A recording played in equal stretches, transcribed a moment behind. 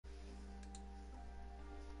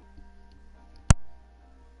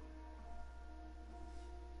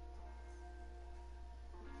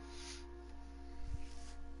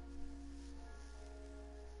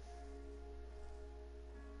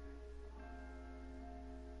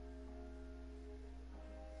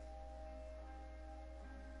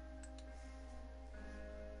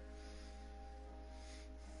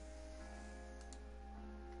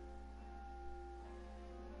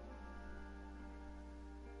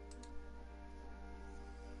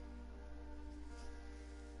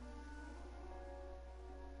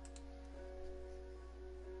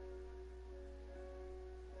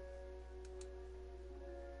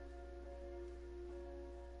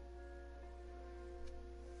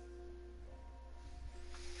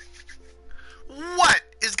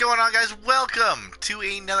going on, guys? Welcome to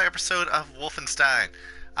another episode of Wolfenstein.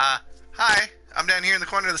 Hi, I'm down here in the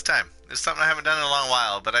corner this time. It's something I haven't done in a long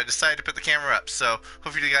while, but I decided to put the camera up, so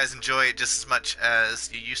hopefully you guys enjoy it just as much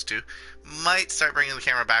as you used to. Might start bringing the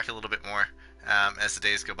camera back a little bit more as the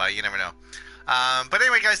days go by. You never know. But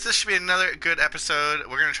anyway, guys, this should be another good episode.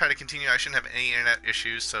 We're going to try to continue. I shouldn't have any internet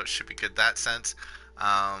issues, so it should be good that sense.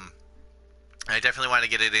 I definitely want to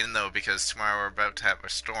get it in, though, because tomorrow we're about to have a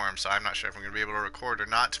storm, so I'm not sure if I'm going to be able to record or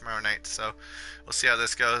not tomorrow night, so we'll see how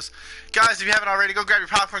this goes. Guys, if you haven't already, go grab your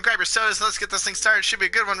popcorn, grab your sodas, and let's get this thing started. Should be a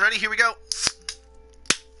good one. Ready? Here we go.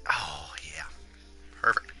 Oh, yeah.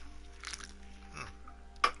 Perfect.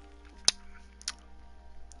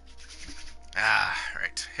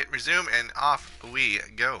 Right. Hit resume, and off we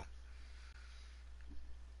go.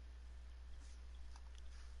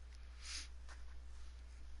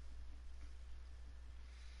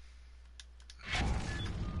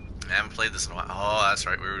 I haven't played this in a while. Oh, that's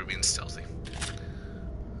right. We were being stealthy.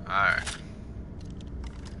 Alright.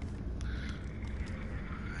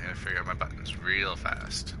 I gotta figure out my buttons real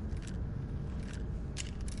fast.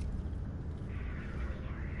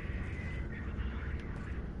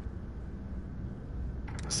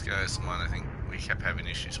 This guy's the one I think we kept having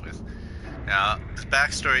issues with. Now, the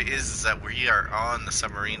backstory is that we are on the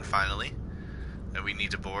submarine finally. That we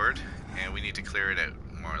need to board, and we need to clear it out.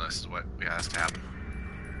 More or less is what has to happen.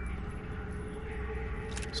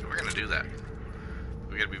 So we're gonna do that.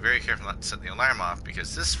 We gotta be very careful not to set the alarm off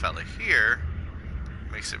because this fella here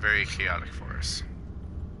makes it very chaotic for us.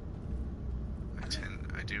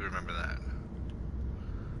 I do remember that.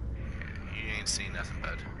 Yeah, you ain't seen nothing,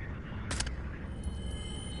 bud.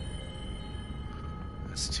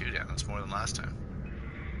 That's 2 down. That's more than last time.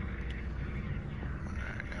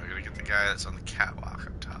 Alright, now we gotta get the guy that's on the catwalk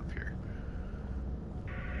up top here.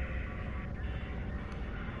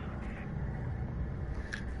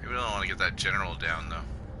 We don't want to get that general down, though.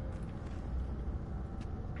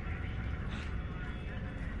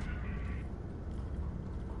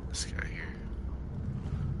 This guy here.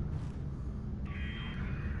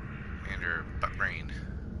 Commander Butt-Brain.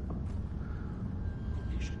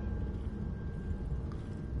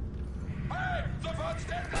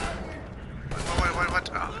 What?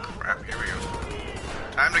 Oh, crap. Here we go.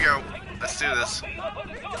 Time to go. Let's do this.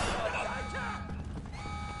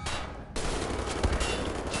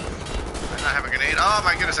 I have a grenade. Oh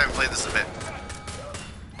my goodness, I haven't played this in a bit.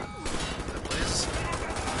 Please.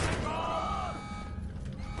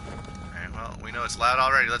 Alright, well, we know it's loud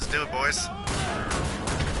already. Let's do it, boys.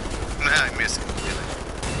 I missed completely.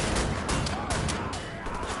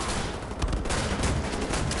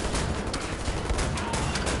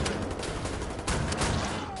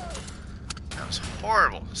 That was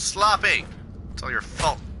horrible. Sloppy. It's all your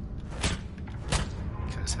fault.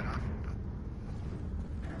 Cut his head off.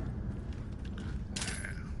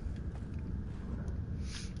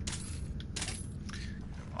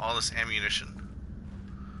 All this ammunition.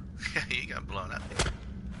 Yeah, you got blown up.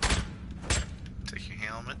 Take your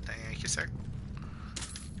helmet. Thank you, sir.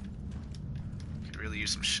 Could really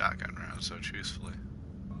use some shotgun rounds, so truthfully.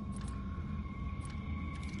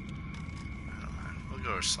 I don't mind. We'll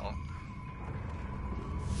go assault.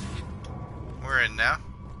 We're in now.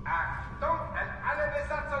 Achtung an alle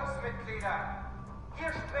Besatzungsmitglieder!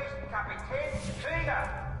 Hier spricht Kapitän Krieger!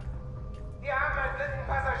 Wir haben einen dritten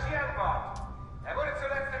Passagier an Bord. Er wurde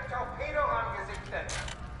zuletzt im Torpedoraum gesichtet.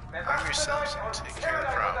 Arm yourselves and take care of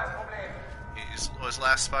the problem. He was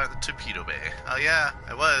last spotted at the torpedo bay. Oh yeah,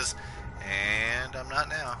 I was. And I'm not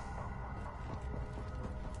now.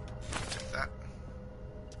 Take that.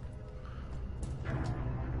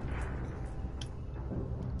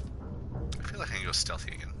 I feel like I can go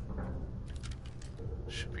stealthy again.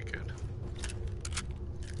 Should be good.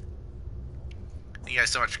 Thank you guys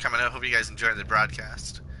so much for coming out. Hope you guys enjoyed the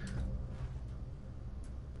broadcast.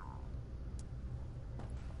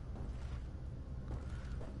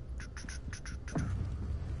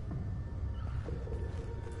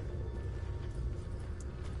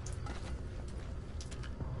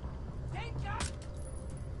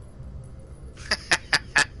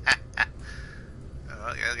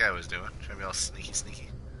 The guy was doing, trying to be all sneaky.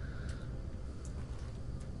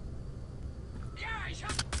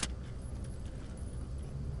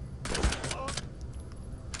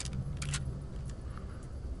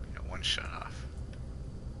 Got one shot off.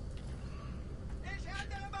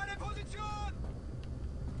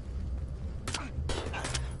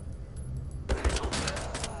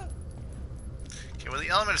 Okay, well the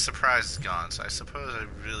element of surprise is gone, so I suppose I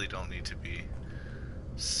really don't need to be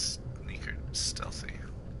stealthy.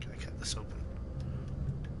 Can I cut this open?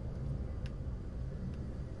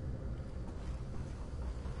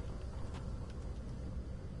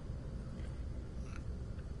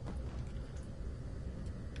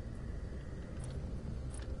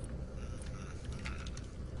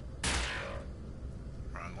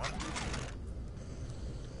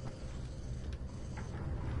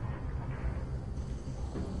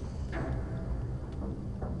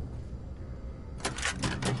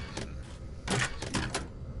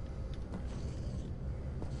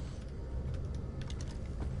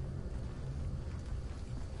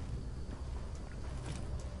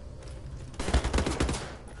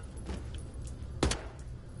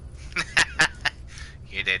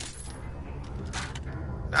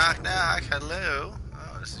 Knock, knock. Hello.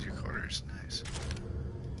 Oh, this is your quarters. Nice.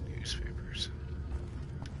 Newspapers.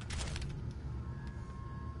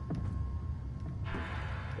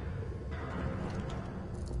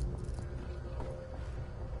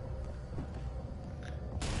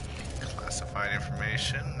 Classified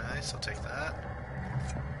information. Nice. I'll take that.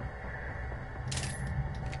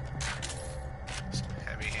 Some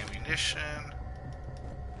heavy ammunition.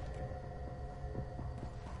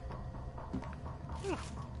 Whew.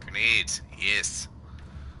 Grenades. Yes.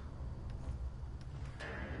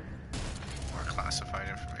 More classified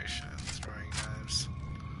information. Throwing knives.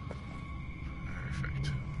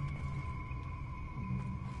 Perfect.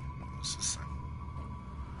 What's this thing?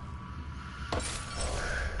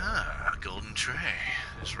 Ah, a golden tray.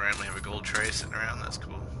 Just randomly have a gold tray sitting around. That's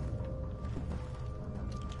cool.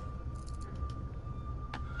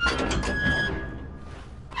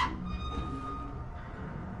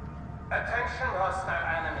 Attention, hostile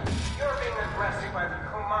enemy. You're being addressed by the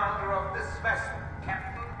commander of this vessel,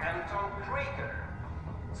 Captain Anton Krieger.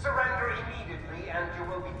 Surrender immediately and you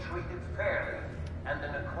will be treated fairly and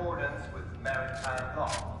in accordance with maritime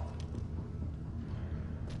law.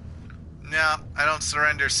 No, I don't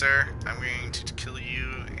surrender, sir. I'm going to kill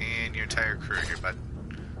you and your entire crew here, bud.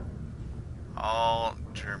 All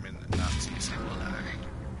German Nazis will die.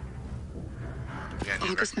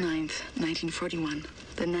 August 9th, 1941.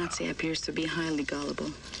 The Nazi appears to be highly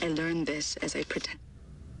gullible. I learned this as I pretend.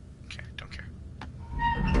 Okay, don't care.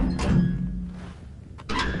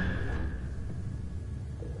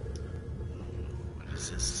 What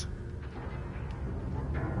is this?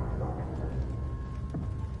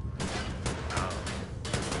 Oh,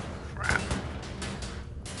 crap.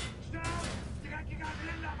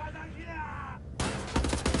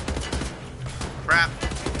 Crap.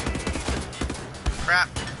 Crap.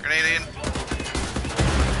 Grenade in.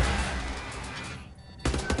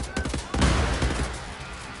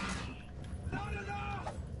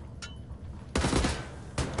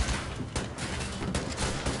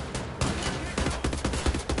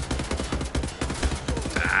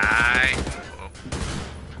 Die. Whoa.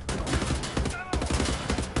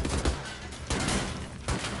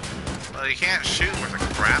 Well, you can't shoot with a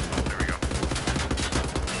crap. There we go.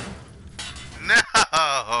 No!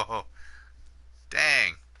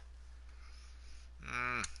 Dang.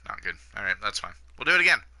 Not good. Alright, that's fine. We'll do it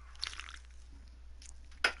again.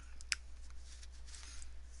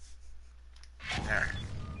 Alright.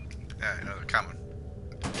 Yeah, I know they're coming.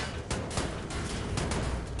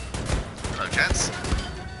 Hello, gents.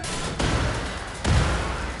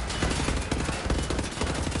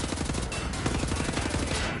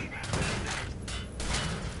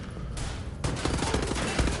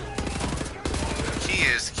 The key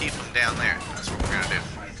is to keep them down there. That's what we're gonna do.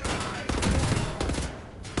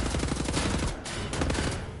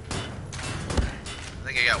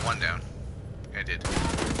 I think I got one down. I did.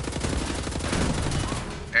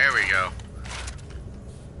 There we go.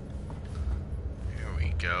 Here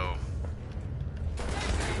we go.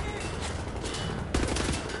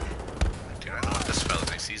 Dude, I know what this fella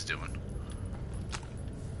thinks he's doing.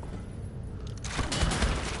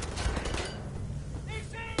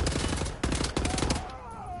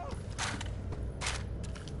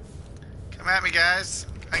 Come at me, guys.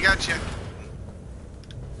 I got you.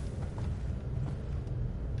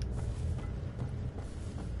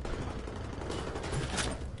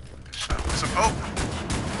 Oh!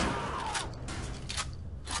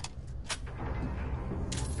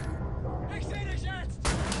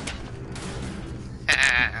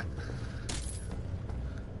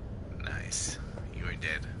 Nice. You are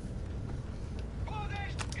dead.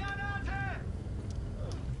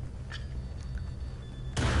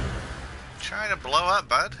 Trying to blow up,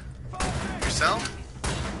 bud? Yourself?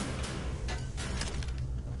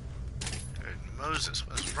 Good Moses,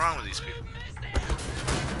 what's wrong with these people?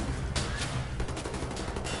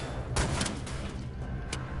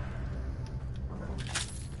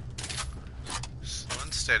 Slow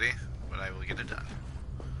and steady, but I will get it done.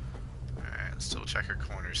 Alright, let's still check our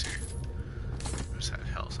corners here. Where's that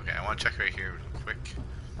health? Okay, I want to check right here real quick.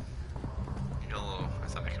 Get a little, I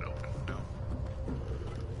thought I could open. No.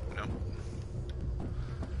 Nope.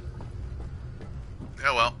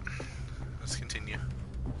 Oh well. Let's continue.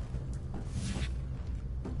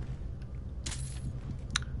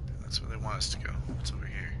 That's where they want us to go. What's over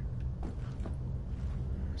here?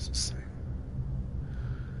 What's this thing?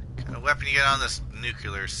 What kind of weapon you got on this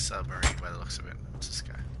nuclear submarine by the looks of it? What's this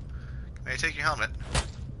guy? May I take your helmet?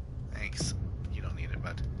 Thanks. You don't need it,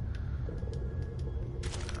 bud.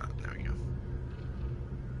 There we go.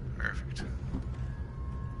 Perfect.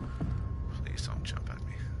 Please don't jump at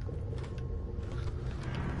me.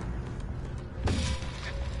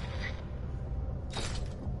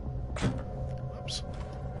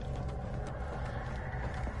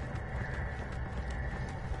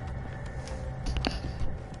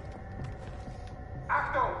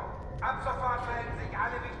 Ausfahrt melden sich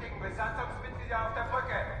alle wichtigen Besatzungsmitglieder auf der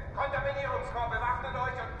Brücke. Kontaminierungskorps, bewaffnet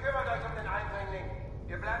euch und kümmert euch um den Eindringling.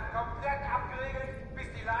 Wir bleiben komplett abgeriegelt, bis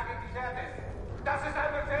die Lage geklärt ist. Das ist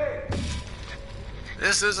ein Befehl.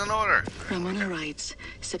 This is an order. Ramona writes,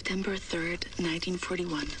 September 3rd,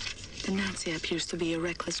 1941. The Nazi appears to be a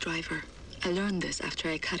reckless driver. I learned this after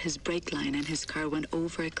I cut his brake line and his car went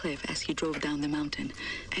over a cliff as he drove down the mountain.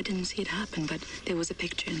 I didn't see it happen, but there was a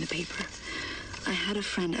picture in the paper. I had a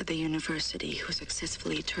friend at the university who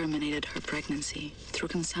successfully terminated her pregnancy through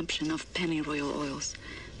consumption of pennyroyal oils.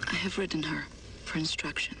 I have written her for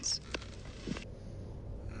instructions.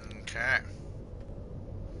 Okay.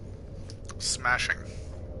 Smashing.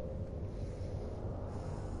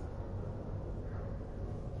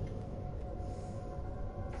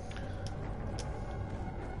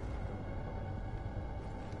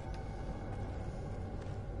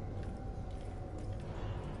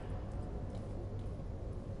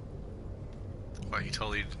 Well, he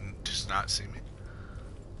totally does not see me.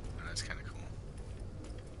 Oh, that's kind of cool.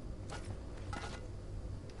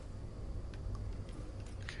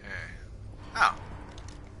 Okay. Oh.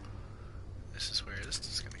 This is where this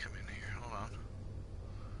is going to come in here. Hold on.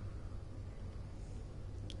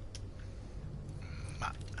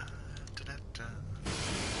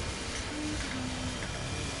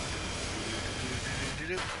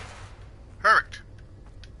 Perfect.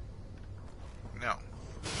 No.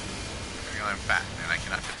 I'm fat, and I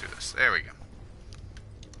cannot fit through this. There we go.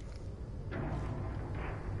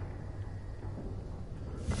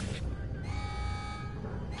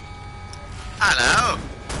 Hello.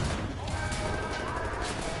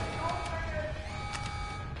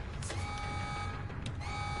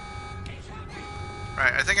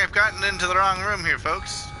 Right, I think I've gotten into the wrong room here,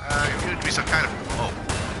 folks. If you would be so kind of... Oh.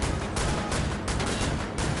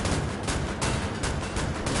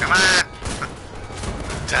 Come on!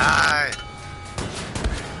 Die!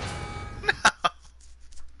 No!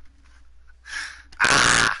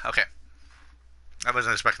 Ah! Okay. I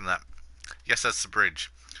wasn't expecting that. Yes, that's the bridge.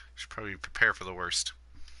 Should probably prepare for the worst.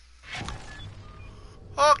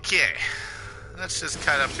 Okay. Let's just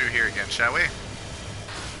cut up through here again, shall we? There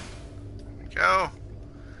we go.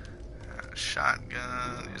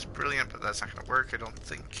 Shotgun is brilliant, but that's not going to work, I don't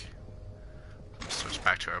think. Switch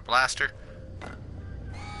back to our blaster.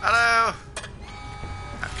 Hello!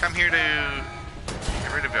 I've come here to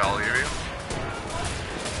get rid of all of you.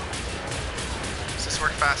 Does this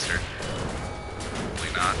work faster?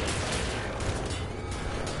 Probably not.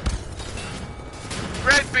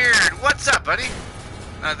 Redbeard, what's up, buddy?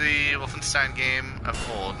 The Wolfenstein game of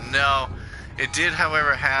old. No, it did,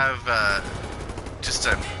 however, have just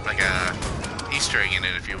a Easter egg in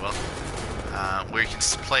it, if you will, where you can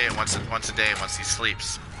play it once a day once he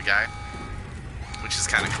sleeps, the guy, which is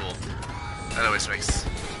kind of cool. That always makes,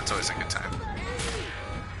 it's always a good time.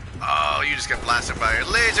 Oh, you just got blasted by a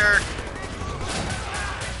laser!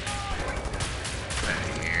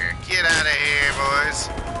 Get out of here, boys!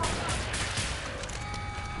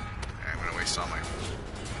 I'm gonna waste all my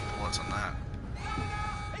bullets on that.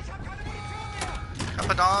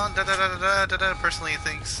 Capadon, da-da-da-da-da-da, personally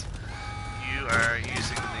thinks you are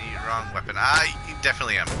using the wrong weapon. I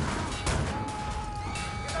definitely am.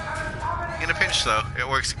 In a pinch, though, it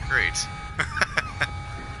works great.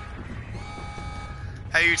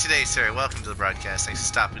 How are you today, sir? Welcome to the broadcast. Thanks for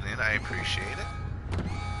stopping in. I appreciate it.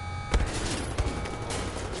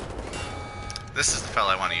 This is the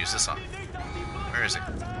fella I want to use this on. Where is he?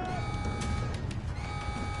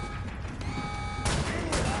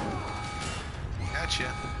 Gotcha.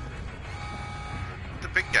 Where'd the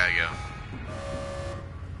big guy go?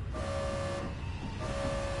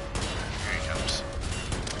 Here he comes.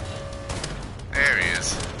 There he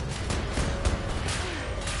is.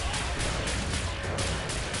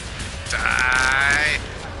 Die!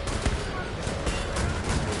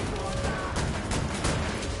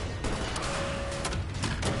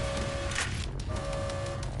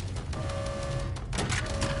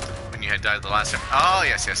 When you had died the last time. Oh,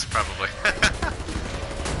 yes, probably.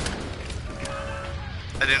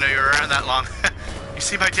 I didn't know you were around that long. You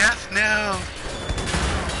see my death? No!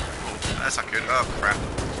 Oh, that's not good. Oh, crap.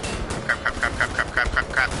 Crap.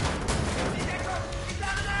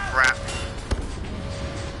 Crap.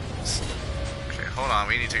 Okay, hold on.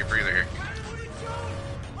 We need to take a breather here.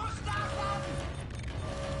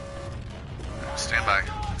 Stand by.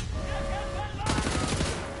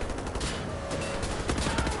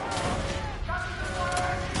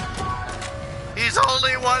 He's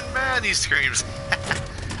only one man, he screams.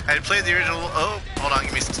 I had played the original... Oh, hold on.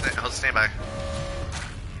 Give me stand by.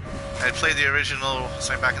 I had played the original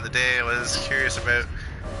Wolfenstein back in the day. I was curious about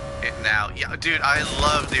it now. Yeah, dude, I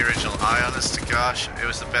love the original. Honest to gosh, it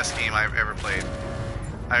was the best game I've ever played.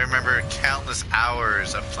 I remember countless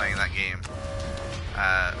hours of playing that game.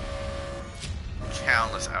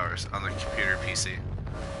 Countless hours on the computer PC.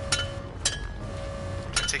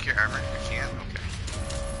 Can I take your armor? I can? Okay.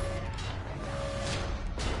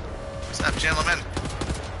 What's up, gentlemen?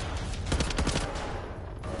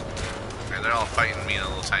 Okay, they're all fighting me in a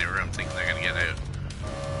little tiny room thinking they're gonna get out.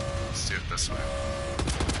 Let's do it this way.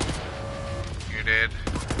 You're dead.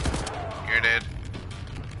 You're dead.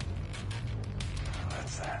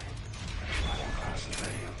 What's that?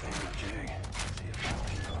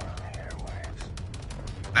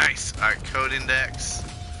 Nice. Alright, code index.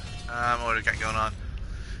 What do we got going on?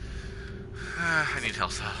 I need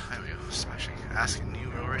health. There we go. Smashing. Asking you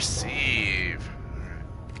will receive.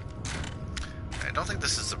 Alright. I don't think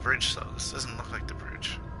this is the bridge, though. This doesn't look like the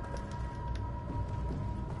bridge.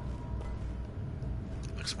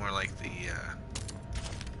 Looks more like the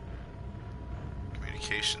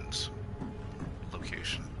communications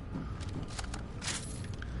location.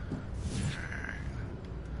 Alright.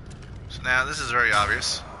 So now this is very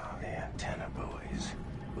obvious. Oh, the antenna buoys.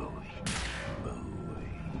 Buoy. Buoy.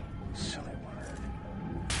 Silly word.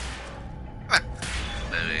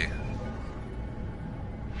 Maybe.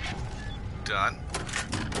 Done.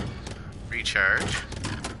 Recharge.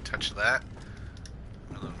 Touch that.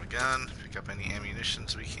 Reload my gun. Pick up any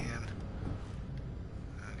ammunitions we can.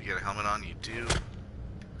 You got a helmet on? You do.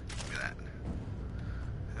 Give me that.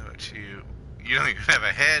 How about you? You don't even have a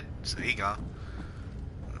head, so he gone.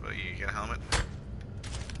 What about you? You got a helmet?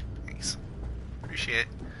 Thanks. Appreciate it.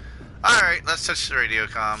 Alright, let's touch the radio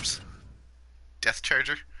comms. Death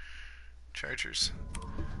charger? Chargers.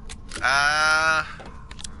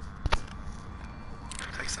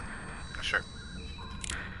 Tyson? Not sure.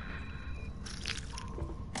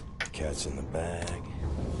 Cat's in the bag.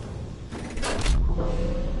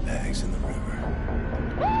 Bag's in the river.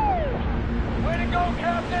 Way to go,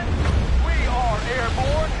 Captain! We are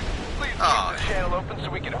airborne. Please Oh. keep the channel open so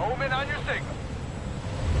we can home in on your signal.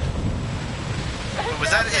 Was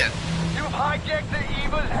that it? You've hijacked the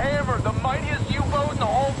Eva's Hammer, the mightiest U-boat in the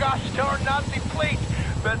whole gosh darn Nazi fleet.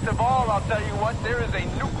 Best of all, I'll tell you what, there is a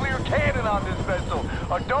nuclear cannon on this vessel.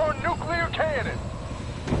 A darn nuclear cannon.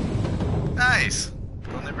 Nice.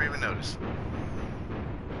 I'll never even notice.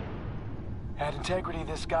 Had integrity,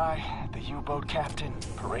 this guy, the U-boat captain,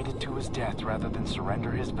 paraded to his death rather than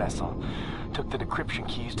surrender his vessel. Took the decryption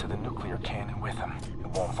keys to the nuclear cannon with him. It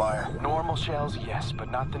won't fire. Normal shells, yes,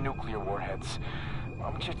 but not the nuclear warheads.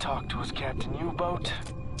 Why don't you talk to us, Captain U-boat?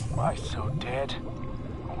 Why so dead?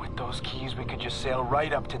 With those keys, we could just sail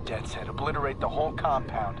right up to Death's Head, obliterate the whole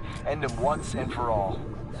compound, end him once and for all.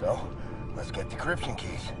 So, let's get decryption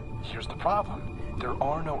keys. Here's the problem. There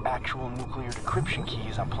are no actual nuclear decryption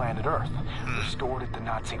keys on planet Earth. They're stored at the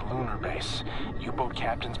Nazi lunar base. U-boat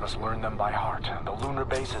captains must learn them by heart. The lunar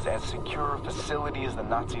base is as secure a facility as the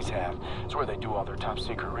Nazis have. It's where they do all their top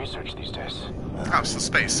secret research these days. Oh, so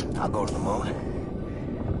space. I'll go to the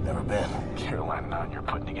moon. Never been. Carolina, on, you're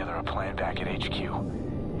putting together a plan back at HQ.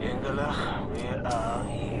 Ingela, we are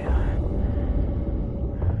here.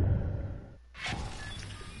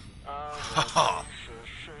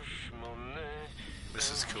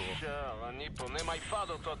 This is cool. My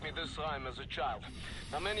father taught me this rhyme as a child.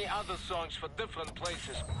 Now many other songs for different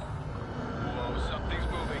places. Whoa, something's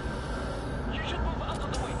moving. You should move out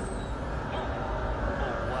of the way. Move.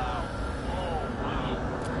 Oh, wow. Oh,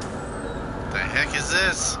 wow. The heck is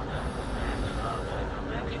this?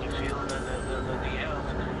 Can you feel the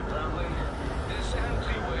this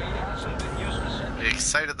entryway hasn't been used for centuries.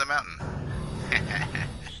 Excited the mountain.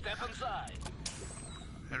 Step inside.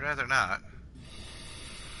 I'd rather not.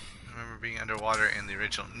 I remember being underwater in the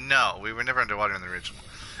original. No, we were never underwater in the original.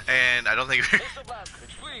 And I don't think we were, Mr. Blanchard,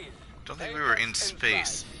 please. don't think we were in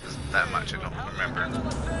space that much. I don't remember.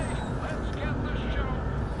 Let's get the show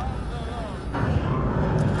on the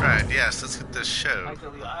road. Right, yes, let's get this show. I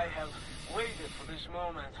tell you, I have waited for this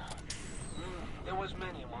moment. There was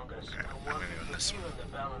many among us Okay, who I'm wanted gonna do to this secure the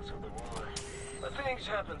balance of the war. But things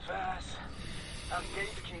happen fast. Our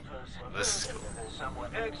gatekeepers, This is cool.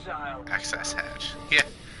 somewhat exiled. Access hatch. Yeah,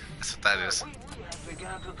 that's what that is. We have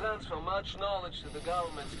begun to transfer much knowledge to the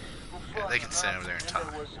governments who Yeah, fought they can the stand over there and Nazis,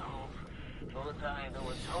 talk. there was hope. For the time, there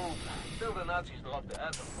was hope. Still, the Nazis dropped the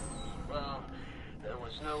atom. Well, there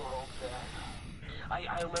was no hope there.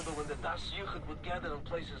 I remember when the Das Jugend would gather in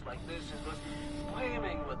places like this, it was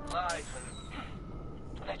brimming with life,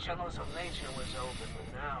 and the channels of nature was open.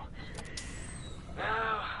 But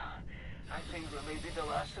now, I think we may be the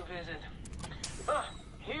last to visit. Ah,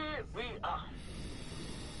 here we are.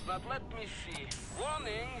 But let me see.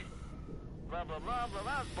 Warning. Blah, blah, blah, blah,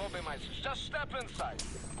 blah. Bobby Mice, just step inside.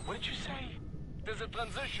 What did you say? There's a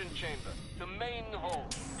transition chamber. The main hall.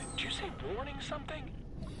 Did you say warning something?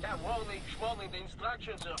 Yeah, warning. The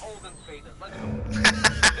instructions are old and faded. Let's go.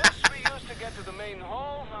 This we used to get to the main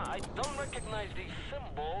hall. I don't recognize these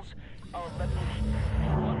symbols. Oh, let me...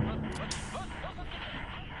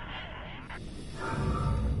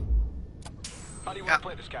 How do you want to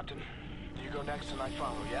play this, Captain? You go next and I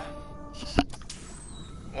follow, yeah?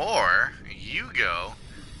 Or you go,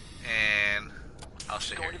 and I'll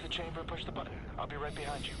sit Go here. to the chamber and push the button. I'll be right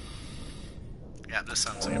behind you. Yeah, this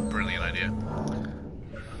sounds like a brilliant idea.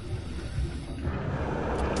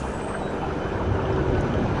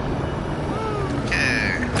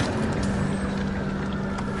 Okay.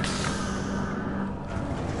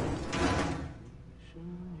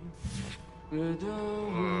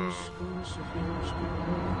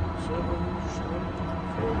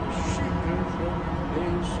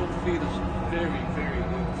 It's a very, very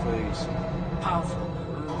good place. Powerful.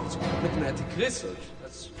 It's magnetic research.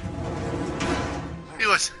 That's... He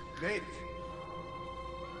was. Made it.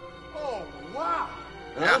 Oh, wow.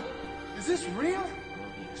 Yeah. Is this real? Oh,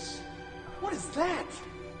 yes. What is that?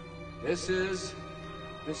 This is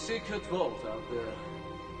the secret vault out there.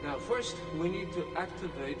 Now, first, we need to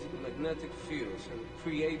activate the magnetic fields and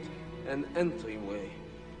create an entryway.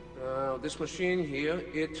 Now, this machine here,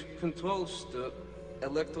 it controls the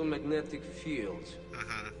electromagnetic field.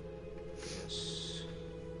 Yes.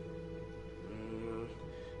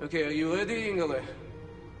 Okay, are you ready, Ingele?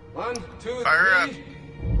 1, 2, Fire 3,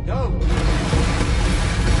 go!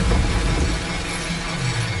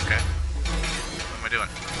 Okay. What am I doing?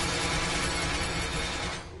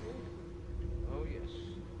 Oh, yes.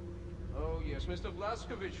 Oh, yes. Mr.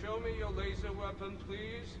 Blaskovich, show me your laser weapon,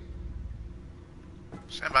 please.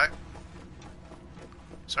 Stand by.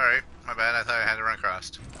 Sorry, my bad. I thought I had to run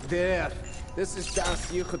across. There. This is the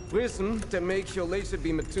secret prism that makes your laser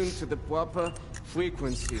beam attuned to the proper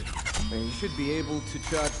frequency. And you should be able to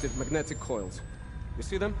charge the magnetic coils. You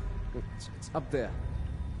see them? It's up there.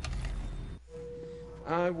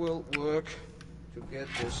 I will work to get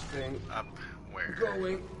this thing Up where?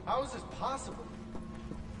 going. How is this possible?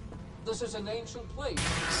 This is an ancient place.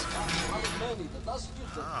 One of many that doesn't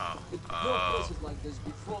use them. Oh. It built places like this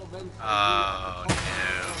before when... Oh, no.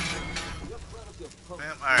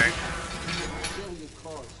 Well, alright.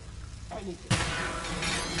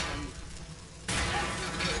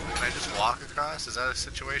 Can I just walk across? Is that a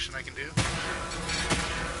situation I can do?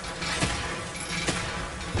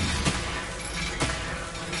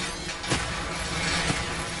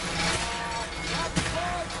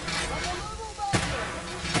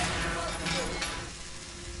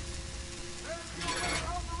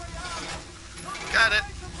 Got it.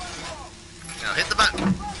 Now hit the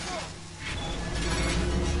button.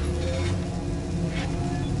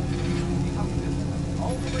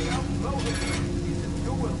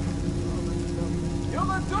 You're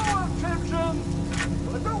the doer, Camden!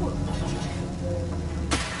 The doer!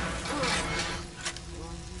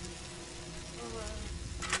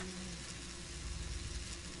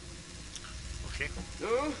 Okay.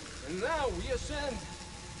 And now we ascend.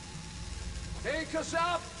 Take us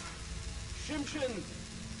up! Shimshin!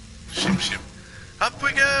 Shim shim. Up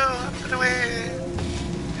we go! Up and away!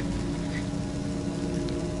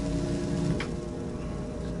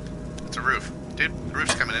 It's a roof. Dude, the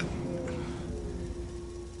roof's coming in.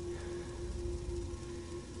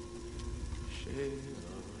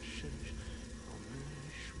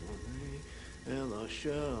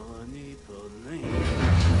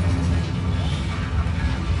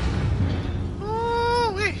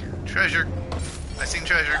 Ooh-wee. Treasure. I seen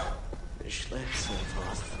treasure.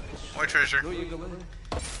 More treasure.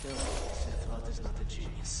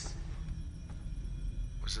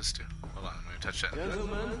 What's this do? Hold on, I'm gonna touch that.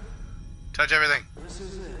 Gentlemen, Touch everything. this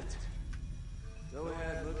is it. Go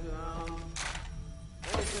ahead, look around.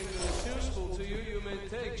 Anything that is useful to you, you may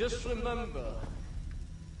take. Just remember,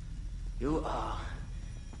 you are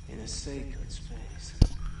in a sacred space.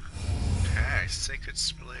 Okay, sacred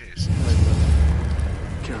space.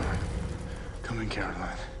 Caroline. Come in,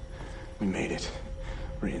 Caroline. We made it.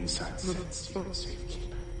 We're inside the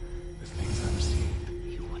safekeep. The things I've seen,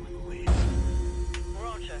 you wouldn't believe.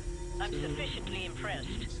 Roger. I'm sufficiently impressed.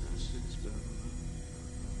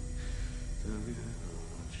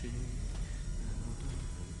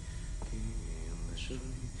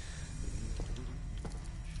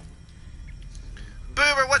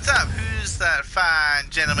 Boomer, what's up? Who's that fine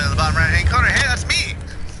gentleman in the bottom right-hand corner? Hey, that's me!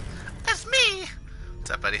 That's me!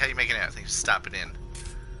 What's up, buddy? How you making out? Thanks for stopping in.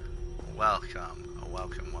 Welcome.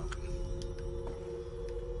 Welcome, welcome.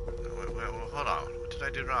 Hold on. What did I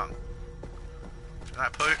do wrong?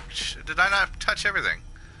 Did I not touch everything?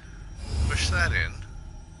 Push that in.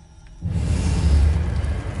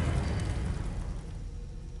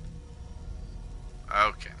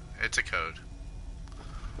 Okay, it's a code.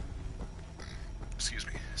 Excuse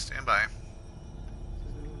me. Stand by.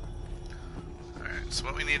 Alright, so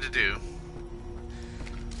what we need to do...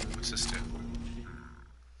 What's this do?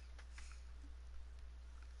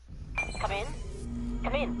 Come in.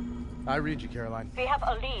 Come in. I read you, Caroline. We have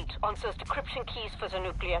a lead on those decryption keys for the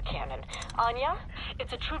nuclear cannon. Anya?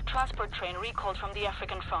 It's a troop transport train recalled from the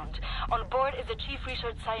African front. On board is a chief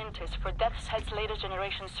research scientist for Death's Head's latest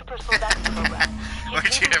generation super soldat program.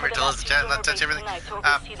 Weren't you ever told us to not touch everything? No,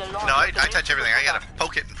 I touch everything. I gotta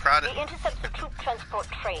poke it and prod it. He intercepts the troop transport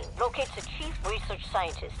train, locates the chief research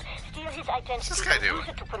scientist, steal his identity, and use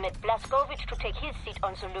it to permit Blazkowicz to take his seat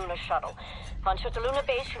on the lunar shuttle. Once at the lunar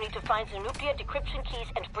base, you need to find the nuclear decryption keys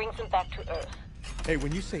and bring them back to Earth. Hey,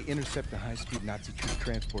 when you say intercept the high-speed Nazi troop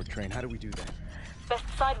transport train, how do we do that? Best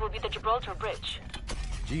side will be the Gibraltar Bridge.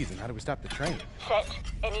 Geez, and how do we stop the train? Set.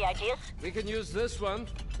 Any ideas? We can use this one.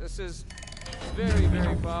 This is very,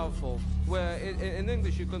 very powerful. Where in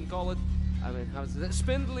English you can call it, I mean, how's it?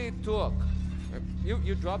 Spindly torque.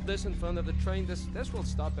 You drop this in front of the train, this will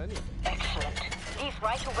stop anything. Excellent. Leave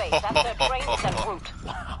right away. That's their train is en route.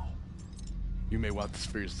 Wow. You may want this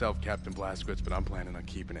for yourself, Captain Blazkowicz, but I'm planning on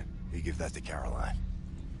keeping it. You give that to Caroline.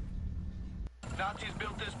 Nazis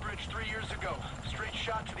built this bridge 3 years ago. Straight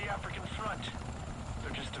shot to the African front.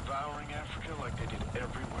 They're just devouring Africa like they did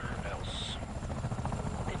everywhere else.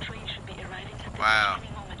 The train should be arriving at the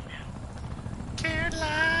any moment now.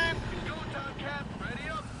 Caroline! It's go time, Cap. Ready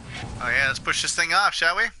up. Oh yeah, let's push this thing off,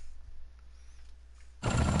 shall we?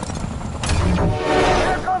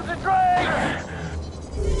 Here comes the train!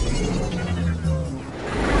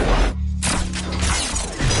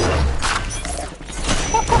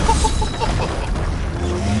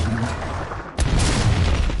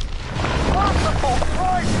 Merciful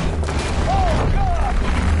Christ! Oh God!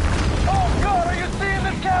 Oh God, are you seeing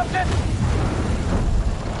this, Captain?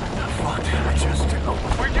 What did I just do?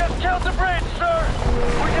 We just killed the bridge, sir!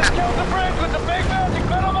 We just killed the bridge with the big magic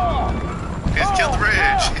metal ball! Just killed the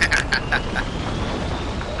bridge!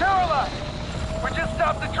 Caroline! We just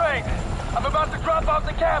stopped the train! I'm about to drop off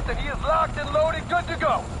the captain. He is locked and loaded, good to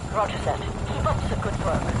go. Roger that. Keep up the good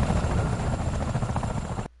work.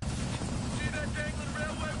 See that dangling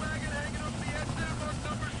railway wagon hanging over the exit of our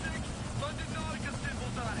number 6? London Nautica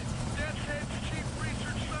symbols on it. Death's Head's chief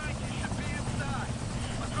research scientist should be inside.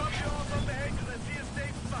 I'll drop you all up ahead because I see a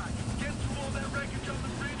safe spot. Get through all that wreckage on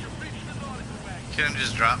the bridge and reach the Nautica wagon. Can him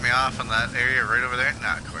just drop me off on that area right over there?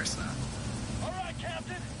 No, of course not. All right,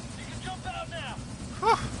 Captain. You can jump out now.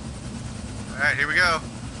 Whew. Alright, here we go.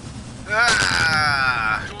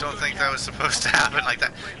 Ah! Don't think that was supposed to happen like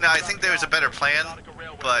that. No, I think there was a better plan,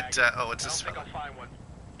 but, oh, what's this? I don't think I'll find one.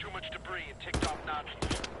 Too much debris and ticked off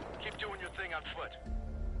Nazis. Keep doing your thing on foot.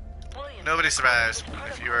 Nobody survives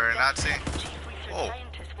if you are a Nazi. Oh.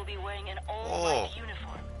 Will be wearing an all-white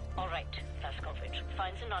uniform. All right, Blazkowicz,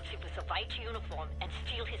 find the Nazi with the white uniform and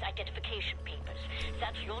steal his identification papers.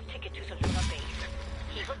 That's your ticket to the lunar base.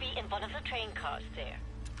 He will be in one of the train cars there.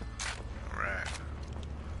 Alright.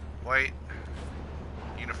 White.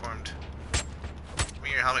 Uniformed. Give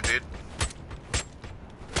me your helmet, dude.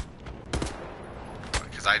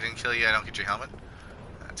 Because I didn't kill you, I don't get your helmet?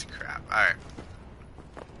 That's crap. Alright.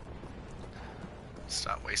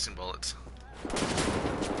 Stop wasting bullets.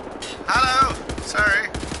 Hello! Sorry.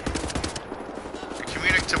 Your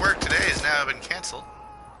commute to work today has now been cancelled.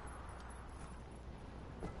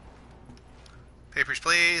 Papers,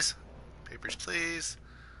 please. Papers, please.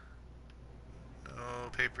 No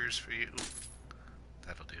papers for you. Ooh,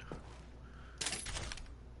 that'll do.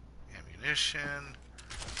 Ammunition.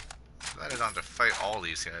 Decided on to fight all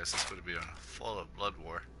these guys. This would be a full of blood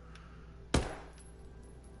war. Take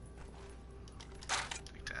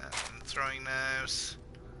that. And throwing knives.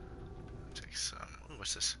 Take some. Ooh,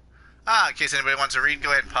 what's this? Ah, in case anybody wants to read,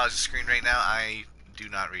 go ahead and pause the screen right now. I do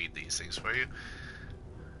not read these things for you.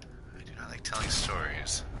 I do not like telling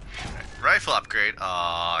stories. Right. Rifle upgrade.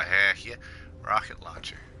 Oh, heck yeah. Rocket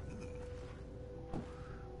launcher. Ooh.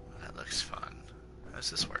 That looks fun. How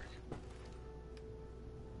does this work?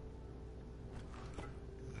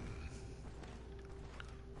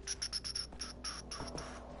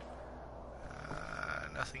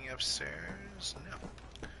 Nothing upstairs?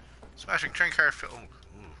 No. Smashing train car fill.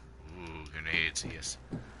 Ooh, grenades, yes.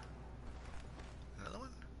 Another one?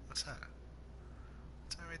 What's that?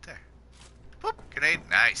 What's that right there? Boop! Grenade,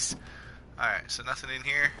 nice. Alright, so nothing in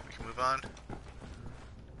here. We can move on.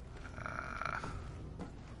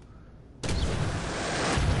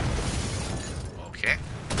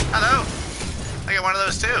 I got one of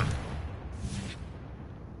those too.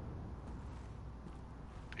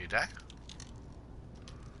 Do you die?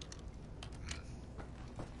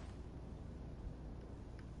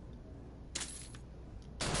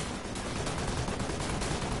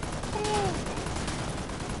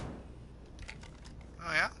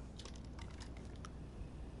 Oh yeah?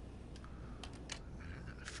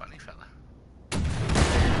 Funny fella.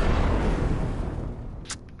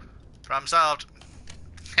 Problem solved.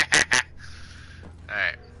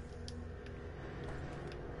 Alright.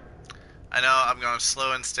 I know I'm going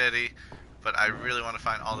slow and steady, but I really want to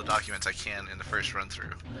find all the documents I can in the first run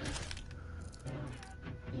through.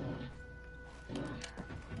 What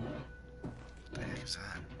the heck is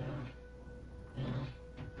that?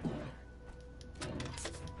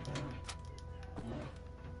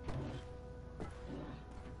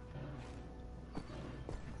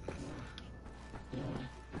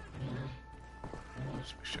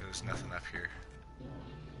 Just make sure there's nothing up here.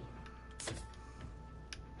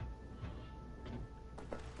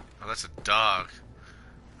 Oh, that's a dog.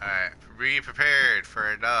 Alright, be prepared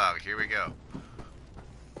for a dog. Here we go.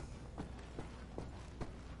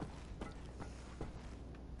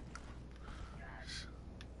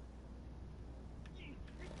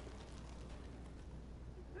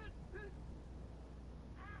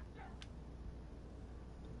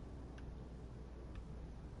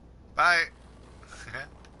 Bye.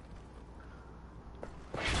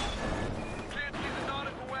 Can't see the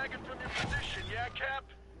nautical wagon from your position, yeah, Cap?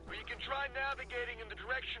 Or you can try navigating in the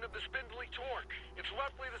direction of the spindly torque. It's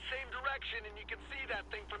roughly the same direction, and you can see that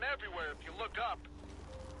thing from everywhere if you look up.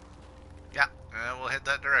 Yeah, we'll head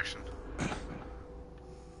that direction.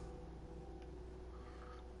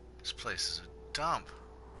 This place is a dump.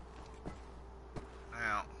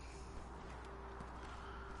 Now.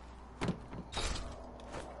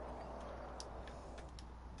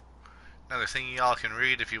 Another thing y'all can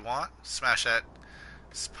read if you want. Smash that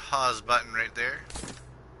pause button right there.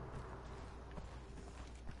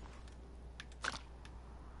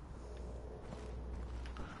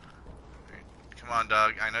 Come on,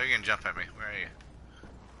 dog. I know you're gonna jump at me. Where are you?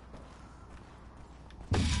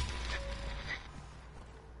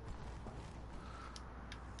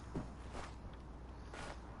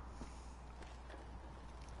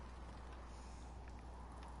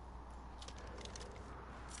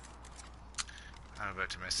 I'm about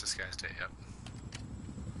to miss this guy's day up.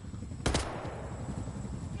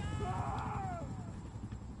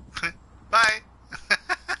 Bye!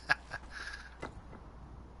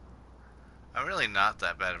 I'm really not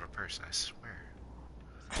that bad of a person, I swear.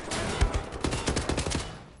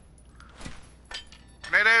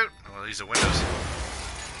 Grenade out! Well, these are windows.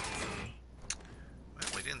 Well,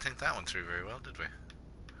 we didn't think that one through very well, did we?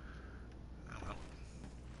 Oh well.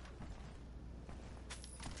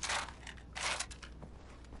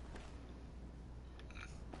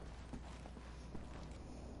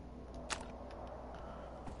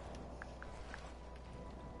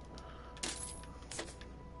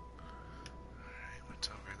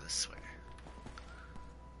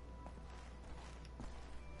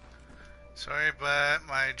 Sorry, but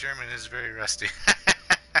my German is very rusty.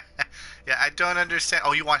 Yeah, I don't understand.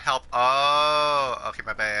 Oh, you want help? Oh, okay,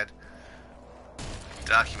 my bad.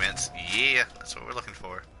 Documents. Yeah, that's what we're looking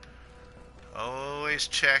for. Always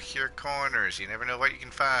check your corners. You never know what you can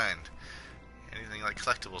find. Anything like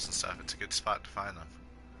collectibles and stuff, it's a good spot to find them.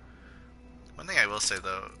 One thing I will say,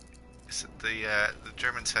 though, is that the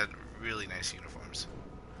Germans had really nice uniforms.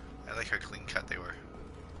 I like how clean cut they were.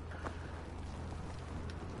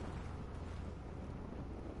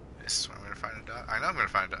 This is where I'm going to find a dog. I know I'm going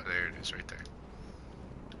to find a dog. There it is, right there.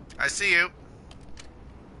 I see you.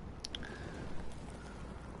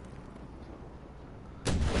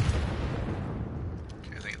 Okay,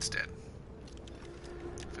 I think it's dead.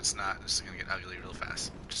 If it's not, this is going to get ugly real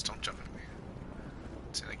fast. Just don't jump at me.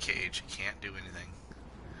 It's in a cage. It can't do anything.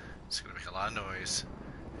 It's going to make a lot of noise,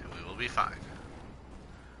 and we will be fine.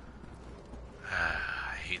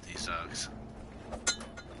 I hate these dogs.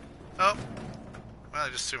 Oh! Well, I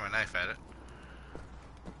just threw my knife at it.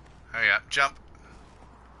 Hurry up, jump!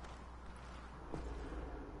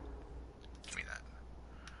 Give me that.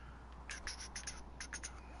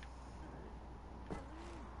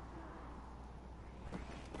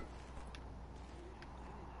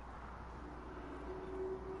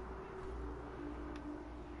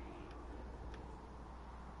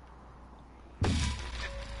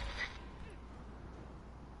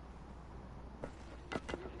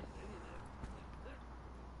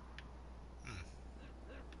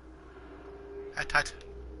 Hut.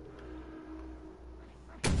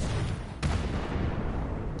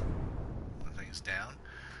 One thing is down.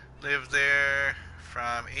 Live lived there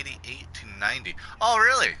from 88 to 90. Oh,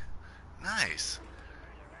 really? Nice.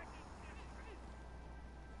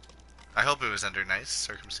 I hope it was under nice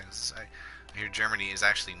circumstances. I hear Germany is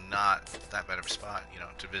actually not that bad of a spot, you know,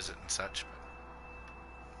 to visit and such.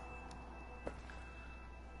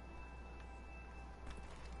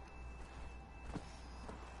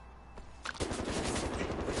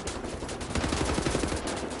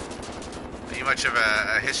 Are you much of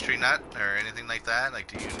a history nut or anything like that? Like,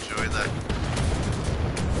 do you enjoy the...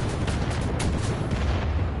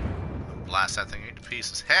 Blast that thing into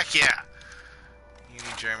pieces. Heck yeah! Uni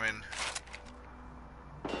German.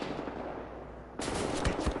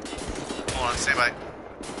 Hold on, stay by.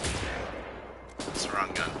 That's the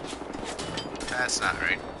wrong gun. That's not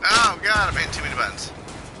right. Oh god, I'm hitting too many buttons.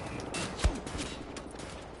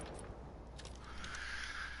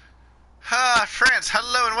 France,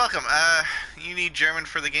 hello and welcome. You need German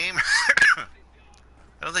for the game? I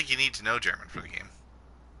don't think you need to know German for the game.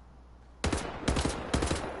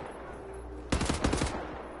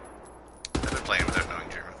 I've been playing without knowing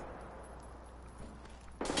German.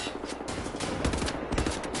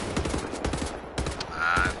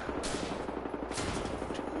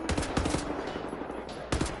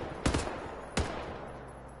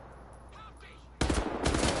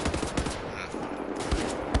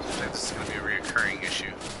 This is going to be a reoccurring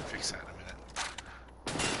issue. I'll fix that in a minute.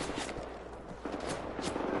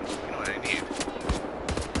 You know what I need?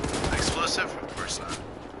 An explosive? Of course not.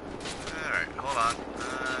 Alright, hold on.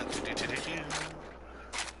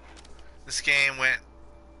 This game went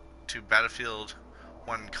to Battlefield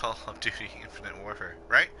 1 Call of Duty Infinite Warfare,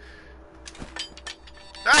 right?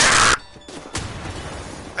 Ah!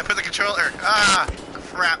 I put the controller. Ah!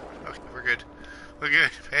 Crap. Okay, we're good. We're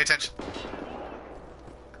good. Pay attention.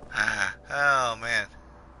 Oh man.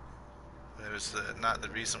 It was not the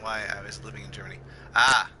reason why I was living in Germany.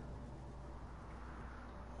 Ah!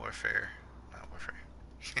 Warfare. Not warfare.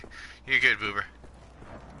 You're good, Boober.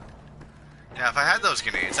 Now, if I had those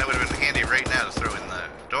grenades, that would have been handy right now to throw in the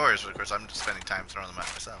doors, but of course I'm just spending time throwing them out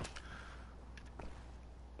myself.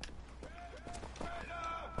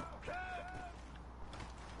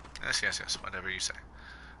 Yes, yes, yes, whatever you say.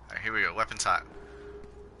 Alright, here we go. Weapons hot.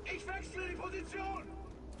 They're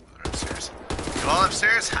upstairs. You all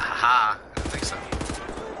upstairs? Ha ha ha. I don't think so.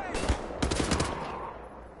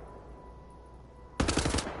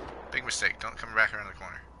 Big mistake. Don't come back around the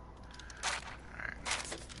corner. Alright.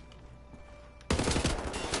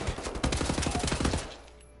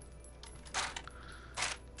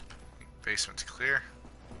 Basement's clear.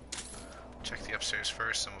 Check the upstairs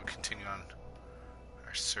first, and we'll continue on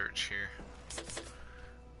our search here.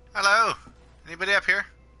 Hello! Anybody up here?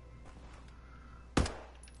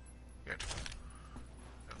 Good.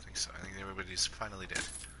 I don't think so. I think everybody's finally dead.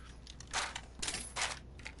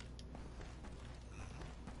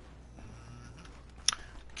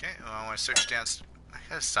 Okay, well, I want to search downstairs. I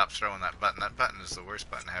gotta stop throwing that button. That button is the worst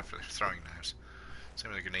button to have for throwing knives.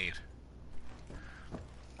 Same with a grenade.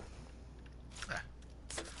 Ah.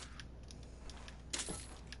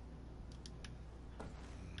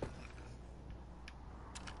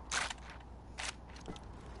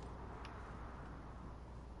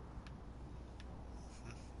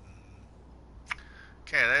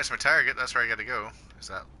 Okay, there's my target. That's where I gotta go. There's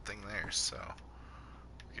that thing there, so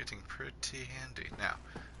getting pretty handy. Now,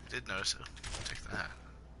 I did notice. Oh, take that.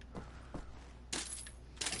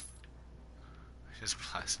 I just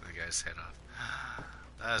blasted the guy's head off.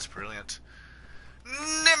 That is brilliant.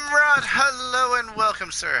 Nimrod, hello and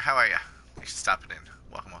welcome, sir. How are you? You should stop it in.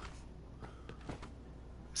 Welcome, welcome.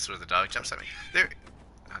 So the dog jumps at me. There.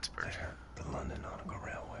 That's a bird. There, the London Nautical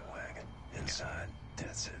Railway wagon. Inside,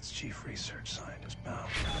 Death's chief research scientist bound.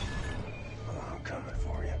 Well, I'm coming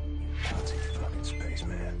for you. Nazi fucking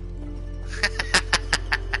spaceman.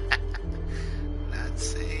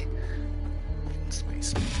 Nazi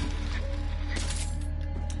spaceman.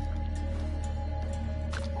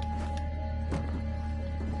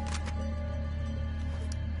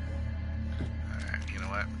 Alright, you know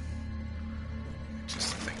what?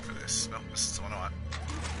 Just think for this. Nope, this is the one I want.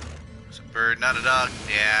 It's a bird, not a dog.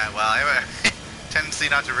 Yeah, well, I have a tendency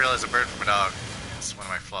not to realize a bird from a dog. It's one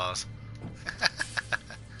of my flaws.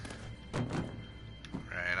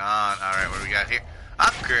 Right on. Alright, what do we got here?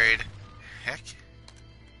 Upgrade. Heck.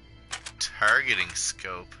 Targeting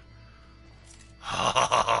scope.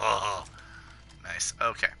 Oh, nice.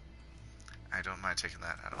 Okay. I don't mind taking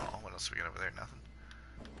that at all. What else do we got over there? Nothing.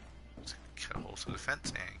 Let's cut a hole through the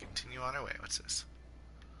fence and continue on our way. What's this?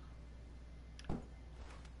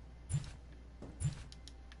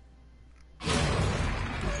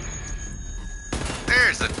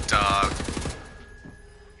 There's a dog.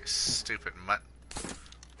 You stupid mutt.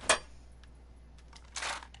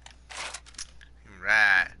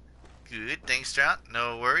 Right. Good. Thanks, John.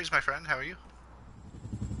 No worries, my friend. How are you?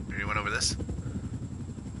 Anyone over this?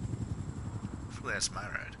 Hopefully that's my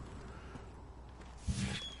ride.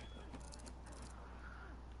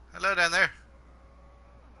 Hello down there.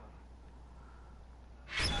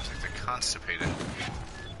 Looks like they're constipated.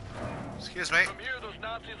 Excuse me. From here, those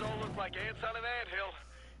Nazis all look like ants on an anthill,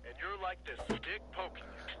 and you're like this stick poking.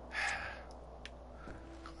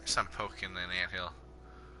 Of course I'm poking an anthill.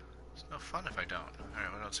 It's no fun if I don't.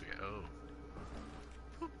 Alright, what else we got? Oh.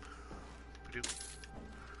 Boop. Ba-doop.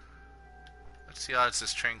 Let's see how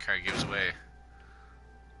this train car gives way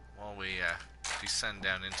while we descend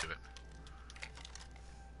down into it.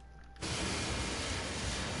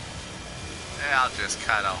 I'll just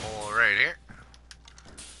cut a hole right here.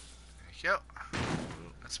 There you go.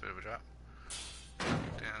 Ooh, that's a bit of a drop.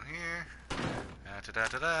 Down here.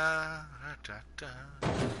 Da-da-da-da-da.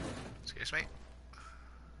 Excuse me.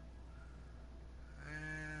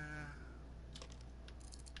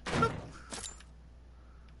 Boop.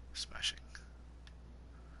 Smashing.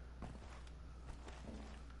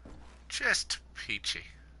 Just peachy.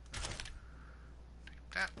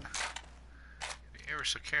 Take that. Be ever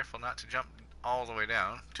so careful not to jump all the way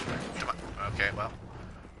down. Come on. Okay, well.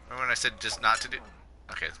 Remember when I said just not to do?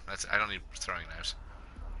 Okay, that's. I don't need throwing knives.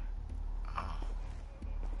 Oh.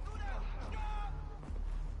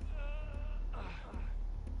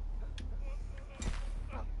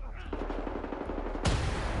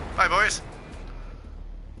 Bye, boys.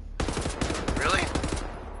 Really?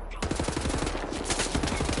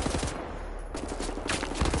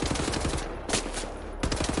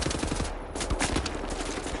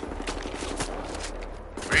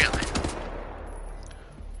 Really?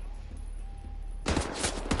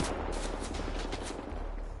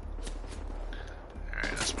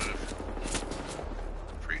 Alright, let's move.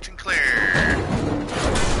 Preach and clear.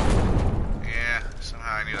 Yeah,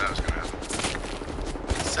 somehow I knew that was gonna happen.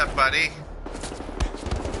 What's up, buddy?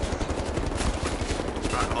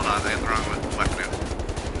 Hold on, I had the wrong weapon in.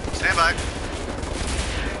 Stand by.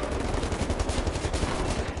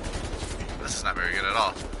 This is not very good at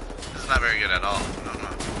all. This is not very good at all. No, no.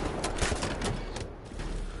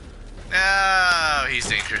 No, he's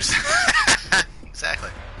dangerous. Exactly.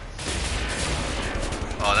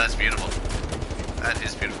 Oh, that's beautiful. That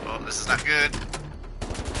is beautiful. Oh, this is not good.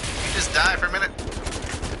 You just die for a minute.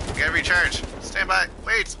 You gotta recharge. Stand by.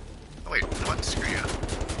 Wait. Oh, wait. What? Screw you.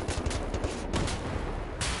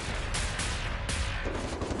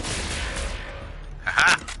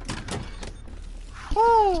 Haha.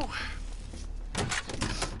 Whoo.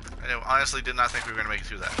 I honestly did not think we were gonna make it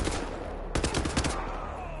through that.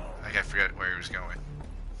 I think I forget where he was going.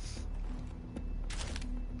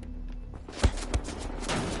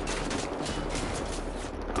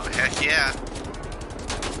 Oh, heck yeah.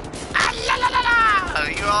 Ah, la, la, la, la.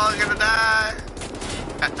 Are you all gonna die?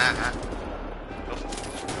 Oh.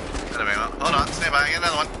 Hold on, stand by, get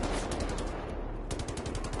another one.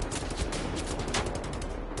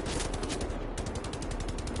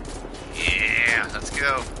 Yeah, let's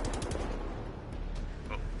go.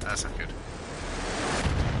 Oh, that's not good.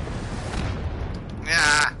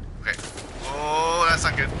 Yeah, okay. Oh, that's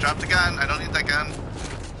not good. Drop the gun. I don't need that gun.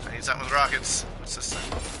 I need something with rockets. What's this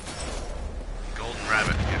thing? Golden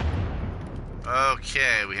rabbit. Yeah.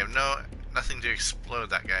 Okay, we have nothing to explode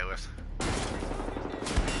that guy with.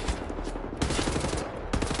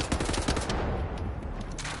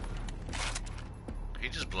 Did he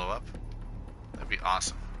just blow up? That'd be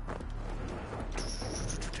awesome.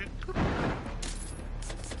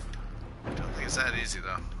 Don't think it's that easy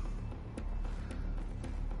though.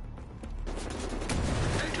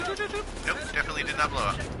 Nope, definitely did not blow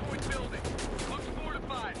up.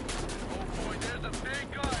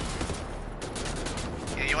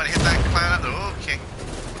 Yeah, you want to hit that clown up? Oh, okay.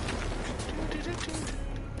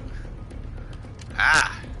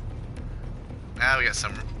 Ah! Now we got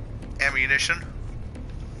some ammunition.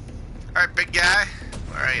 Alright, big guy.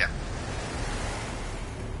 Where are ya?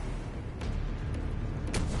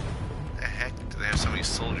 The heck do they have so many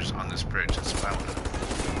soldiers on this bridge? That's what I want to know.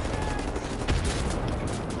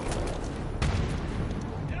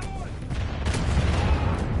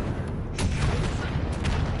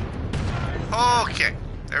 Okay,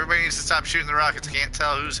 everybody needs to stop shooting the rockets. I can't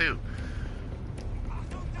tell who's who.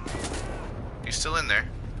 You still in there?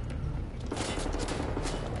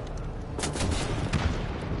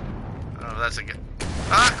 Oh, that's a good.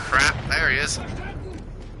 Ah, crap! There he is.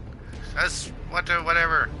 That's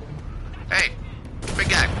whatever. Hey, big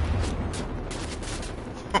guy.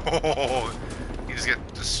 Oh, he just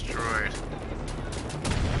got destroyed.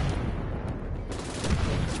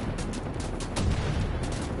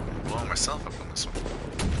 myself up on this one.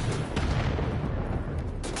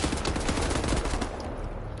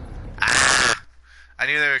 Ah! I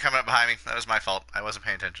knew they were coming up behind me. That was my fault. I wasn't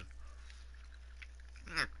paying attention.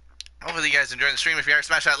 Hopefully you guys enjoyed the stream. If you are,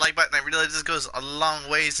 smash that like button. I realize this goes a long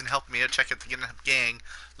ways in helping me out. Check out the gang.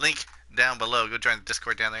 Link down below. Go join the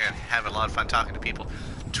Discord down there and have a lot of fun talking to people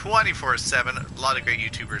 24/7. A lot of great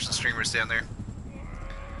YouTubers and streamers down there.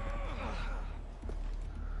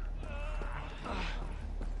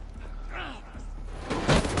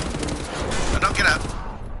 No, don't get up.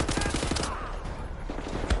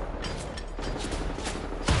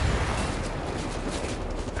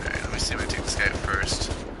 Alright, let me see if I take this guy out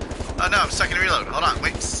first. Oh no, I'm stuck in reload. Hold on,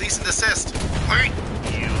 wait, cease and desist. Wait,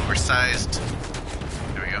 you oversized.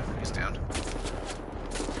 There we go, he's down.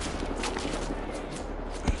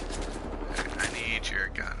 Right, I need your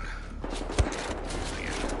gun.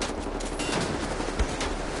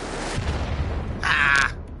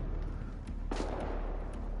 Ah!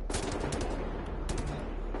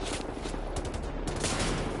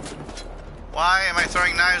 Why am I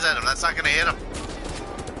throwing knives at him? That's not gonna hit him.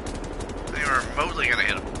 Not even remotely gonna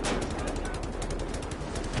hit him.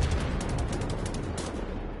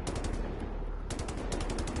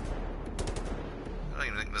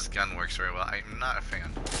 This gun works very well. I'm not a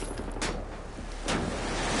fan.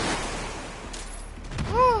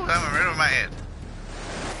 Woo! That went right over my head.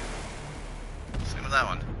 Same with that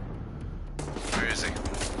one. Where is he?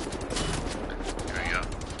 Here we go.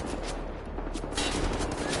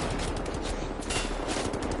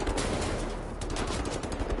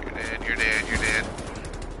 You're dead, you're dead, you're dead.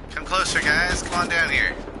 Come closer, guys. Come on down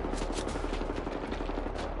here.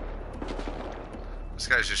 This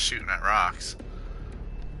guy's just shooting at rocks.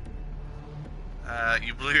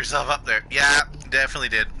 You blew yourself up there. Yeah, definitely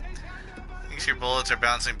did. Thinks your bullets are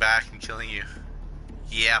bouncing back and killing you.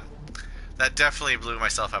 Yeah, that definitely blew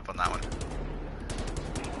myself up on that one.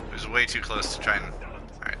 It was way too close to try and...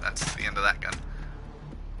 Alright, that's the end of that gun.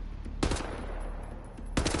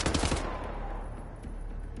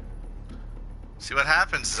 See, what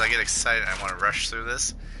happens is I get excited and I want to rush through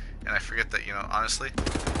this, and I forget that, you know, honestly,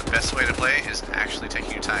 the best way to play is actually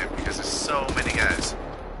taking your time, because there's so many guys.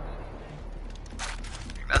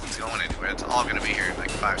 Nothing's going anywhere. It's all going to be here in like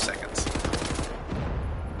 5 seconds.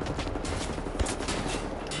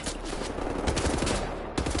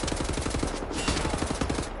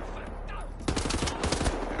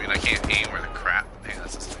 I mean, I can't aim where the crap. Hey,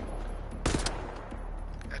 that's this thing.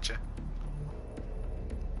 Gotcha.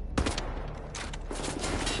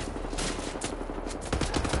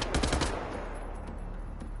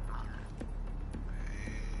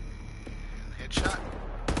 And headshot.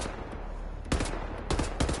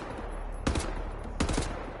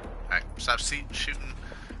 Stop shooting.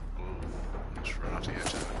 Ooh, just run off the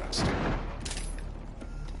edge. That's stupid.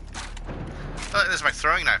 Oh, this is my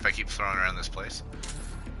throwing knife I keep throwing around this place.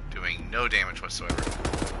 Doing no damage whatsoever.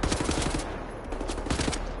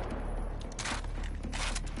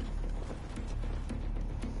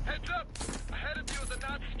 Heads up! Ahead of you is a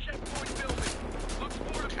Nazi checkpoint building. Looks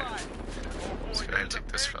fortified. Okay. Let's go ahead and take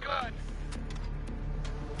this fella out.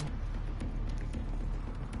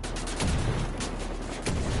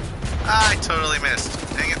 I totally missed.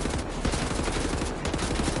 Dang it.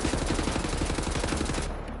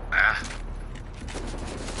 Ah.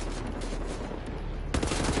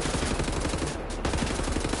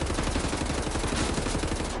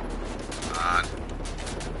 Come on.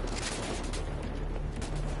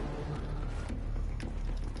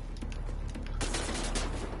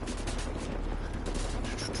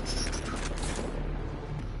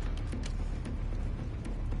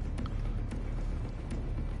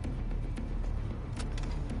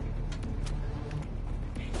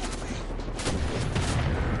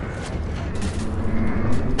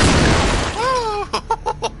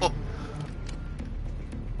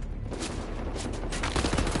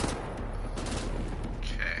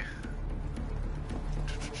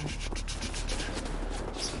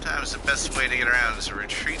 Sometimes the best way to get around is to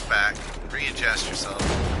retreat back, readjust yourself.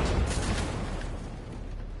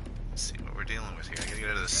 Let's see what we're dealing with here. I gotta get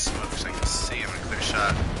out of the smoke so I can see him in a clear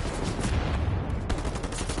shot.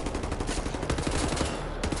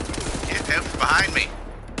 Get out from behind me!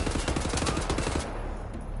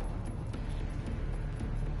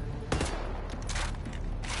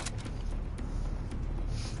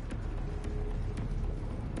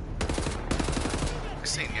 I've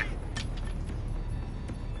seen you.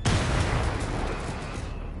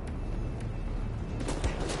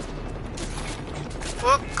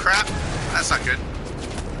 Oh, crap. That's not good.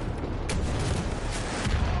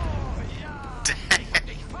 Dang.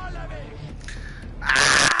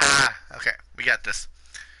 Ah! Okay, we got this.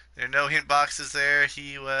 There are no hint boxes there.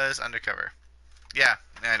 He was undercover. Yeah,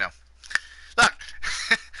 I know. Look!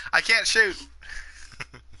 I can't shoot!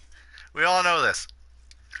 We all know this.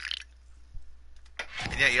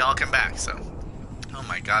 And yet you all come back, so... Oh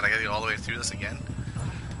my god, I gotta go all the way through this again?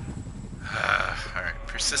 Alright,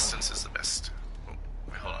 persistence is the best. Oh,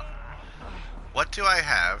 wait, hold on. What do I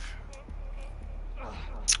have?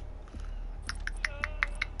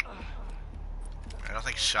 I don't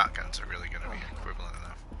think shotguns are really gonna be equivalent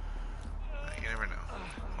enough. You never know.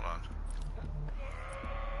 Hold on.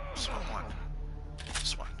 Just want one.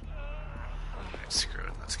 Just one. Alright, screw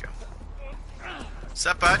it, let's go.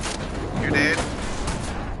 Sup, bud? You're dead.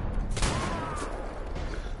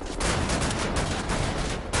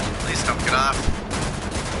 Please don't get off.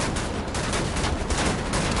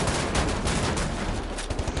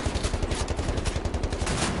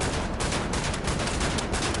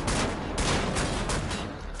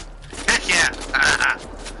 Heck yeah!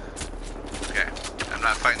 Okay, I'm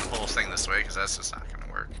not fighting the whole thing this way because that's just not going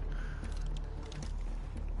to work.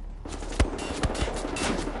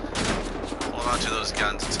 Hold on to those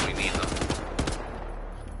guns until we need them.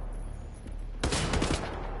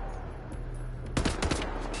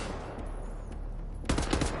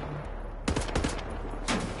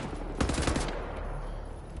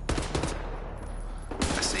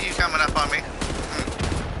 Coming up on me.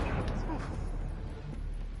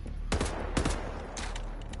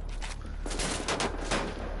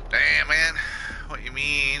 Damn, man. What you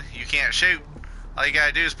mean? You can't shoot. All you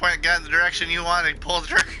gotta do is point a gun in the direction you want and pull the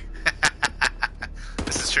trigger.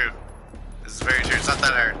 This is true. This is very true. It's not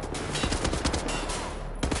that hard.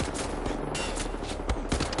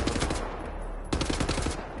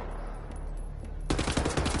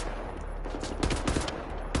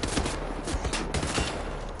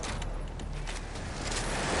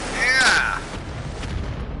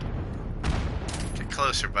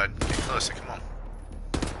 Closer, bud. Get closer, come on.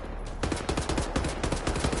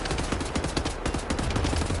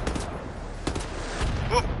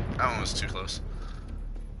 Whoop! That one was too close.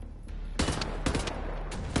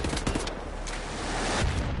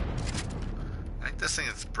 I think this thing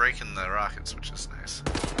is breaking the rockets, which is nice.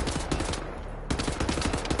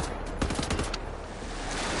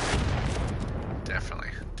 Definitely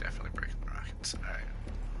breaking the rockets. Alright.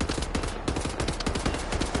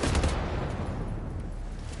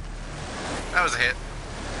 That was a hit.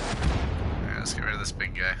 Alright, let's get rid of this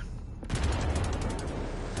big guy.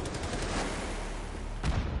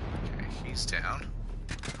 Okay, he's down.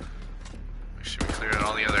 Make sure we clear out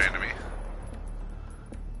all the other enemy.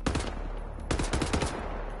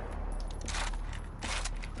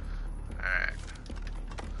 Alright.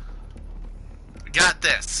 We got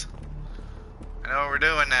this! I know what we're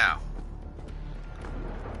doing now.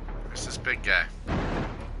 Where's this big guy?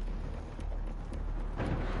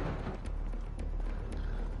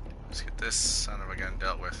 Let's get this son of a gun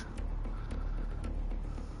dealt with.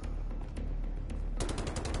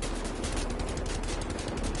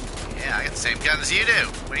 Yeah, I got the same gun as you do.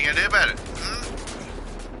 What are you gonna do about it? Hmm?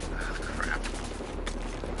 Oh, crap.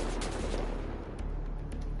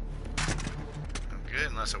 I'm good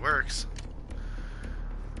unless it works.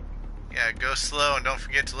 Yeah, go slow and don't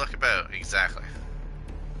forget to look about. Exactly.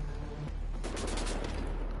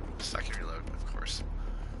 Stuck in reload, of course.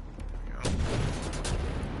 There we go.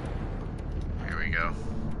 Here we go.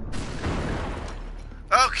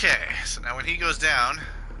 Okay, so now when he goes down,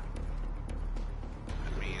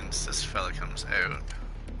 that means this fella comes out.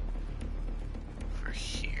 Over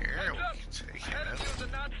here, we can take him out. The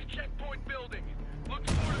Nazi checkpoint building.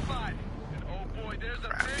 Looks fortified. And oh boy, there's a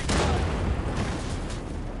big...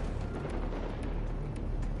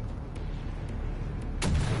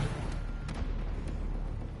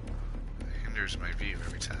 Hinders my view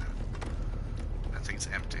every time. That thing's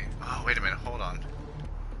empty. Oh, wait a minute. Hold on.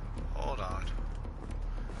 Hold on.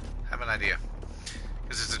 I have an idea.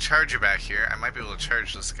 Because there's a charger back here. I might be able to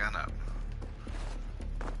charge this gun up.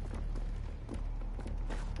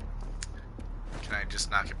 Can I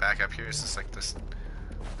just knock it back up here? Is this like this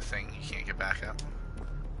thing you can't get back up?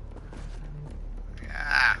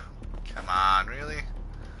 Yeah. Come on, really?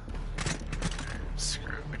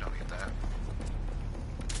 Screw it. We don't need that.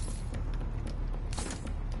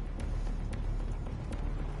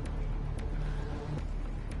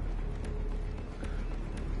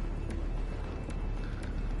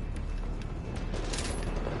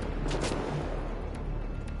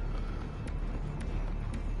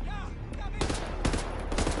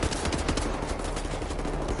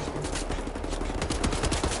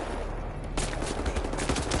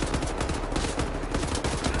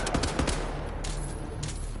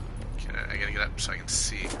 So I can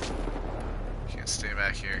see. Can't stay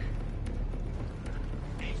back here.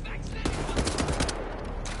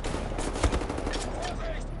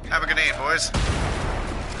 Have a grenade, boys.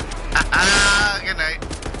 Ha-ha! Good night.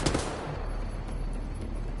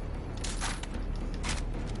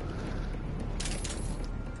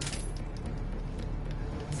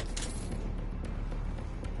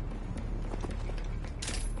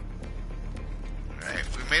 Alright,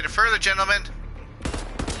 we made it further, gentlemen.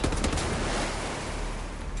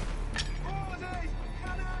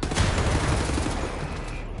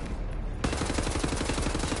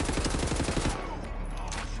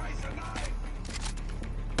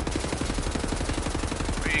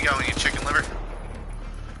 Going, you chicken liver. You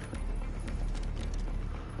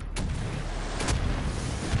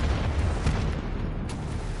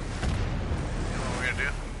know what we're gonna do?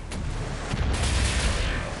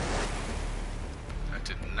 That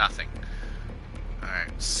did nothing. Alright,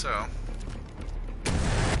 so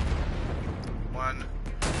one.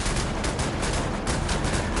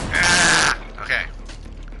 Ah! Okay.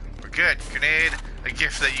 We're good. Grenade, a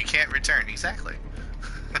gift that you can't return. Exactly.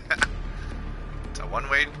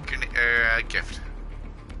 One-way gift.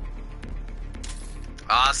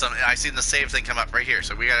 Awesome. I seen the save thing come up right here,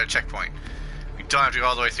 so we got a checkpoint. We don't have to go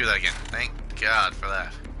all the way through that again. Thank God for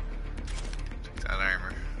that. Take that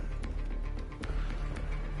armor.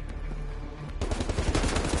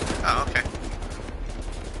 Oh, okay.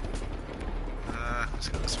 Let's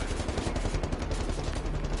go this way.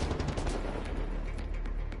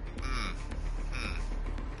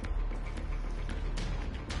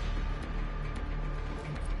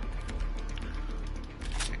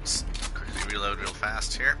 Reload real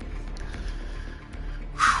fast here.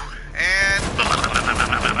 And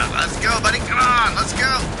let's go, buddy. Come on, let's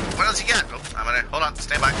go. What else you got? Oh, I'm gonna hold on.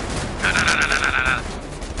 Stand by.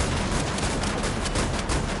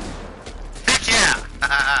 Heck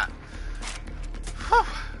yeah!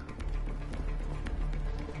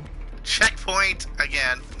 Checkpoint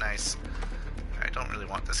again. Nice. I don't really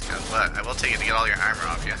want this gun, but I will take it to get all your armor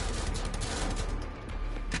off you.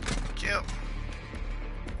 Thank you.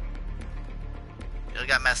 You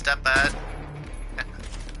got messed up, bud.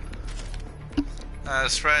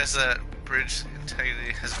 Surprised that bridge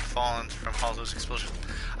integrity hasn't fallen from all those explosions.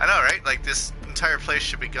 I know, right? Like, this entire place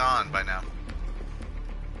should be gone by now.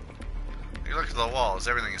 You look at the walls,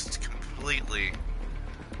 everything is completely...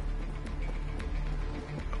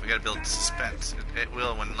 But we gotta build suspense. It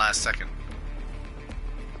will when last second.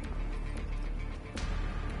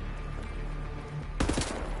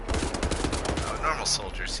 Oh, normal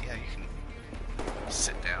soldiers. Yeah, you can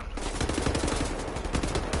sit down.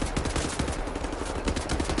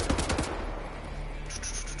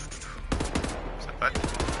 Is that bud?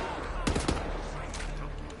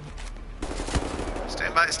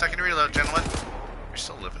 Stand by, stuck in reload, gentlemen. You're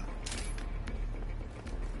still living.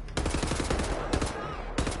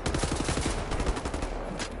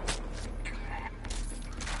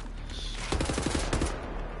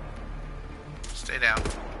 Stay down.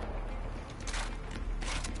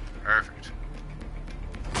 Perfect.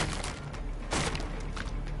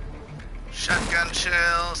 Shotgun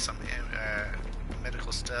shell, some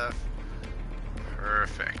medical stuff.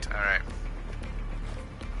 Perfect. Alright.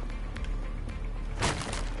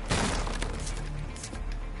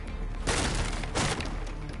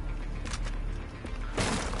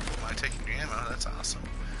 Am I taking your ammo? That's awesome.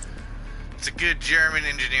 It's a good German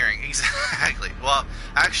engineering. Exactly. Well,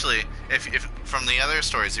 actually, if from the other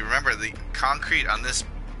stories, you remember the concrete on this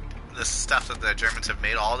stuff that the Germans have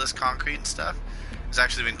made, all this concrete and stuff, has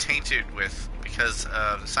actually been tainted with because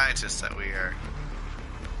of the scientists that we are.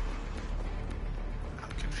 I'm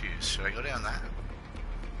confused. Should I go down that?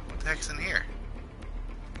 What the heck's in here?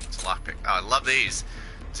 It's a lockpick. Oh, I love these.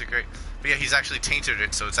 These are great. But yeah, he's actually tainted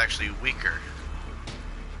it, so it's actually weaker.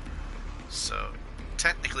 So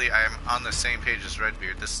technically, I am on the same page as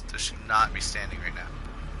Redbeard. This should not be standing right now.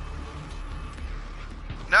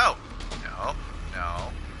 No, no,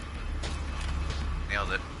 no.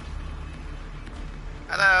 Nailed it.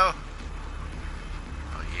 Hello.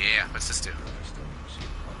 Oh yeah, what's this do?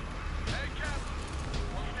 Hey, Cap.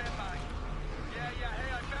 Stand by. Yeah,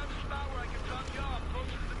 hey, I found a spot where I can drop you off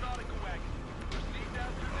closer to the nautical wagon. Proceed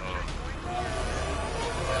down through the checkpoint.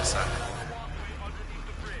 Yes,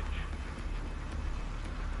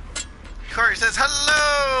 Corey says,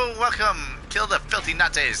 hello! Welcome! Kill the filthy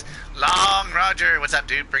Nazis! Long Roger! What's up,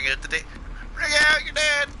 dude? Bring out the day. Bring out your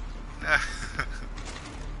dead!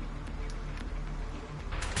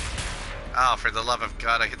 Oh, for the love of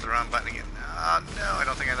God, I hit the wrong button again. Oh, no, I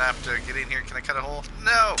don't think I'd have to get in here. Can I cut a hole?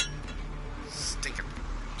 No! Stinking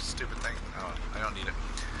stupid thing. Oh, I don't need it.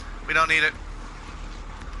 We don't need it.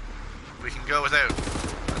 We can go without. I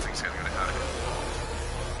think it's gonna go down.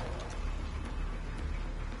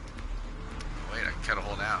 Wait, I can cut a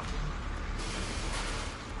hole now.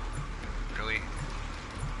 Really?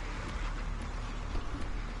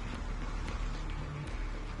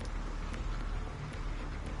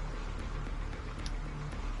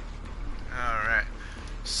 Alright.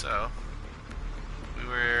 So, we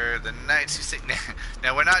were the knights who say...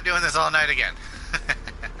 Now, we're not doing this all night again.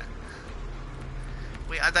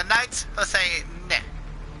 We are the knights who say nah.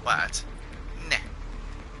 What? Nah.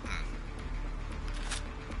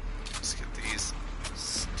 Let's get these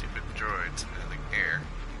stupid droids in the air.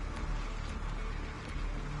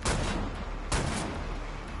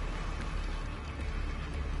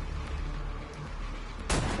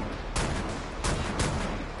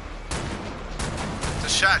 It's a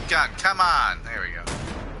shotgun. Come on. There we go.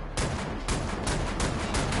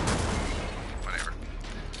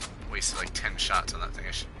 Wasted like 10 shots on that thing.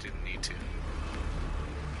 I didn't need to.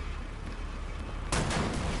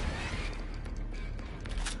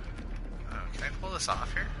 Can I pull this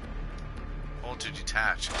off here? Hold to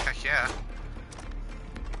detach. Heck yeah.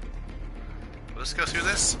 Will this go through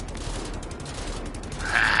this?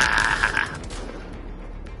 Ah!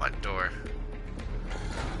 What door?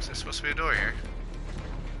 Is there supposed to be a door here?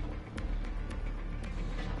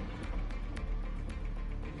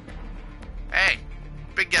 Hey!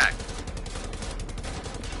 Big guy.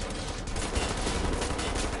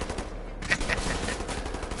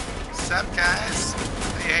 What's up, guys?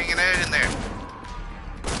 How you hanging out in there?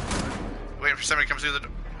 Waiting for somebody to come through the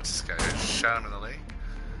door. What's this guy? I just shot him in the leg.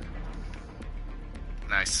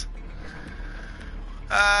 Nice.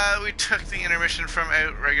 We took the intermission from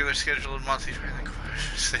out regular scheduled monthly.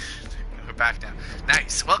 We're back now.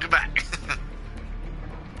 Nice. Welcome back.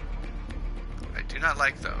 I do not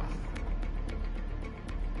like though.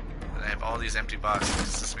 I have all these empty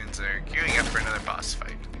boxes. This means they're queuing up for another boss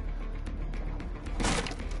fight.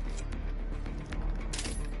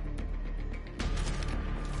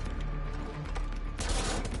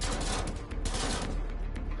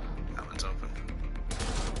 That one's open.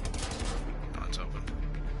 That one's open.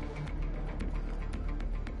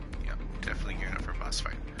 Yep, definitely gearing up for a boss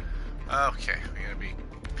fight. Okay, we gotta be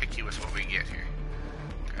picky with what we get here.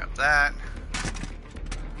 Grab that.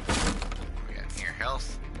 We got here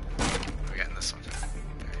health. We're getting this one.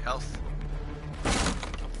 Okay, health.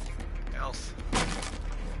 Health.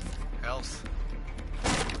 Health.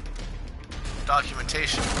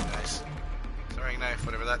 Documentation. Nice. Throwing knife,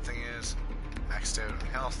 whatever that thing is. Maxed out on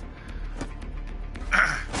health.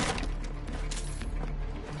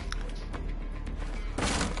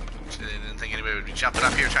 Actually, I didn't think anybody would be jumping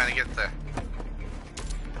up here trying to get the...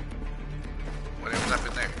 whatever's up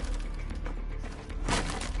in there.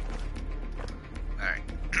 Alright.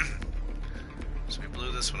 So we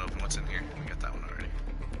blew this one open. What's in here? We got that one already.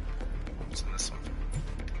 What's in this one?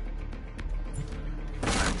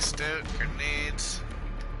 Maxed out. Grenades.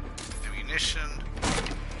 Ammunition.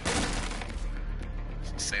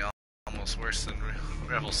 Say almost worse than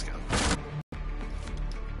Rebel Scum.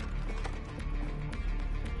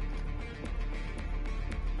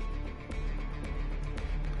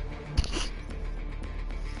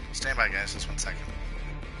 Stand by, guys. Just 1 second.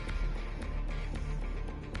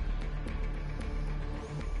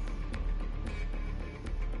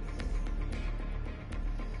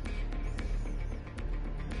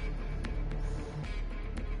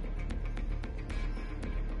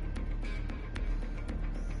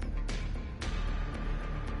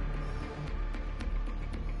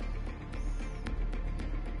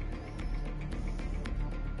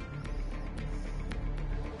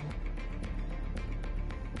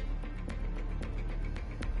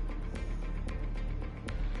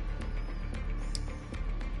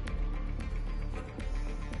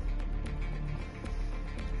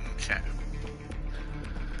 Okay.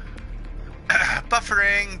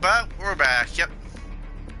 Buffering, but we're back. Yep.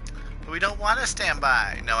 But we don't want to stand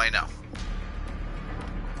by. No, I know.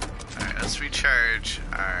 Alright, let's recharge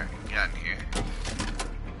our gun here. Oh,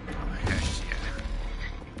 heck yeah.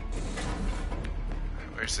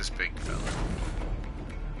 Where's this big fella?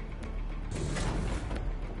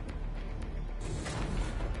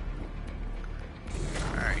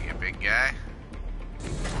 Alright, you big guy.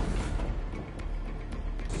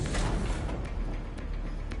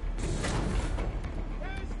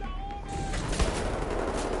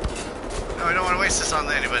 No, I don't want to waste this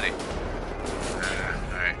on anybody.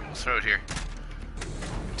 Alright, we'll throw it here.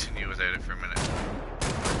 Continue without it for a minute.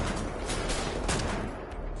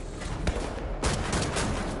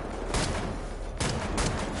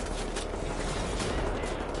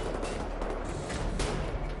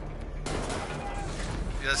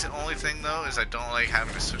 That's the only thing though, is I don't like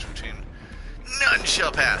having to switch between. None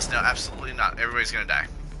shall pass. No, absolutely not. Everybody's gonna die.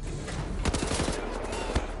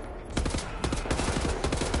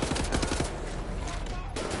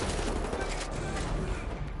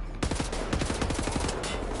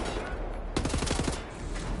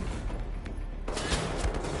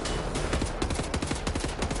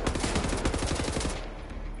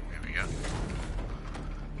 There we go.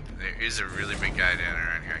 There is a really big guy down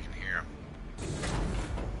around here. I can hear him.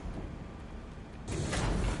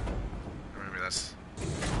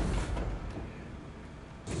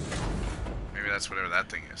 Maybe that's whatever that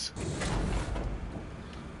thing is.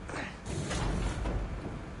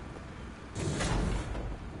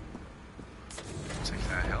 Take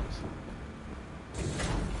that health.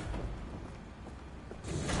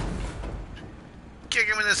 Kick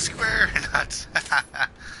him in the square nuts.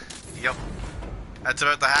 Yep. That's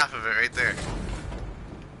about the half of it right there.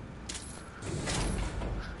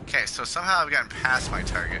 Okay, so somehow I've gotten past my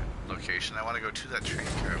target location. I want to go to that train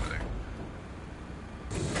car over there.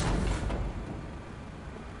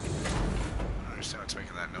 I don't understand what's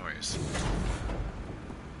making that noise.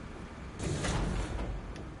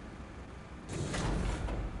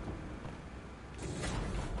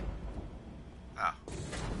 Oh.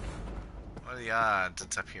 What are the odds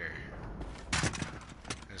it's up here?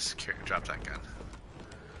 Just drop that gun.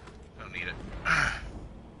 Don't need it.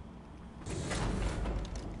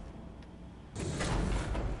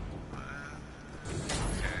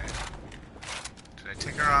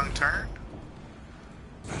 Take a wrong turn?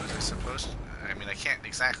 Was I supposed to? I mean, I can't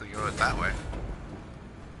exactly go it that way.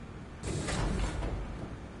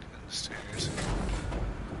 Down the stairs.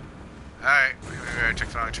 Alright, maybe I took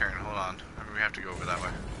the wrong turn. Hold on. Maybe we have to go over that way.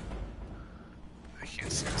 I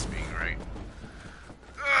can't see this being right.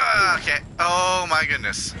 Okay. Oh my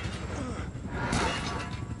goodness.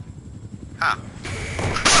 Huh.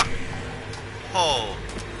 Oh.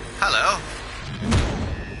 Hello.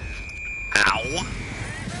 Ow.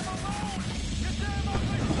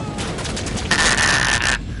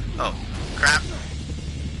 Oh, crap.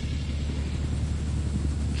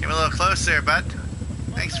 Came a little close there, bud.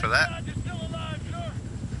 Thanks for that.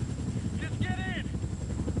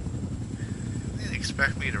 They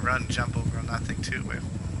expect me to run, jump over on that thing too. Wait.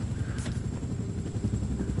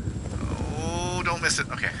 Oh, don't miss it.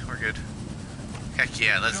 Okay, we're good. Heck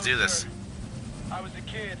yeah, let's do this. I was a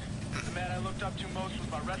kid. The man I looked up to most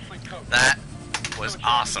was my wrestling coach. That was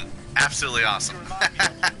awesome. Absolutely awesome.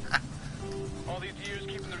 All these years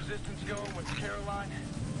keeping the resistance going with Caroline.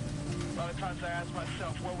 A lot of times I ask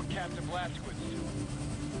myself, what would Captain Blazkowicz do?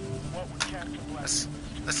 What would Captain Blazkowicz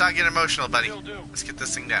do? Let's not get emotional, buddy. Let's get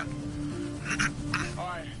this thing down.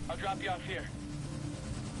 Alright, I'll drop you off here.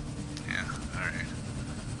 Yeah, alright.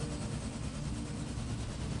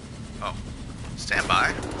 Oh, stand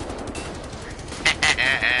by.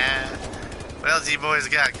 What else you boys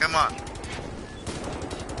got? Come on.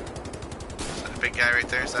 Is that a big guy right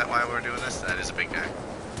there? Is that why we're doing this? That is a big guy.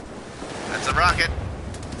 That's a rocket.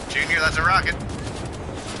 Junior, that's a rocket.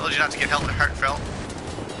 Told you not to get heartfelt.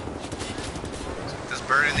 This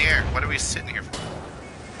bird in the air. What are we sitting here for?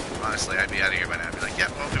 Honestly, I'd be out of here by now. I'd be like,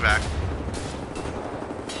 yep, we'll be back.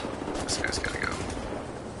 This guy's gotta go.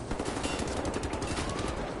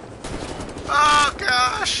 Oh,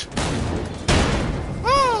 gosh!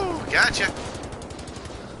 Woo! Gotcha!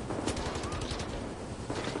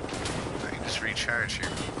 I can just recharge here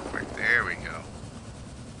real quick. There we go.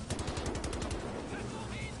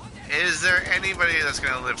 Is there anybody that's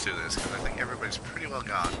going to live through this? Because I think everybody's pretty well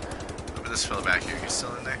gone. Look at this fella back here. You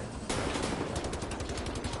still in there?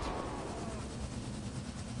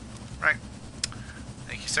 Right.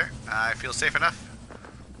 Thank you, sir. I feel safe enough.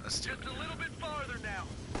 Let's do it. Just a little bit farther now.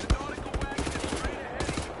 The nautical wagon is straight ahead of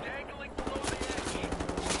you, dangling below the edge.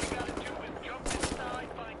 All you gotta do is jump inside,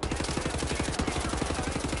 find 10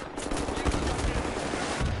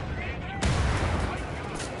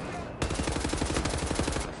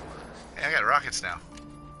 Hey, I got rockets now.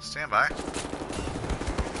 Stand by.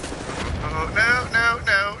 Oh, no, no,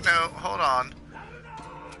 no, no. Hold on.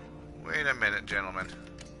 Wait a minute, gentlemen.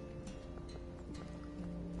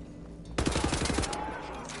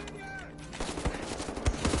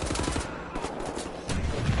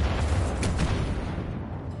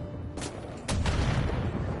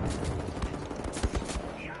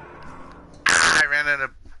 I ran out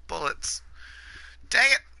of bullets.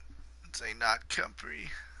 Dang it! It's a not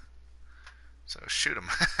company. So shoot him.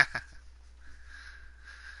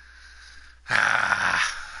 Ah,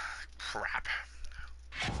 crap.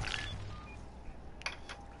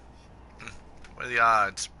 What are the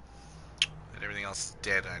odds that everything else is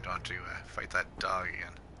dead and I don't have to fight that dog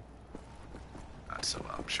again? Not so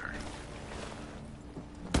well, I'm sure.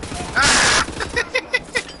 Ah!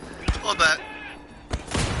 Hold that.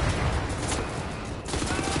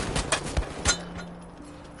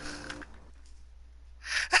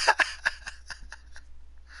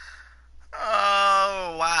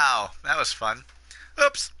 Oh, wow. That was fun.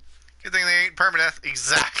 Oops. Good thing they ain't permadeath.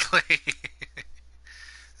 Exactly.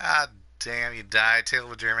 Ah, damn, you die. Tale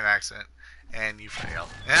of a German accent. And you fail.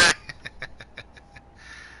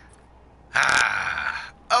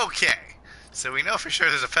 Ah, okay. So we know for sure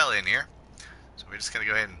there's a fella in here. So we're just going to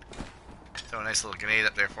go ahead and throw a nice little grenade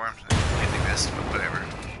up there for him. I think this, but whatever.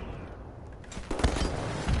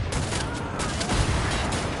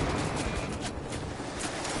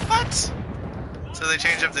 What? So they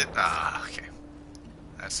changed up the... Ah, okay.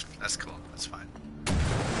 That's cool. That's fine.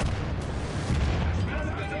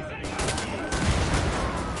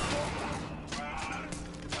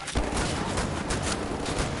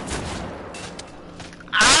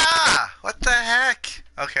 Ah! What the heck?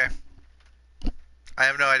 Okay. I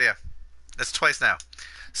have no idea. That's twice now.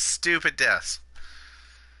 Stupid deaths.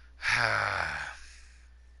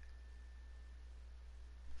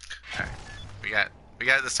 Alright. We got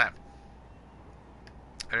it this time.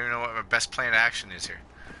 I don't even know what my best plan of action is here.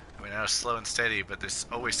 I mean, I know slow and steady, but there's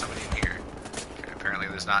always somebody in here. Okay, apparently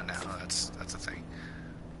there's not now. That's a thing.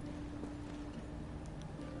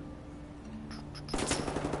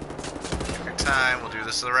 Take our time. We'll do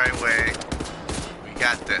this the right way. We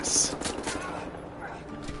got this.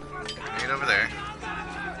 Get over there.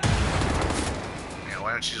 Yeah,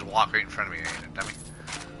 why don't you just walk right in front of me, dummy?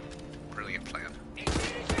 Brilliant plan.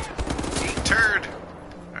 Turd!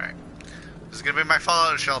 Alright. This is gonna be my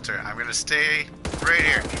fallout shelter. I'm gonna stay right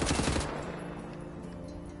here.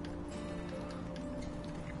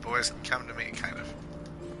 You boys can come to me, kind of.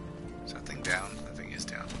 Is that thing down? That thing is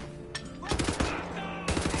down.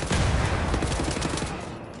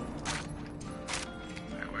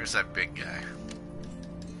 Alright, where's that big guy?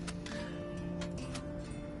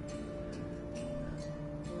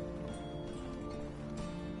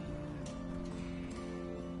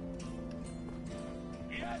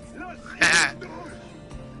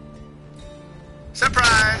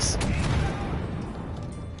 Surprise!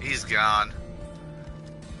 He's gone.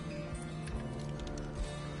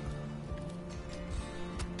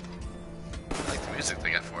 I like the music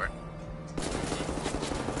they got for it.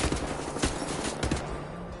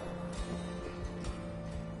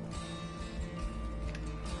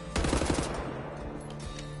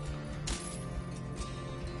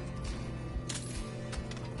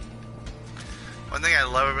 One thing I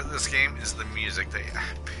love about this game is the music. They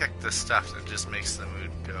pick the stuff that just makes the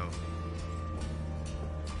mood go.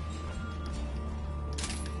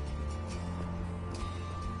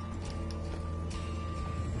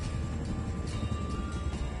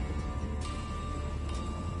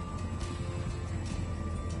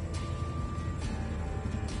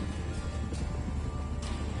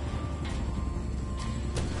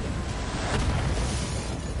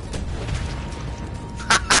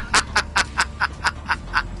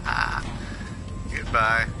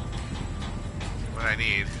 Goodbye. What I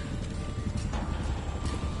need.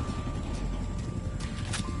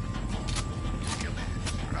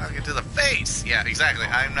 Rocket to the face! Yeah, exactly.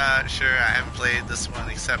 I'm not sure. I haven't played this one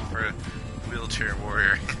except for Wheelchair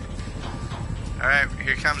Warrior. Alright,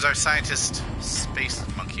 here comes our scientist, Space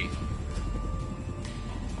Monkey.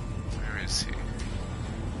 Where is he?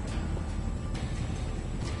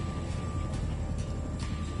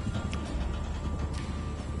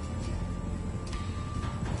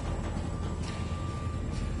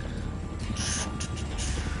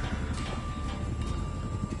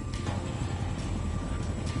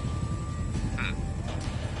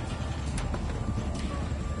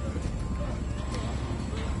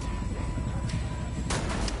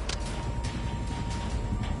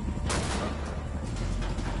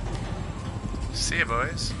 See ya,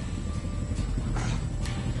 boys.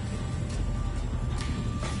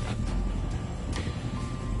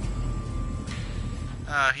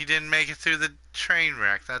 He didn't make it through the train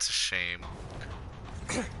wreck. That's a shame.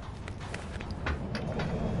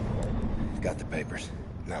 Got the papers.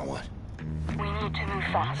 Now what? We need to move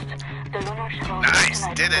fast. The lunar shuttle Nice,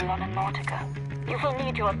 did it. Nautica. You will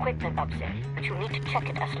need your equipment up there, but you need to check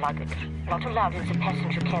it as luggage. Not allowed in the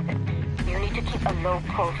passenger cabin. You need to keep a low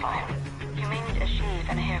profile. You may need a shave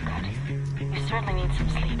and a haircut. You certainly need some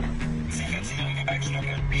sleep.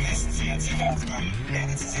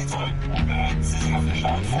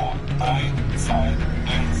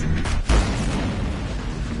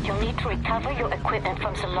 You'll need to recover your equipment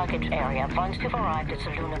from the luggage area once you've arrived at the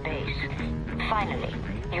lunar base. Finally,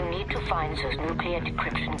 You need to find those nuclear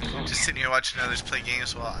decryption keys. Just sitting here watching others play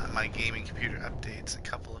games while my gaming computer updates a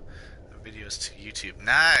couple of videos to YouTube.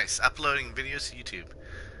 Nice! Uploading videos to YouTube.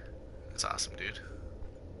 That's awesome, dude.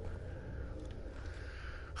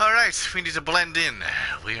 Alright, we need to blend in.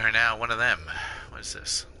 We are now one of them. What is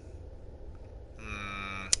this?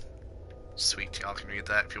 Sweet, y'all can read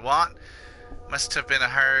that if you want. Must have been a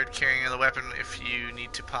hard carrying of the weapon if you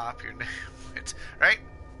need to pop your name. Right?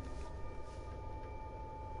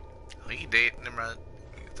 We date Nimrod.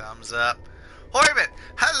 Thumbs up. Orbit!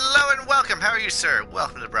 Hello and welcome. How are you, sir?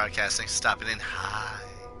 Welcome to broadcasting. Stopping in. Hi.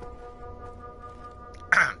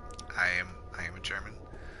 I am a German.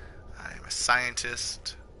 I am a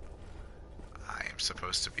scientist. I am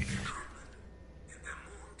supposed to be.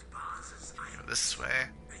 Go this way.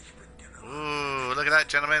 Ooh, look at that,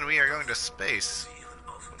 gentlemen. We are going to space.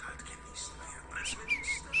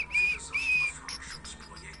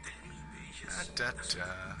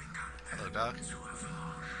 Hello, dog.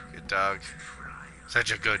 Good dog.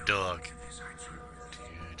 Such a good dog.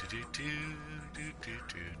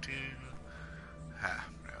 Ah,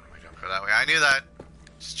 no, we don't go that way. I knew that.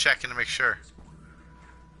 Just checking to make sure.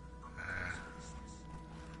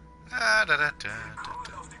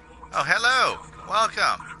 Oh, hello!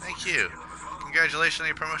 Welcome! Thank you. Congratulations on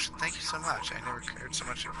your promotion. Thank you so much. I never cared so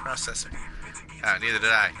much about processor. Neither did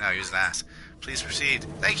I. No, he was an ass. Please proceed.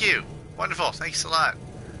 Thank you! Wonderful. Thanks a lot.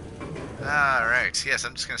 Alright. Yes,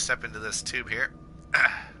 I'm just going to step into this tube here.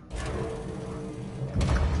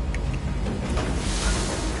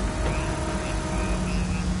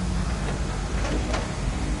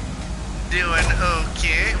 Doing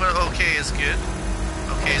okay. Well, okay is good.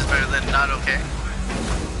 Okay is better than not okay.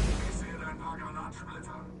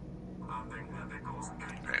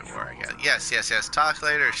 Right, where I got. Yes. Talk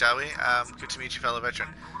later, shall we? Good to meet you, fellow veteran.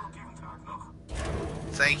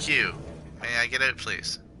 Thank you. May I get out,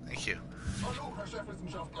 please? Thank you.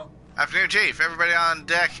 Afternoon, Chief. Everybody on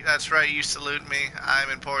deck. That's right, you salute me. I'm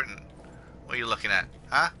important. What are you looking at?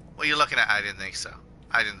 Huh? What are you looking at? I didn't think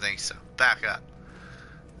so. Back up.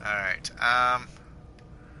 Alright,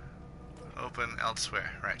 open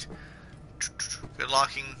elsewhere. Right. Good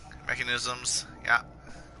locking mechanisms. Yeah.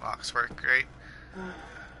 Locks work great.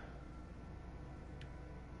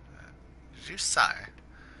 Did you sigh?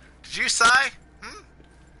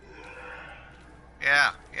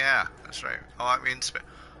 Yeah, that's right. Oh, I'm in space.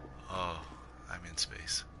 Oh, I'm in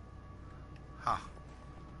space. Huh.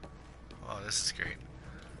 Oh, this is great.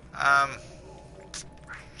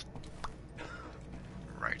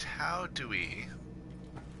 Right, how do we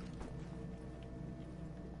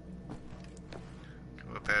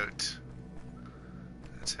go about...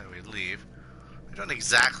 That's how we leave. I don't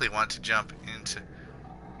exactly want to jump into...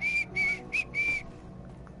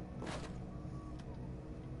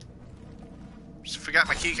 Just forgot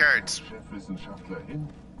my key cards.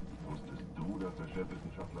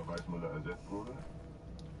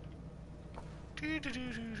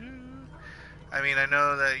 I mean, I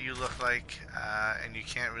know that you look like, and you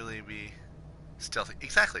can't really be stealthy.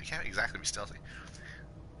 Exactly, you can't exactly be stealthy.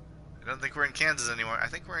 I don't think we're in Kansas anymore. I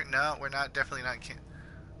think we're not, definitely not in Kansas.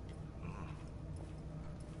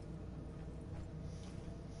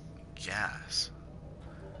 Gas.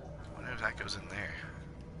 I wonder if that goes in there.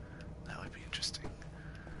 That would be interesting.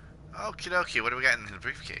 Okie dokie, what do we got in the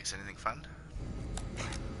briefcase? Anything fun?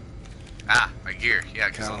 Ah, my gear. Yeah,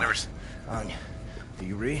 because I'll never... Anya, do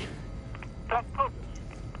you read? Come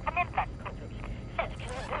in, Blazkowicz. Seth, can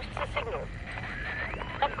you boost the signal?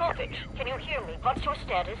 Blazkowicz, can you hear me? What's your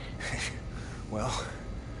status? Well,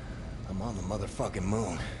 I'm on the motherfucking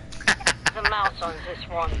moon. The mouse on this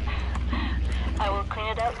one. I will clean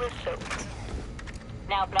it out with soap.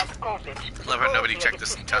 Now, Blazkowicz. Love how nobody checked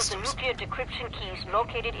this in customs. The nuclear decryption keys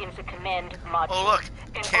located in the command module. Oh, look!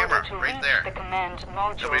 Camera, right there. The command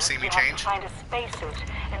module, Nobody seen me change? Find a spacesuit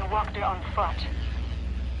and walk there on foot.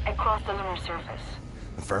 Across the lunar surface.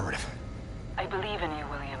 Affirmative. I believe in you,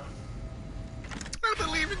 William. I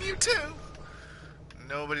believe in you too.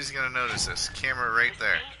 Nobody's gonna notice this. Camera right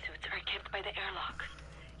there. The spacesuits are kept by the airlock.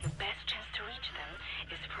 Your best chance to reach them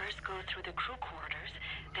is first go through the crew quarters,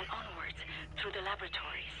 then onwards through the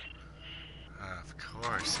laboratories. Of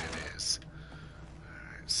course it is.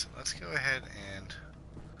 Alright, so let's go ahead and...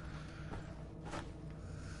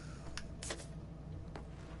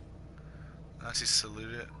 Nazi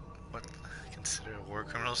salute it. What? Consider war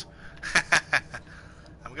criminals?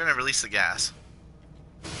 I'm gonna release the gas.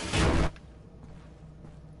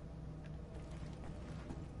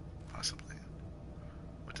 Possibly.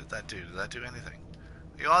 What did that do? Did that do anything?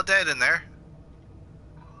 Are you all dead in there?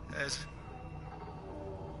 Yes.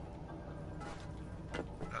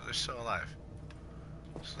 No, they're still alive.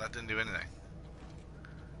 So that didn't do anything.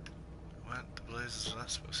 What the blazes was that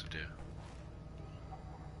supposed to do?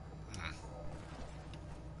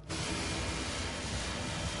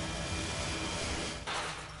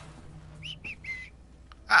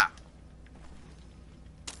 Ah!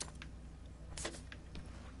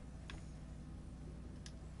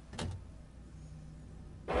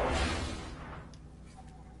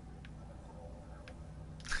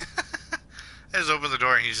 I just open the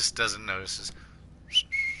door and he just doesn't notice.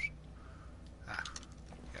 Ah,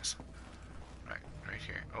 yes. Right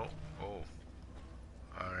here. Oh.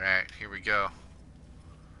 Alright, here we go.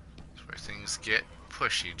 That's where things get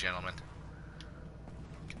pushy, gentlemen.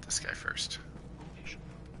 Get this guy first.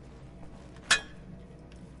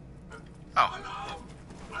 Oh.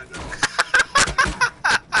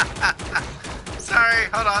 Sorry,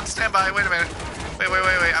 hold on, stand by, wait a minute. Wait,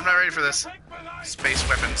 I'm not ready for this. Space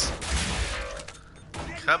weapons.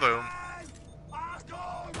 Kaboom.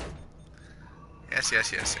 Yes.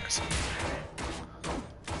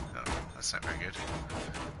 Oh, that's not very good.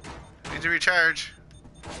 Need to recharge.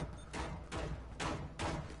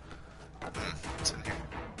 What's in here?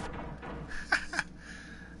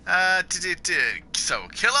 So,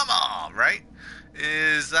 kill them all, right?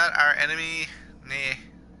 Is that our enemy? Nah.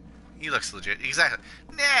 He looks legit. Exactly.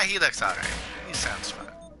 Nah, he looks alright. He sounds fun.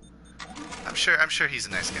 I'm sure he's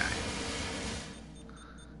a nice guy.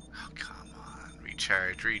 Oh, come on.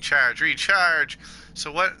 Recharge.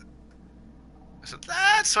 So what? So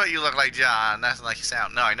that's what you look like, John. That's like you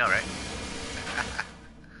sound. No, I know, right?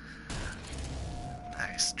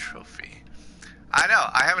 Nice trophy. I know.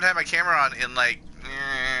 I haven't had my camera on in like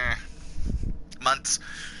months.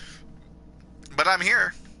 But I'm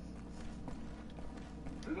here.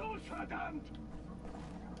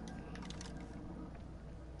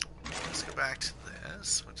 Let's go back to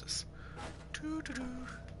this. What is...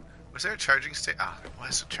 Was there a charging station? Ah, there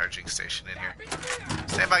was a charging station in here.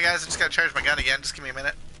 Stand by, guys. I just gotta charge my gun again. Just give me a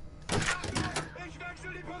minute.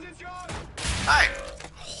 Hi.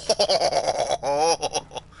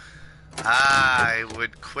 I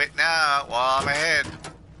would quit now while I'm ahead.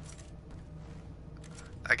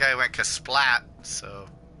 That guy went ka-splat, so...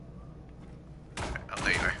 Oh,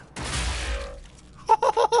 there you are.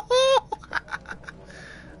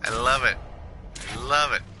 I love it.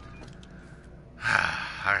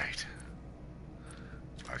 Alright.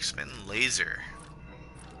 Marksman laser.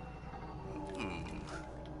 Ooh.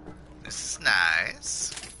 This is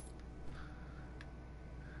nice.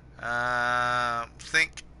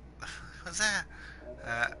 What's that?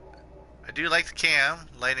 I do like the cam.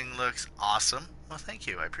 Lighting looks awesome. Well, thank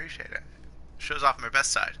you. I appreciate it. Shows off my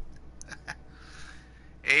best side.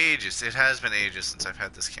 Ages. It has been ages since I've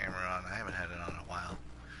had this camera on. I haven't had it on in a while.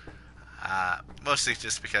 Mostly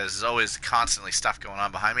just because there's always constantly stuff going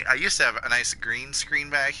on behind me. I used to have a nice green screen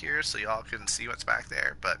back here so y'all couldn't see what's back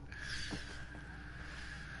there, but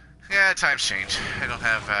yeah, times change. I don't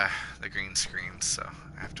have the green screen, so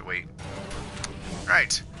I have to wait.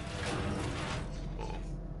 Right. Whoa.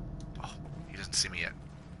 Oh, he doesn't see me yet.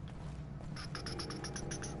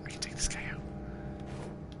 I can take this guy out.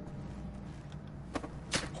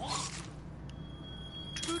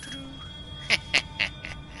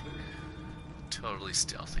 Totally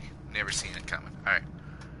stealthy. Never seen it coming. Alright.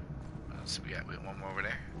 So we got one more over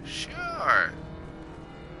there. Sure.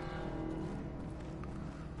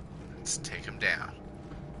 Let's take him down.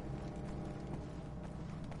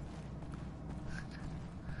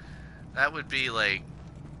 That would be like,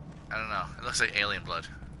 I don't know. It looks like alien blood.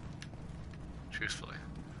 Truthfully.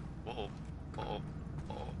 Whoa. Whoa.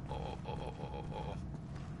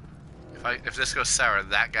 If this goes sour,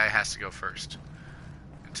 that guy has to go first.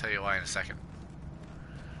 I'll tell you why in a second.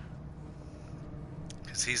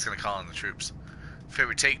 Because he's going to call in the troops.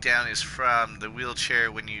 Favorite takedown is from the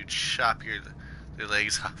wheelchair when you chop your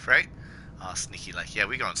legs off, right? Oh, sneaky like. Yeah,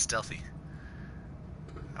 we going stealthy.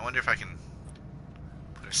 I wonder if I can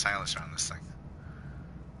put a silencer on this thing.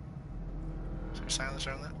 Is there a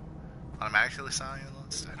silencer on that? Automatically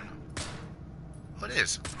silenced? I don't know. Oh, it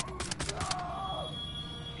is.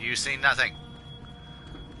 You see nothing.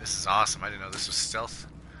 This is awesome. I didn't know this was stealth.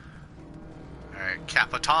 Alright,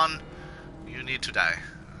 Capitan, you need to die.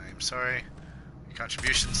 I'm sorry. Your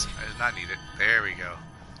contributions, I did not need it. There we go.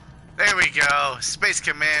 There we go. Space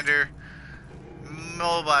Commander.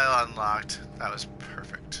 Mobile unlocked. That was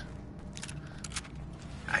perfect.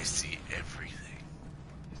 I see everything.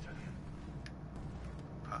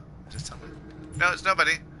 Huh? Is it something? No, it's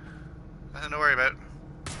nobody. Nothing to worry about.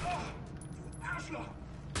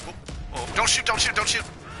 Oh, don't shoot.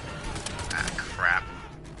 Ah, crap.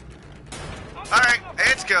 Alright,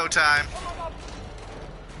 it's go time.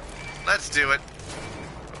 Let's do it.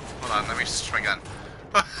 Hold on, let me switch my gun.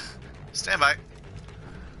 Stand by.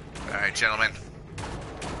 Alright, gentlemen.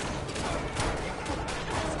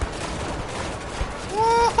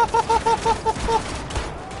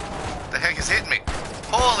 The heck is hitting me?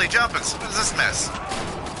 Holy jumpins! What is this mess?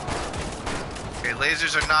 Okay,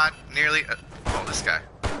 lasers are not nearly... oh, this guy.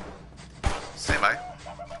 Stand by.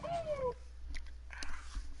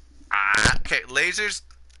 Okay, lasers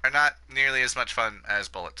are not nearly as much fun as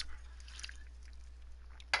bullets.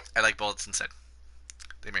 I like bullets instead.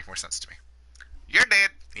 They make more sense to me. You're dead!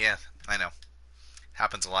 Yeah, I know.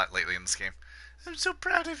 Happens a lot lately in this game. I'm so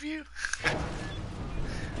proud of you.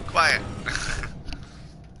 Quiet.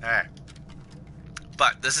 Alright.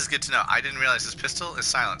 But this is good to know. I didn't realize this pistol is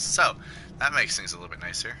silenced, so that makes things a little bit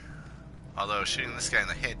nicer. Although shooting this guy in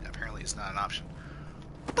the head apparently is not an option.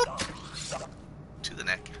 Boop. To the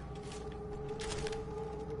neck.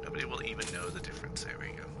 Nobody will even know the difference. There we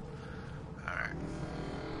go. Alright.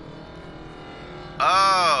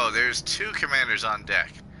 Oh, there's 2 commanders on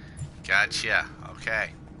deck. Gotcha.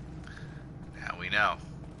 Okay. Now we know.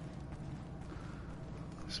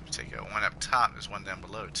 So we take out one up top, there's one down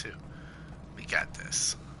below too. We got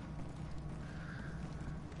this.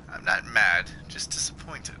 I'm not mad, just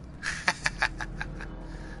disappointed.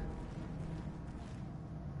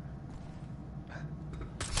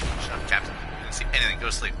 Shut up, Captain. I didn't see anything. Go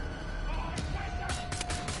to sleep.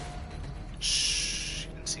 Shh.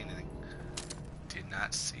 You didn't see anything. Did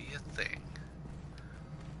not see a thing.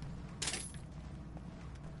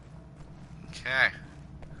 Okay.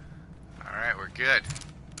 Alright, we're good.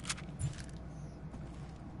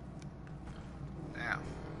 Now,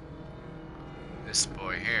 this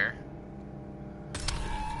boy here.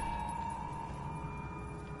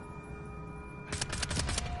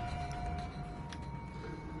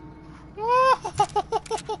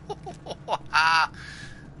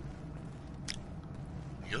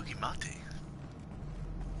 Yogi Mate.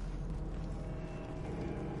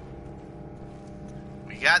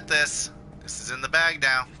 We got this. This is in the bag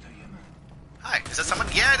now. Hi, is that someone?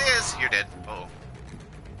 Yeah, it is. You're dead. Uh-oh.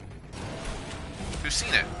 Who's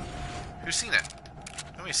seen it? Who's seen it?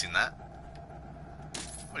 Nobody's seen that.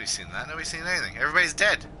 Nobody's seen that. Nobody's seen anything. Everybody's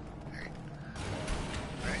dead.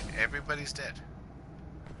 Right, everybody's dead.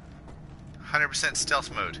 100%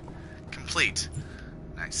 stealth mode. Complete.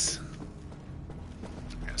 Nice.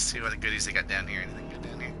 Let's see what the goodies they got down here. Anything good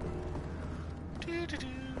down here? Doo-doo-doo.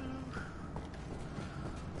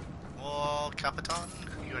 Well, Capitan,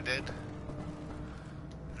 you are dead.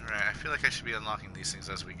 Alright, I feel like I should be unlocking these things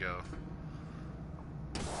as we go.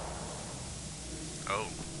 Oh.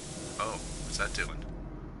 Oh, what's that doing?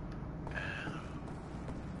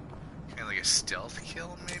 Kind of like a stealth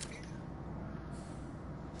kill, maybe?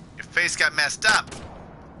 Your face got messed up!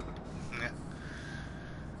 Yeah.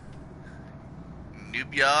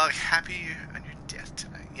 Noob happy on your death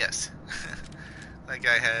tonight. Yes. That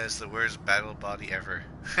guy has the worst battle body ever.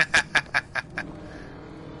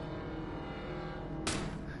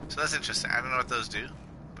 So that's interesting. I don't know what those do,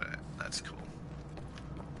 but that's cool.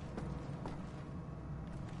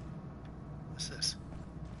 What's this?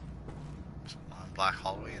 There's a long black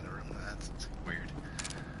hallway in a room. That's weird.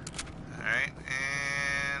 Alright,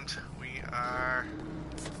 and we are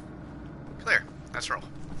clear. Let's roll.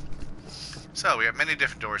 So we have many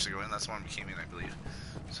different doors to go in. That's the one we came in, I believe.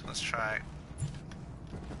 So let's try.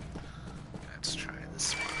 Let's try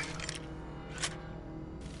this one.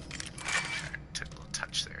 Took a little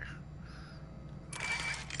touch there.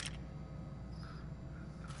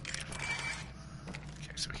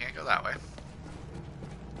 Okay, so we can't go that way.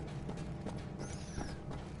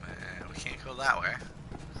 And we can't go that way.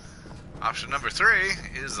 Option number 3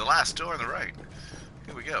 is the last door on the right.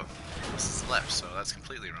 Here we go. This is the left, so that's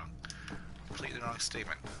completely wrong. Completely wrong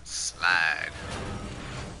statement. Slide.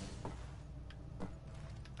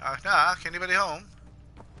 Knock knock, anybody home?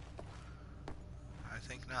 I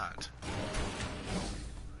think not.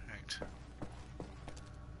 Right.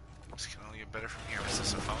 This can only get better from here. Is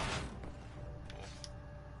this a phone? Cool.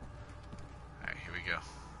 Alright, here we go.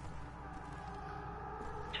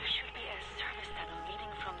 There should be a service tunnel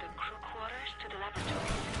leading from the crew quarters to the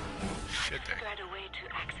laboratories. Should there? Figure out a way to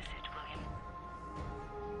access it, William.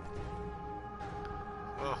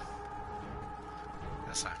 Whoa.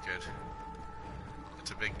 That's not good. It's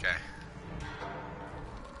a big guy.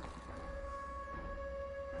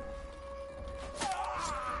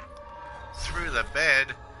 Through the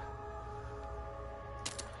bed.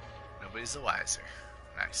 Nobody's the wiser.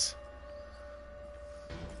 Nice.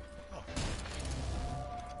 Oh.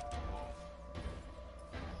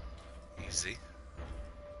 Easy.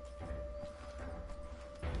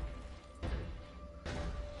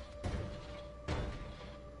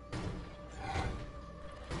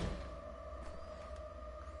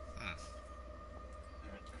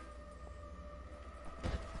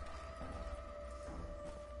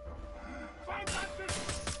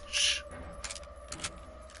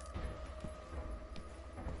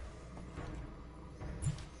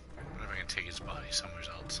 body somewhere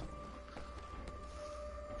else.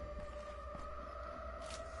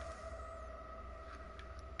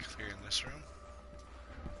 Clear in this room.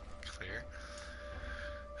 Clear.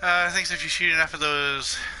 I think if you shoot enough of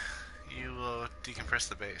those, you will decompress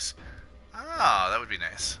the base. Oh, that would be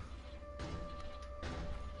nice.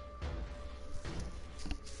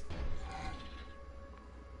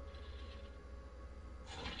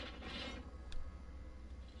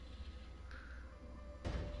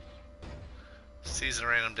 Sees a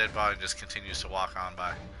random dead body and just continues to walk on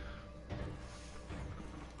by.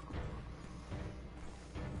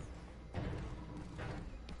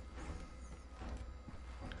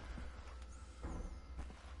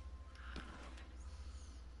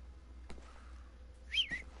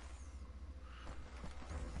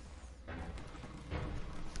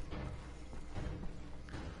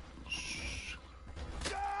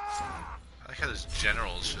 I like how there's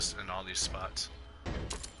generals just in all these spots.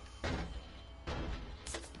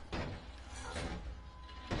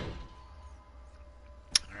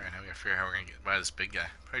 Figure out how we're gonna get by this big guy.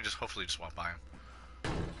 Probably just hopefully just walk by him.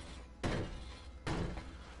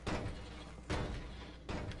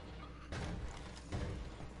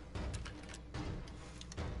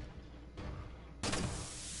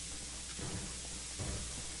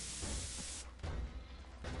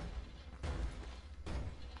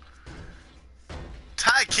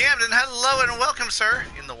 Ty Camden, hello and welcome, sir.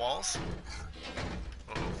 In the walls.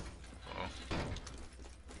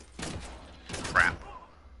 Crap.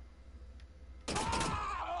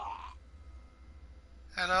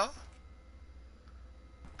 Hello?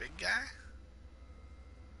 Big guy?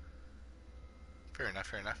 Fair enough,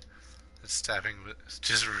 fair enough. That stabbing was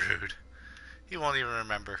just rude. He won't even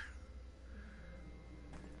remember.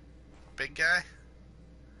 Big guy?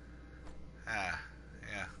 Ah,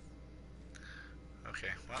 yeah. Okay,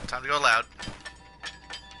 well, time to go loud.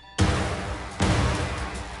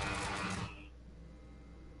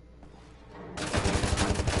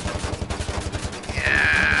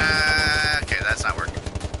 Yeah, okay, that's not working.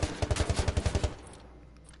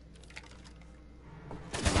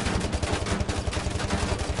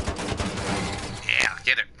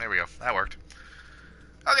 Get it. There we go. That worked.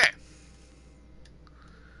 Okay.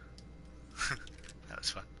 That was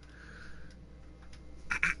fun.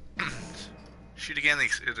 Shoot again,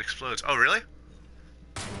 it explodes. Oh, really?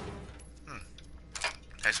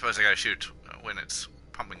 I suppose I gotta shoot when it's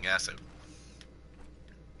pumping gas out.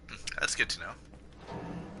 That's good to know.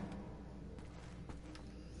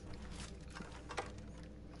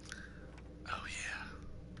 Oh, yeah.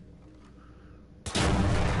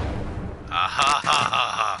 Ah ha ha ha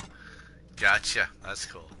ha. Gotcha. That's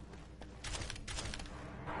cool.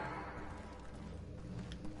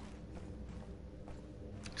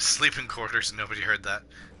 Sleeping quarters, nobody heard that.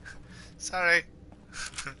 Sorry.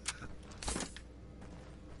 Alright.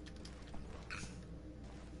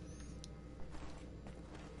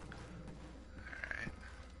 I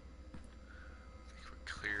think we're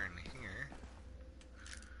clear in here.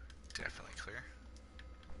 Definitely clear.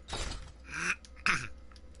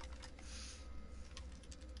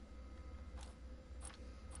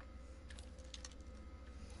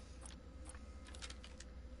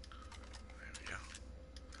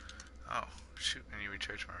 Oh, shoot, I need to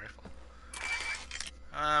recharge my rifle.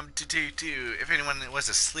 If anyone was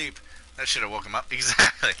asleep, that should have woke him up.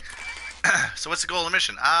 Exactly. So what's the goal of the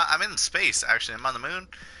mission? I'm in space, actually. I'm on the moon,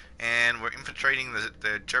 and we're infiltrating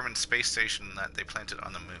the German space station that they planted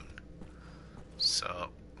on the moon. So,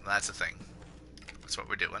 that's the thing. That's what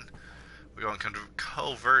we're doing. We're going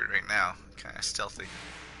covert right now. Kind of stealthy.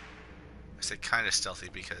 I say kind of stealthy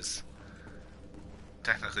because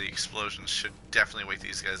technically explosions should definitely wake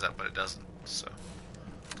these guys up, but it doesn't, so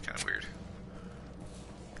it's kind of weird.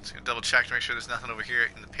 Just gonna double check to make sure there's nothing over here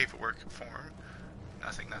in the paperwork form.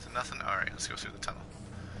 Nothing, nothing, nothing. Alright, let's go through the tunnel.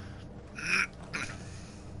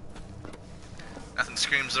 Nothing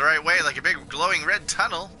screams the right way like a big glowing red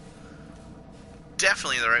tunnel.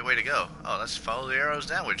 Definitely the right way to go. Oh, let's follow the arrows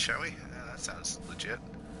downward, shall we? Yeah, that sounds legit.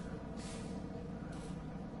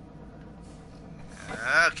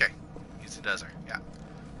 Okay. Easy does her. Yeah.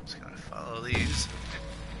 Just gonna follow these.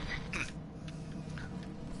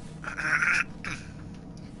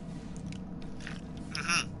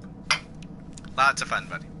 Lots of fun,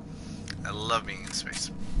 buddy. I love being in space.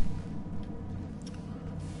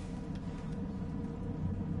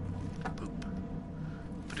 Boop.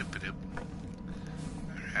 Ba-doop, ba-doop.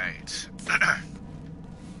 Alright.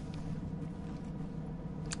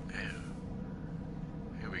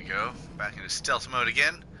 Here we go. Back into stealth mode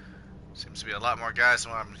again. Seems to be a lot more guys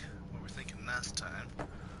than what we're thinking last time.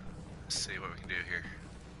 Let's see what we can do here.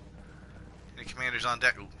 Any commanders on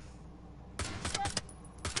deck? Ooh.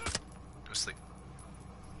 sleep.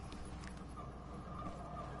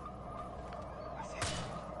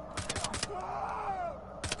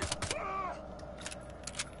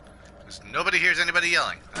 Because nobody hears anybody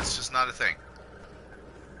yelling. That's just not a thing.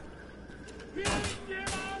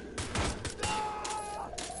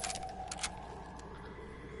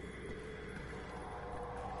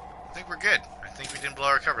 I think we're good. I think we didn't blow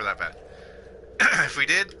our cover that bad. If we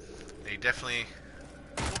did, they definitely...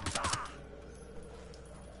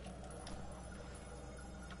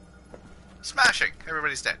 Smashing!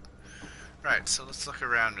 Everybody's dead. Right, so let's look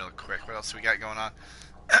around real quick. What else we got going on?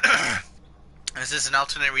 Is this an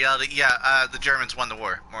alternate reality? Yeah, the Germans won the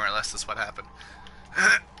war. More or less, that's what happened.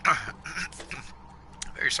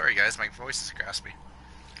 Very sorry, guys. My voice is graspy.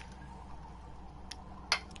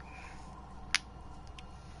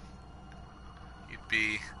 You'd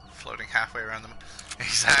be floating halfway around them.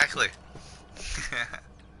 Exactly.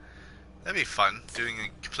 That'd be fun, doing a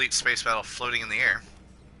complete space battle floating in the air.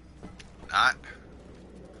 Not.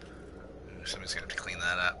 Ooh, somebody's gonna have to clean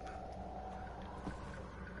that up.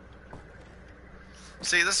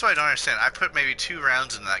 See, this is what I don't understand. I put maybe 2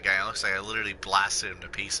 rounds in that guy, and it looks like I literally blasted him to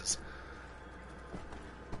pieces.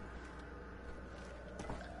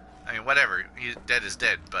 I mean, whatever. He's dead is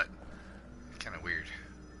dead, but kind of weird.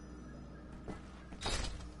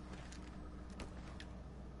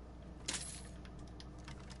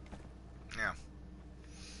 Yeah.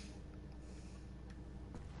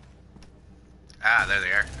 Ah, there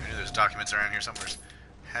they are. I knew there's documents around here somewhere.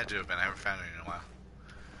 Had to have been. I haven't found any in a while.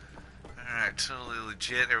 Alright, totally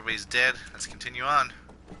legit. Everybody's dead. Let's continue on.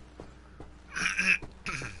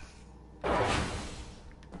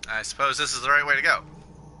 I suppose this is the right way to go.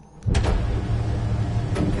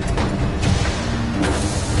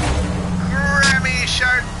 Grammy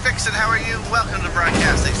Shard Fixin', how are you? Welcome to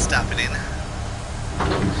broadcast. Thanks for stopping in.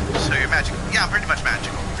 So you're magical. Yeah, I'm pretty much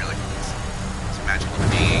magical, really. It's a magical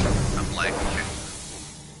being of life. Okay.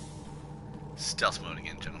 Stealth mode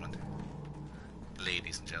again, gentlemen.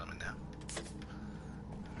 Ladies and gentlemen now.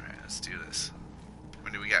 Alright, let's do this.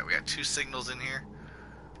 What do we got? We got 2 signals in here.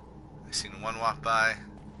 I seen one walk by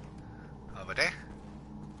over there.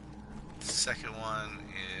 Second one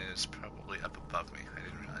is probably up above me. I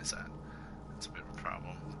didn't realize that. That's a bit of a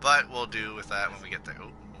problem. But we'll do with that when we get there.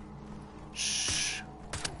 Oh. Shh.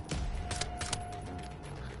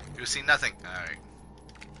 You see nothing. Alright.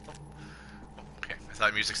 Oh, okay. I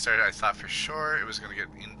thought music started. I thought for sure it was going to get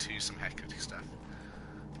into some hectic stuff.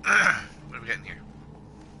 What are we getting here?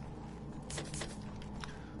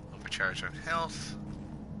 Overcharge on health.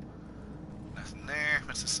 Nothing there.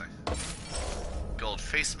 What's this thing? Gold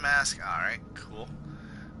face mask. Alright, cool.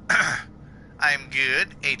 I'm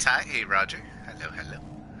good. Hey Ty. Hey Roger. Hello, hello.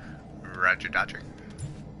 Roger Dodger.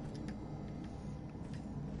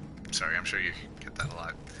 Sorry, I'm sure you get that a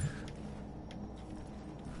lot.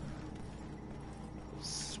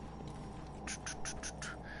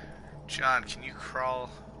 John, can you crawl?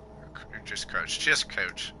 Or just crouch? Just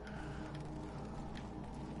crouch.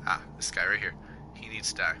 Ah, this guy right here. He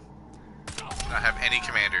needs to die. Not have any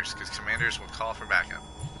commanders, because commanders will call for backup.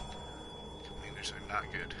 Commanders are not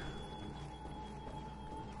good.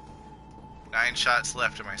 9 shots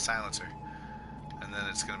left of my silencer. And then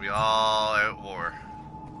it's going to be all out war.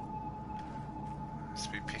 Let's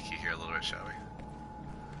be picky here a little bit, shall we?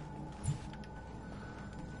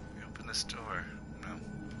 Let me open this door. No.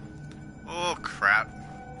 Oh, crap.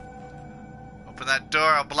 Open that door,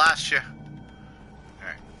 I'll blast you.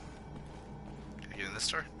 Alright. Can I get in this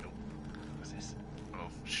door? Nope. What's this? Oh,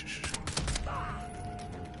 shh.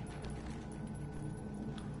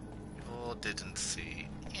 You didn't see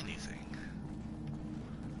anything.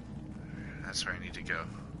 That's where I need to go.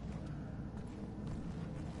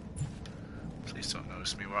 Please don't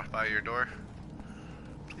notice me walk by your door.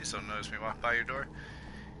 Please don't notice me walk by your door.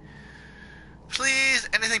 Please,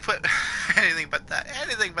 anything but that.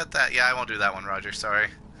 Anything but that. Yeah, I won't do that one, Roger. Sorry.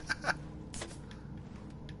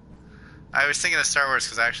 I was thinking of Star Wars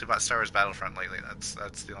because I actually bought Star Wars Battlefront lately.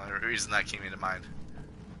 That's the only reason that came into mind.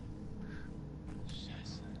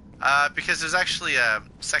 Because there's actually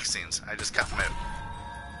sex scenes. I just cut them out.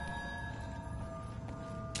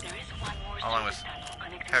 There is one more along with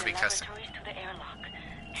heavy cussing. to the airlock.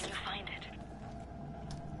 Can you find it?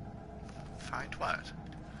 Find what?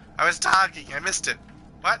 I was talking. I missed it.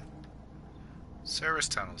 What? Service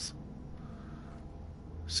tunnels.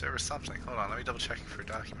 Service something. Hold on. Let me double check for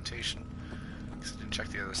documentation. Because I didn't check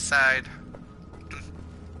the other side.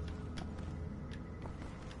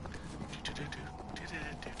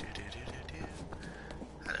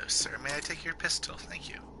 Hello, sir. May I take your pistol? Thank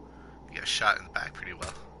you. You got shot in the back pretty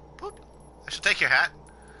well. Boop. I should take your hat.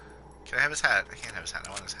 Can I have his hat? I can't have his hat.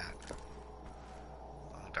 I want his hat.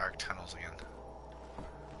 dark tunnels again.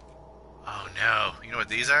 Oh no. You know what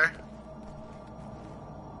these are?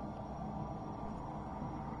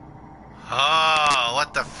 Oh,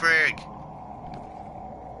 what the frig?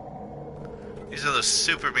 These are those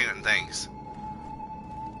super mutant things.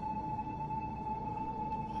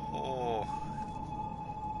 Oh.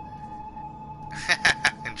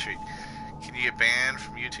 Intrigue. Can you get banned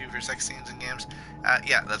from YouTube for sex scenes in games?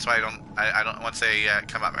 Yeah, that's why I don't, once they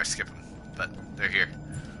come up, I skip them. But they're here.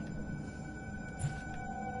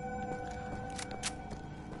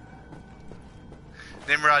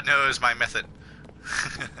 Nimrod knows my method.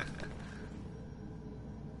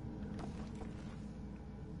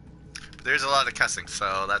 There's a lot of cussing,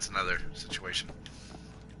 so that's another situation.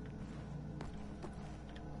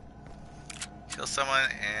 Kill someone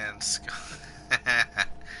and...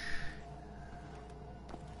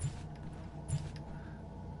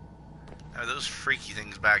 Are those freaky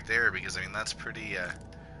things back there? Because, I mean, that's pretty...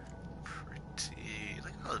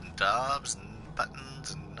 Look at all the knobs and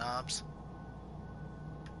buttons and knobs.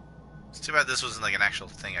 It's too bad this wasn't like an actual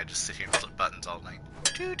thing. I just sit here and flip buttons all night.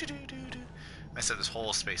 Mess up this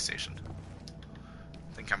whole space station.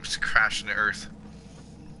 I think I'm just crashing to Earth.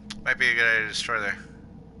 Might be a good idea to destroy there.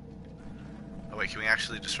 Oh wait, can we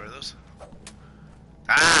actually destroy those?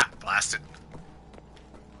 Ah! Blast it!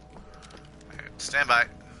 Alright, stand by.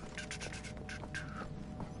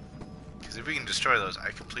 Because if we can destroy those,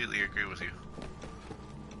 I completely agree with you.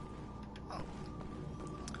 Oh.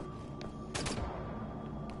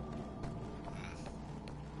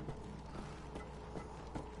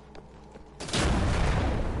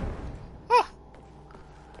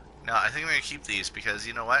 No, I think I'm going to keep these because,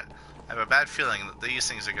 you know what? I have a bad feeling that these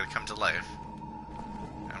things are going to come to life.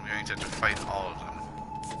 And I'm going to have to fight all of them.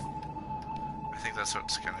 I think that's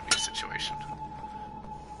what's going to be the situation.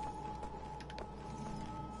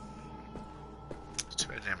 It's too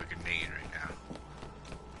bad I didn't have a grenade right now.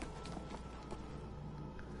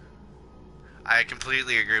 I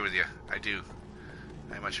completely agree with you. I do.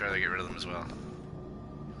 I'd much rather get rid of them as well.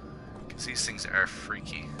 Because these things are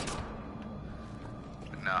freaky.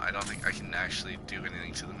 No, I don't think I can actually do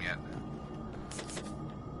anything to them yet.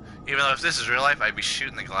 Even though if this is real life, I'd be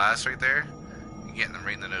shooting the glass right there and getting them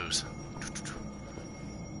right in the nose.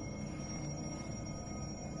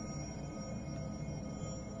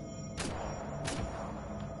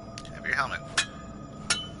 Have your helmet.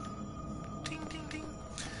 Ding, ding, ding.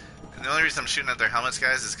 And the only reason I'm shooting at their helmets,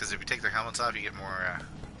 guys, is because if you take their helmets off, you get more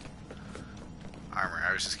armor.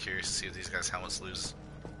 I was just curious to see if these guys' helmets lose,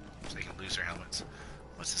 so they can lose their helmets.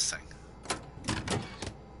 What's this thing?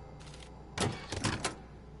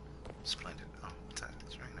 Splendid. Oh, what's that?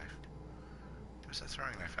 Throwing knife. Where's that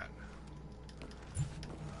throwing knife at?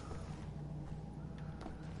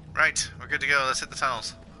 Right, we're good to go. Let's hit the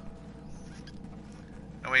tunnels.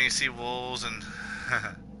 And when you see wolves and...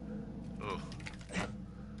 Ooh.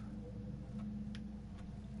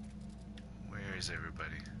 Where is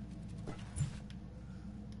everybody?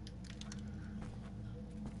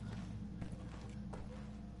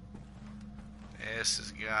 This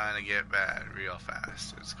is gonna get bad real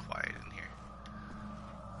fast. It's quiet in here.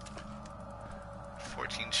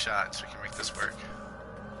 14 shots. We can make this work.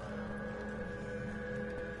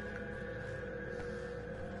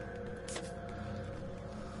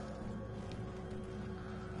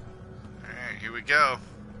 Alright, here we go.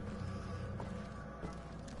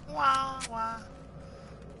 Wah, wah.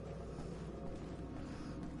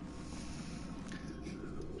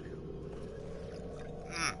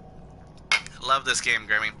 Love this game,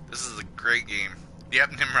 Grammy. This is a great game.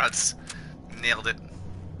 Yep, Nimrod's nailed it.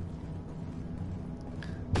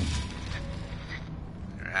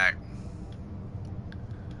 Alright.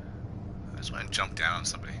 I just want to jump down on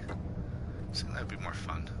somebody. So that would be more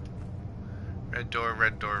fun. Red door,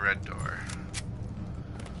 red door, red door.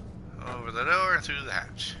 Over the door and through the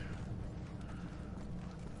hatch.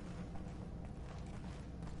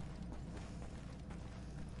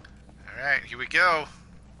 Alright, here we go.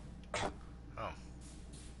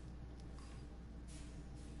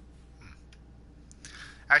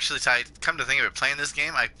 Actually, Ty, come to think of it, playing this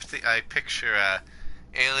game, I picture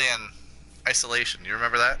Alien Isolation. You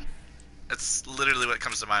remember that? That's literally what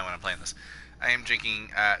comes to mind when I'm playing this. I am drinking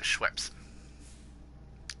Schweppes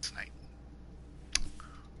tonight.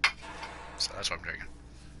 So that's what I'm drinking.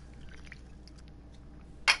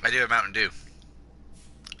 I do have Mountain Dew.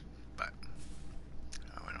 But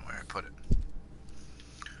I don't know where I put it.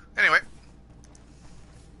 Anyway.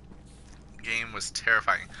 Game was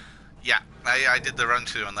terrifying. Yeah, I did the run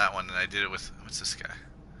through on that one, and I did it with, what's this guy?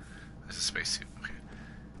 That's a spacesuit. Okay.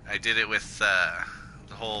 I did it with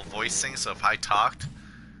the whole voice thing, so if I talked,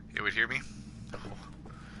 it would hear me. Oh.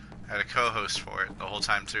 I had a co-host for it the whole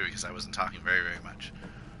time too, because I wasn't talking very, very much.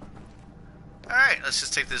 Alright, let's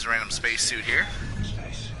just take this random spacesuit here.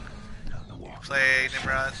 Play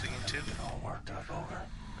Nimrod thing too.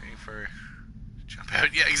 Waiting for jump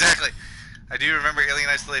out. Yeah, exactly. I do remember Alien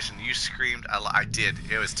Isolation. You screamed a lot. I did.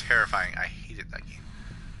 It was terrifying. I hated that game.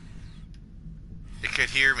 It could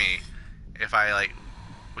hear me if I like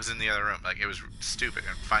was in the other room. Like it was stupid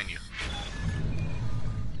and find you.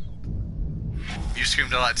 You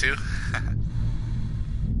screamed a lot too.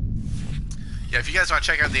 Yeah, if you guys want to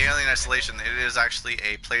check out the Alien Isolation, it is actually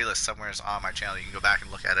a playlist somewhere on my channel. You can go back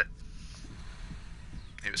and look at it.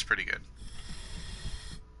 It was pretty good.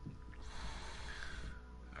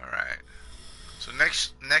 Alright. So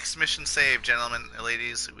next mission save, gentlemen and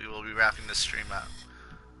ladies. We will be wrapping this stream up.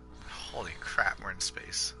 Holy crap, we're in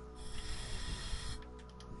space.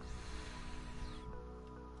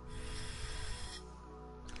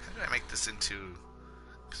 How did I make this into...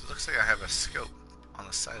 Because it looks like I have a scope on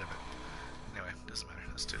the side of it. Anyway, doesn't matter.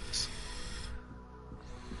 Let's do this.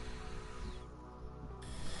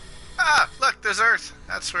 Ah! Look, there's Earth!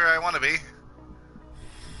 That's where I want to be.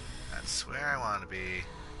 That's where I want to be.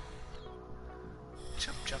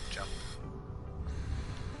 Jump, jump, jump.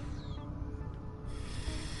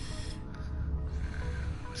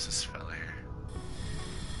 What's this fella here?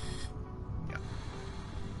 Yep.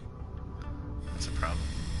 That's a problem.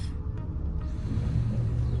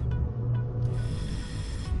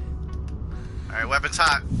 Alright, weapon's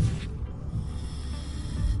hot.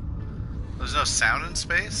 There's no sound in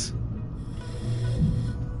space?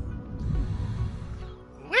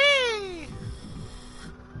 Whee!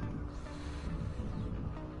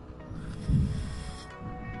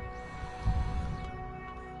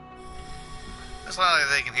 That's not like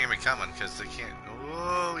they can hear me coming, because they can't.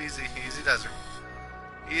 Whoa, easy, easy does her.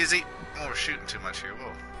 Easy. Oh, we're shooting too much here.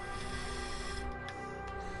 Whoa.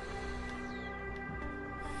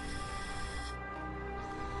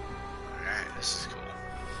 Alright, this is cool.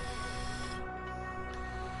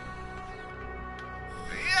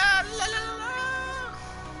 Yeah, la, la, la.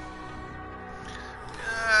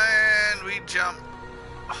 And we jump.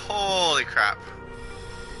 Holy crap.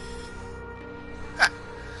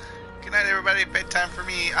 Good night, everybody. Bedtime for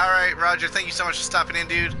me. Alright, Roger, thank you so much for stopping in,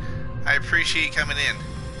 dude. I appreciate you coming in.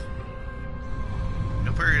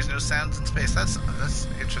 No burgers, no sounds in space. That's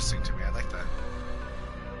interesting to me. I like that.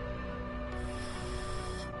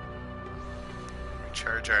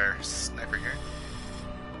 Recharge our sniper here.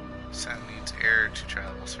 Sound needs air to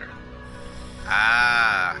travel, sir.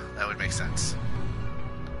 Ah, that would make sense.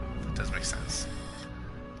 That does make sense.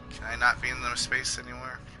 Can I not be in the space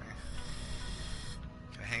anymore?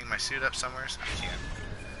 Can I hang my suit up somewhere? I can.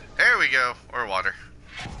 There we go. Or water.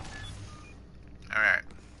 Alright.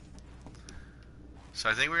 So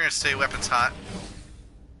I think we're going to stay weapons hot.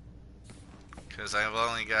 Because I've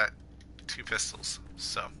only got 2 pistols.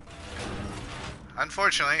 So.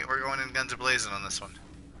 Unfortunately, we're going in guns a-blazing on this one.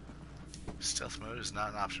 Stealth mode is not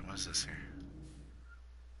an option. What is this here?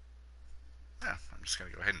 Yeah, I'm just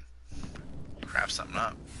going to go ahead and craft something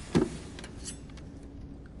up.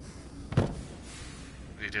 What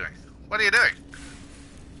are you doing? What are you doing?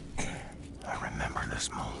 I remember this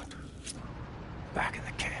moment. Back in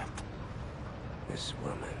the camp. This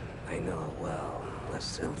woman, I know well.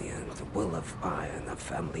 Lasilian, the will of iron, a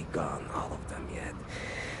family gone, all of them yet.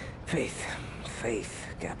 Faith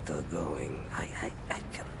kept her going. I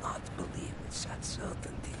cannot believe with such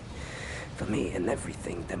certainty. For me, in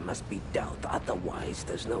everything there must be doubt, otherwise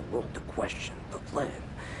there's no room to question the plan.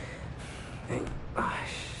 And,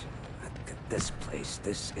 at this place,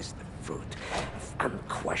 this is the fruit of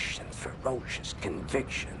unquestioned, ferocious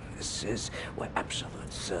conviction. This is where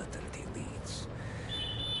absolute certainty leads.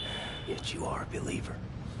 Yet you are a believer.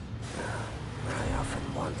 I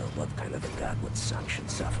often wonder what kind of a God would sanction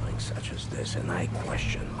suffering such as this, and I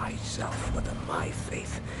question myself whether my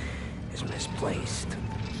faith is misplaced.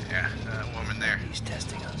 Yeah, that woman there. He's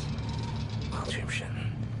testing us. Well,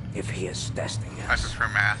 Egyptian, if he is testing us, I prefer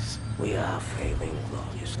maths. We are failing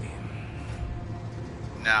gloriously.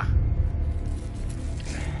 Nah.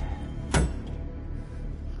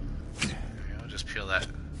 I'll just peel that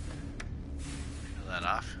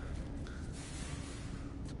off.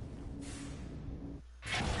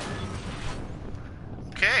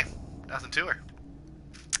 Okay, nothing to her.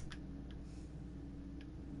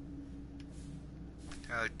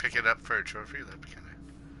 Can I like pick it up for a trophy? That'd be kind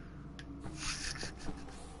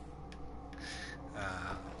of.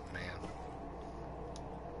 Man.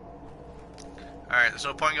 Alright, there's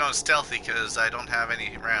no point going stealthy because I don't have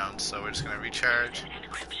any rounds, so we're just gonna recharge.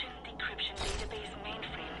 Encryption, decryption database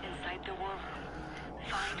mainframe inside the war room.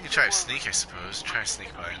 Find We can try to sneak, I suppose. Try to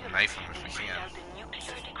sneak by and knife him if we can.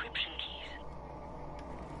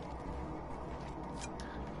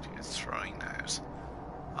 It's throwing knives.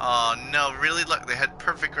 Oh no, really? Look, they had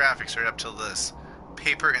perfect graphics right up till this.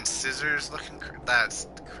 Paper and scissors looking. That's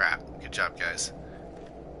crap. Good job, guys.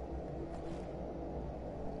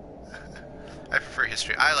 I prefer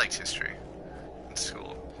history. I liked history in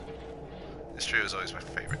school. History was always my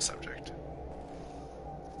favorite subject.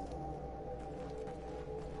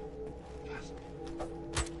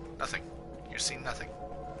 Nothing. You're seeing nothing.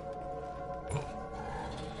 Whoa.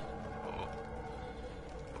 Whoa.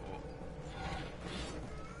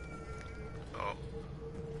 Whoa. Oh.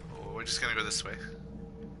 Oh, we're just gonna go this way.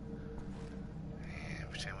 Yeah,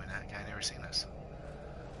 pretend we're not. Guy never seen us.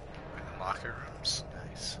 We're in the locker rooms.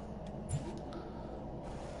 Nice.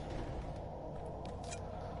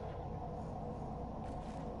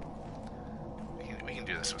 We can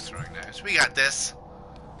do this with throwing knives. We got this.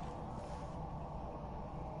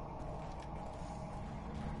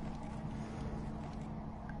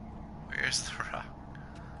 Where's the rock?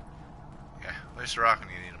 Yeah, where's the rock when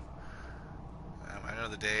you need him? I know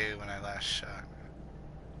the day when I last shot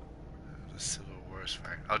the Civil War's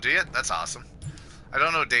fired. Oh, do you? That's awesome. I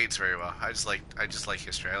don't know dates very well. I just like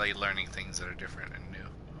history. I like learning things that are different and new.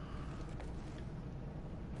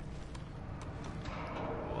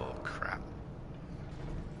 Oh crap!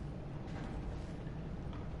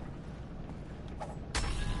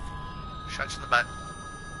 Shot you in the butt.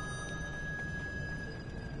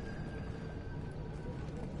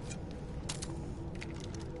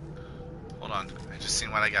 Hold on, I just seen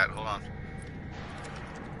what I got. Hold on.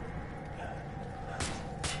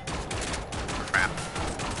 Crap.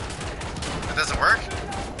 That doesn't work?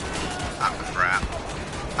 Ah, crap.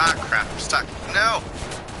 Ah, crap. I'm stuck. No!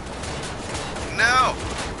 No!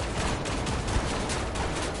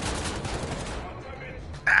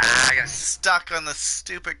 Ah, I got stuck on the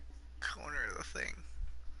stupid corner of the thing.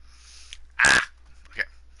 Ah! Okay.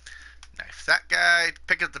 Knife that guy.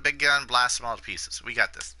 Pick up the big gun. Blast them all to pieces. We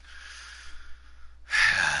got this.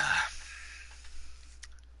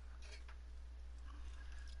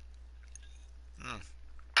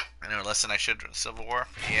 I know a lesson I should in Civil War.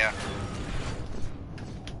 Yeah.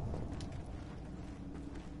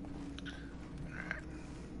 Alright.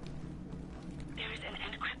 There is an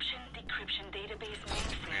encryption-decryption database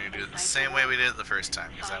mainframe. We're gonna do it the same way we did it the first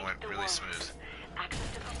time, because that went really smooth. Access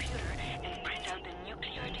the computer and print out the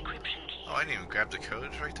nuclear decryption key. Oh, I didn't even grab the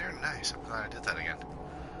codes right there? Nice. I'm glad I did that again.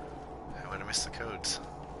 I would have missed the codes.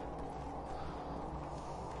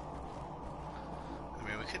 I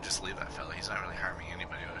mean, we could just leave that fella. He's not really harming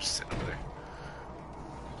anybody. I was just sitting over there.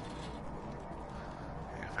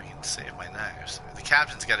 And if I can save my knives. The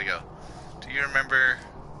captain's got to go. Do you remember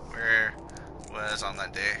where it was on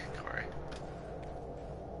that day, Corey?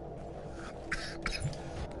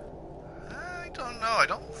 I don't know. I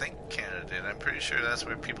don't think Canada did. I'm pretty sure that's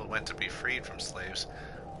where people went to be freed from slaves.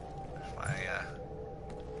 If my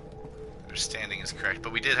understanding is correct.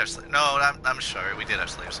 But we did have slaves. No, I'm sorry. We did have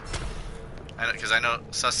slaves. I know, because I know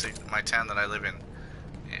Sussex, my town that I live in,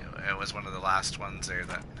 it was one of the last ones there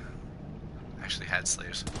that actually had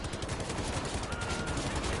slaves.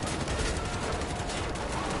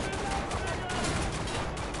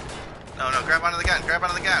 No, no, grab onto the gun, grab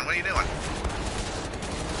onto the gun. What are you doing?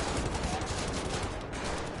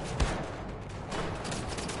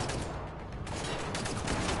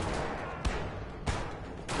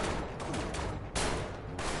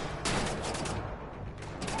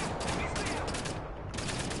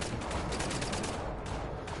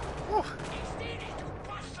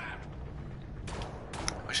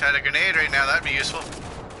 Wish I had a grenade right now, that'd be useful.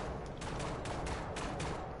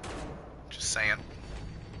 Just saying.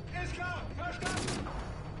 You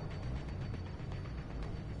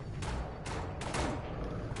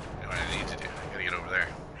know what I need to do? I gotta get over there.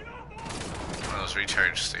 One of those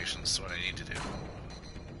recharge stations is what I need to do.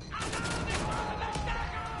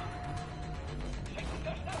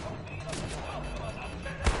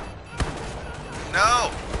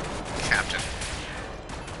 No! Captain.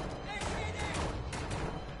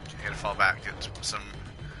 I gotta fall back, get some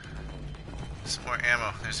more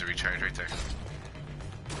ammo. There's a recharge right there.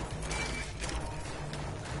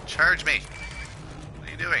 Charge me! What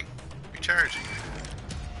are you doing? Recharge.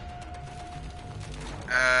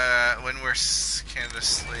 When were Canada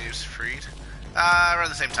slaves freed? Around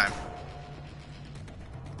the same time.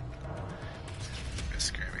 It's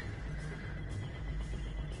scare me.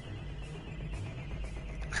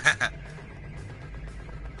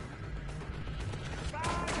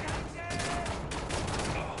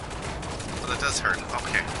 Well, that does hurt.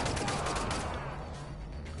 Okay.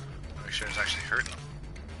 Make sure it's actually hurting.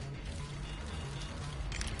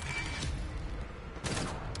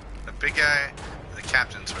 big guy and the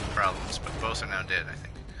captains were the problems, but both are now dead, I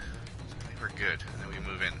think. So I think we're good. And then we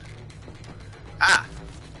move in. Ah!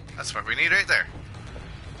 That's what we need right there.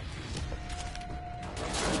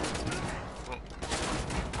 Whoa.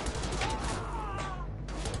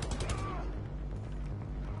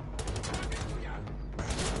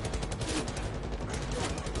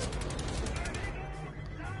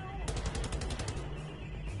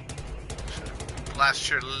 Blast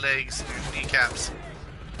your legs and your kneecaps.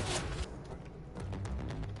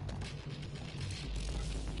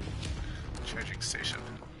 Charging station.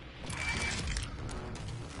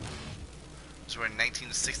 So we're in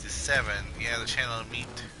 1967. Yeah, the channel of meat.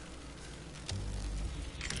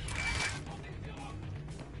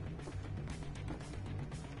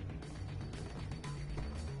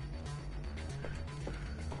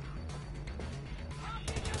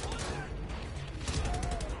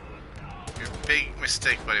 Your big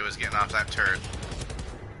mistake, buddy, was getting off that turret.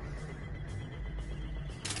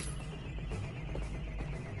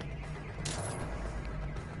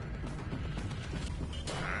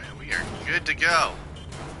 Good to go.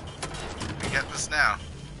 We got this now.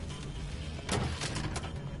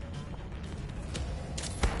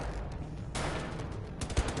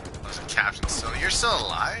 There's a captain still. You're still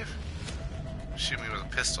alive? Shoot me with a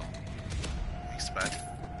pistol. Thanks, bud.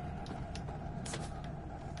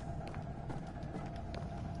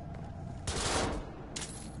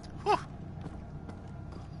 Whew.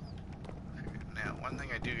 Now, one thing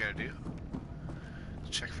I do gotta do is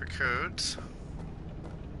check for codes.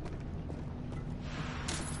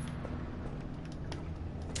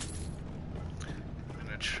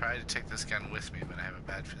 Try to take this gun with me, but I have a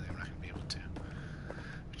bad feeling I'm not going to be able to.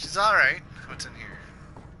 Which is alright. What's in here?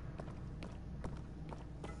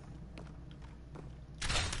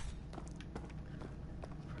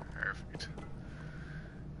 Perfect.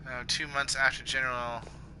 Now, 2 months after General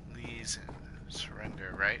Lee's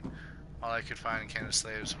surrender, right? All I could find in Canada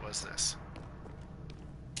slaves was this.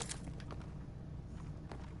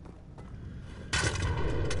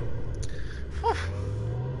 Whew.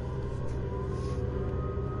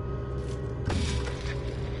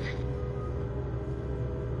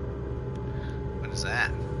 What is that?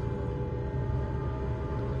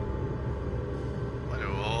 What?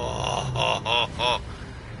 Oh.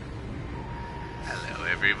 Hello,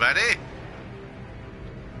 everybody.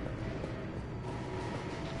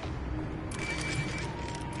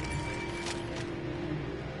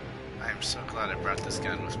 I am so glad I brought this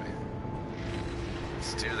gun with me.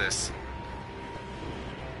 Let's do this.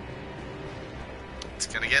 It's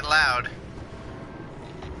gonna get loud.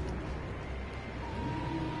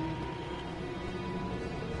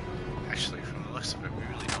 Actually, from the looks of it, we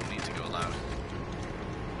really don't need to go loud.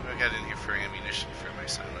 What do I got in here for ammunition for my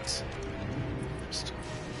silence? Just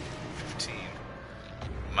 15.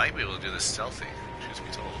 Might be able to do this stealthy, truth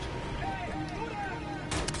be told.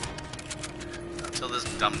 Until this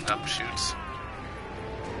dumb shoots.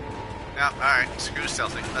 No, alright, screw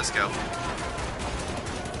stealthy. Let's go.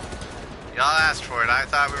 Y'all asked for it. I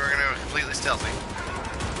thought we were going to go completely stealthy.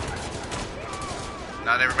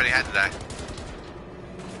 Not everybody had to die.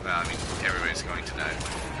 Well, I mean, everybody's going to die.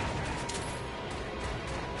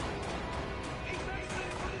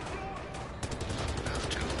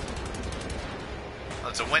 Oh,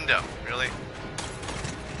 it's a window. Really?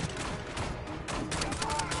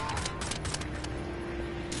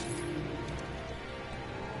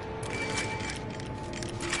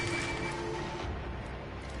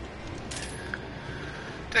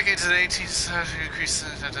 Decades of the 18th increase.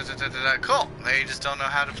 Cool. They just don't know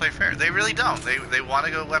how to play fair. They really don't. They want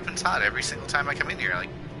to go weapons hot every single time I come in here. Like,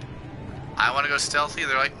 I want to go stealthy.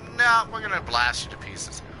 They're like, no, we're gonna blast you to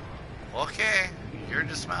pieces. Okay, your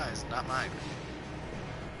demise, not mine.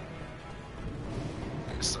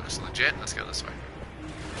 This looks legit. Let's go this way.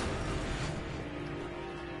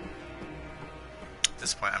 At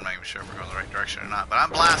this point, I'm not even sure if we're going the right direction or not, but I'm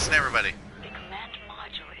blasting everybody.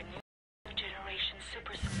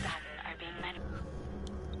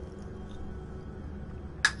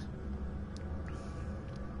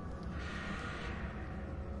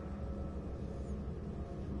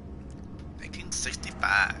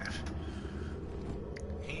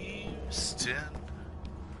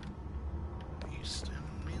 Houston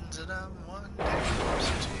means that I'm one day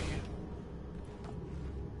closer to you.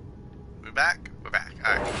 We're back? We're back.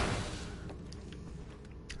 Alright.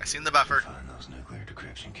 I seen the buffer. Find those nuclear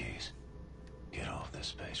decryption keys. Get off this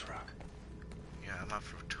space rock. Yeah, I'm not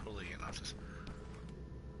for totally getting off this.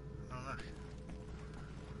 Oh, look.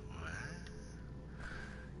 What?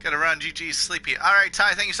 Gotta run. GG, sleepy. Alright,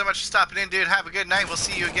 Ty, thank you so much for stopping in, dude. Have a good night. We'll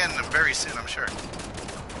see you again very soon, I'm sure.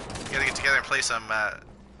 We gotta get together and play some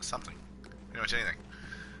something. Pretty much anything.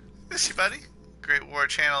 Miss you, buddy. Great War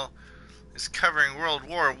Channel is covering World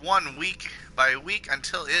War I week by week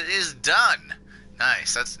until it is done.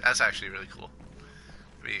 Nice. That's actually really cool.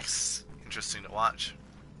 It'll be interesting to watch.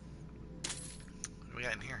 What do we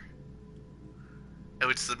got in here? Oh,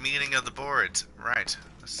 it's the meeting of the boards. Right.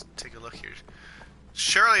 Let's take a look here.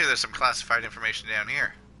 Surely there's some classified information down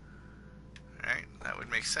here. Alright, that would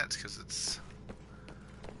make sense because it's...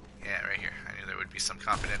 Yeah, right here. I knew there would be some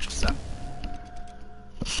confidential stuff.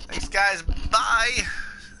 Thanks, guys. Bye.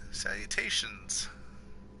 Salutations.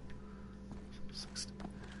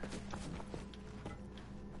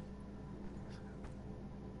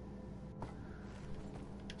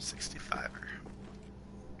 65er.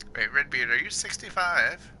 Wait, Redbeard, are you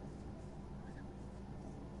 65?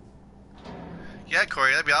 Yeah,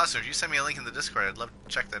 Corey, that'd be awesome. If you send me a link in the Discord, I'd love to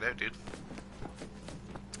check that out, dude.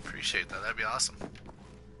 Appreciate that. That'd be awesome.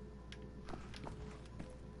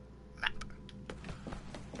 Map.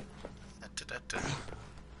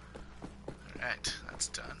 Alright, that's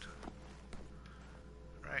done.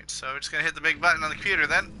 Alright, so we're just gonna hit the big button on the computer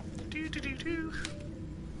then.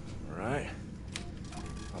 Alright.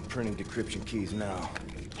 I'm printing decryption keys now.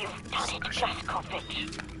 You've done it,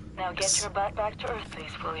 Blazkowicz. Now get your butt back to Earth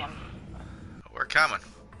base, William. We're coming.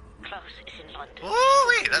 Close is in London.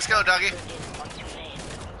 Woo-wee! Let's go, doggy.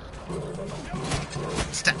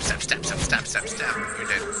 Step, step, step, step, step, step, step. You're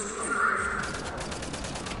dead.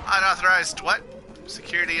 Unauthorized what?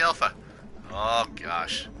 Security Alpha. Oh,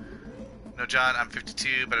 gosh. No, John, I'm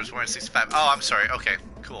 52, but I was born in 65. Oh, I'm sorry. Okay,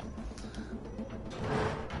 cool.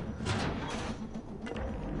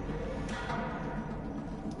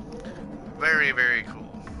 Very, very cool.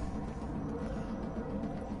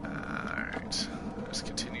 Alright. Let's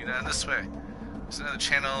continue down this way. There's another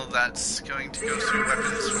channel that's going to go through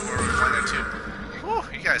weapons from World War I and 2. Whew,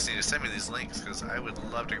 you guys need to send me these links, because I would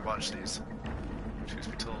love to watch these. Truth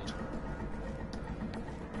be told.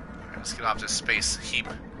 Alright, let's get off this space heap.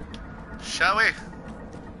 Shall we?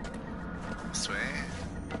 This way.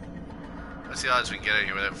 What's the odds we can get out of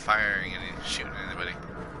here without firing and shooting anybody?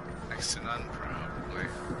 Next to none, probably.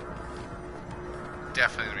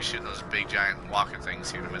 Definitely gonna be shooting those big giant walker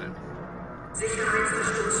things here in a minute.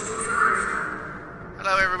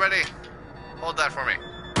 Hello, everybody. Hold that for me.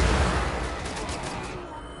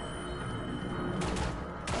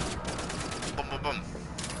 Boom, boom, boom.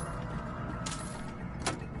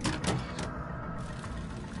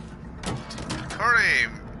 Corey,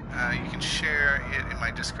 you can share it in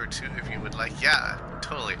my Discord too if you would like. Yeah,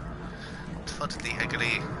 totally. Totally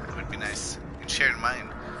agree. It would be nice. You can share it in mine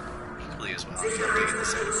equally as well. I'd love to get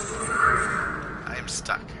this out. I am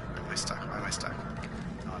stuck. Am I stuck? Why am I stuck?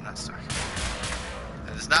 No, I'm not stuck.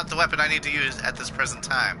 That is not the weapon I need to use at this present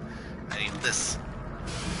time. I need this.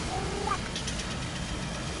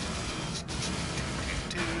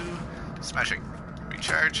 Smashing.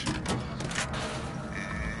 Recharge. And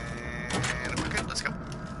we're good. Let's go.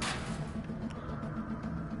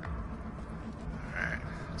 Alright.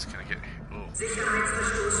 It's gonna get... Ooh.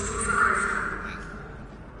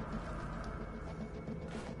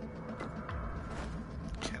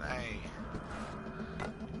 Can I...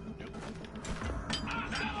 Nope.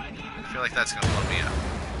 I feel like that's gonna blow me up.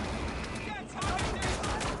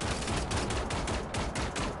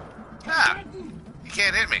 Ah! You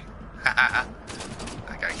can't hit me.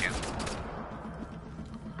 That guy can.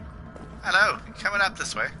 Hello, you coming up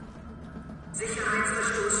this way?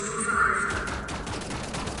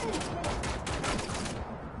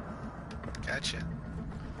 Gotcha.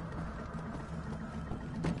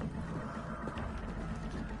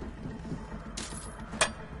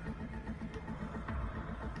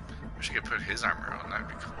 Wish I could put his armor on, that'd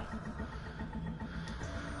be cool.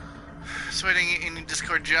 Just waiting in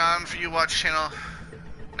Discord, John, for you watch channel.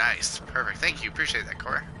 Nice, perfect. Thank you. Appreciate that,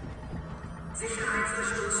 Cora.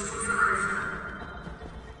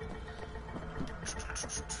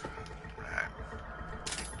 Right.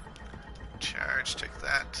 Charge, take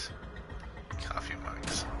that. Coffee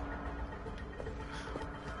mugs.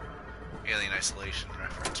 Alien isolation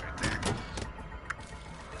reference right there.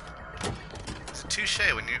 It's a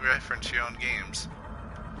touche when you reference your own games.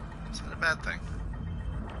 It's not a bad thing.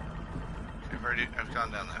 I've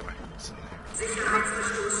gone down that way. It's in there.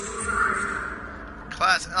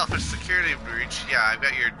 Class Alpha security breach. Yeah, I've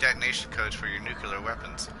got your detonation codes for your nuclear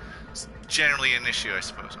weapons. It's generally an issue, I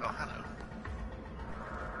suppose. Oh, hello.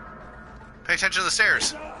 Pay attention to the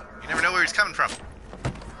stairs. You never know where he's coming from.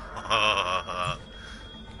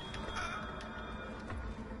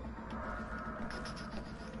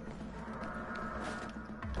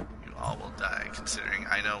 You all will die, considering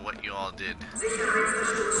I know what you all did.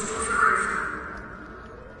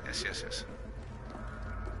 Yes, yes, yes.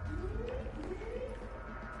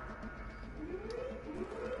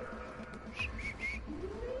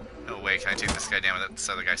 No way, can I take this guy down without this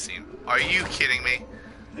other guy seeing? Are you kidding me?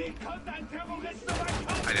 I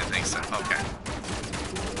didn't think so. Okay.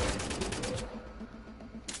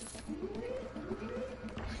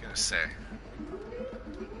 I was gonna say.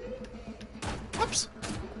 Whoops.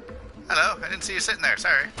 Hello, I didn't see you sitting there.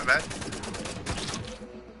 Sorry, my bad.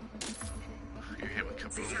 You're hit with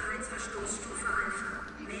kaboom.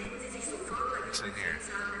 What's in here?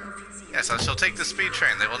 Yes, I shall take the speed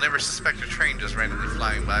train. They will never suspect a train just randomly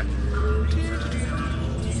flying by.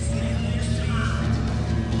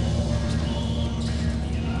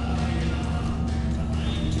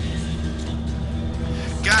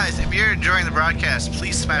 Guys, if you're enjoying the broadcast,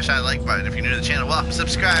 please smash that like button. If you're new to the channel, welcome,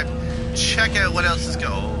 subscribe. Check out what else is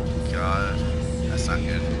going on. Oh, God. That's not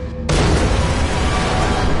good.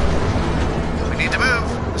 We need to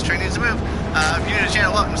move. This train needs to move. If you're new to the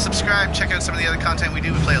channel, welcome, subscribe. Check out some of the other content we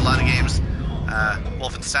do. We play a lot of games.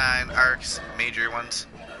 Wolfenstein, Arcs, major ones.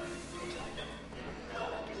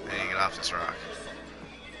 Hey, get off this rock.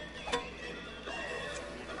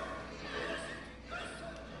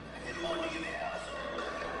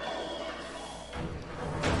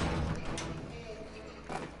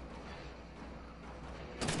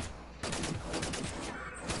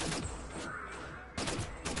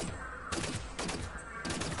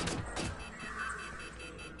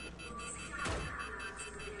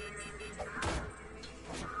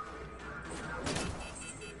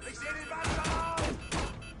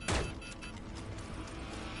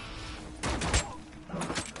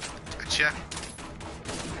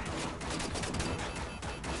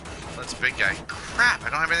 That's a big guy. Crap, I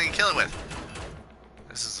don't have anything to kill it with.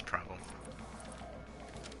 This is a problem.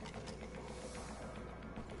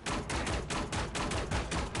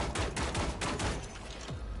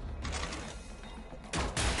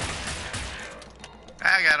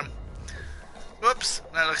 I got him. Whoops,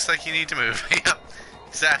 that looks like you need to move. Yep,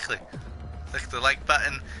 exactly. Click the like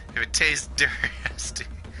button. If it tastes dirty,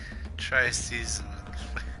 try a season.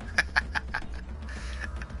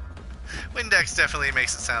 Windex definitely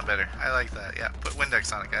makes it sound better. I like that. Yeah, put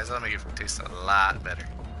Windex on it, guys. That'll make it taste a lot better.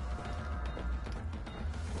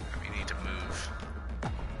 We need to move.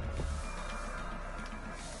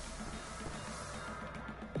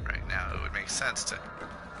 Right now, it would make sense to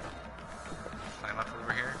climb up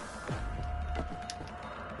over here.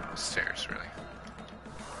 Oh, stairs, really.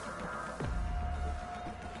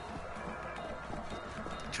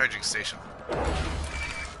 Charging station.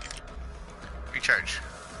 Recharge.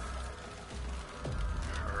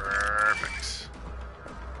 Perfect.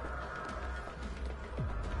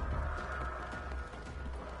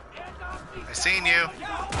 I seen you.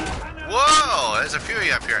 Whoa! There's a few of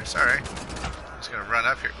you up here. Sorry. I'm just gonna run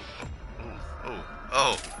up here.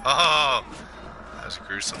 Oh. That was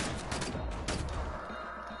gruesome.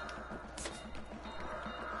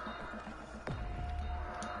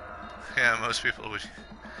 Yeah, most people would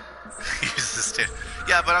use this too.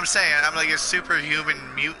 Yeah, but I'm saying, I'm like a superhuman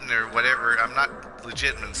mutant or whatever. I'm not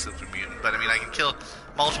legitimate super mutant, but I mean, I can kill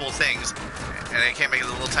multiple things, and I can't make a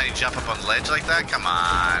little tiny jump up on the ledge like that? Come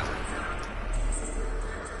on.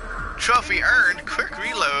 Trophy earned. Quick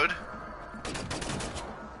reload.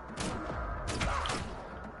 Oh,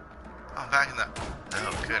 I'm back in the...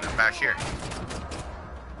 Oh, good. I'm back here.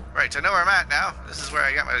 Right, I know where I'm at now. This is where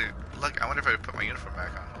I got my... Look, I wonder if I put my uniform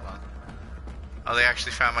back on. Hold on. Oh, they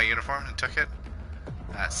actually found my uniform and took it?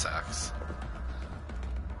 That sucks.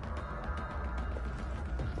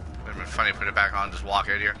 Would have been funny to put it back on and just walk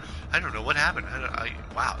out here. I don't know what happened.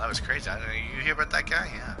 Wow, that was crazy. You hear about that guy?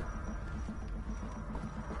 Yeah.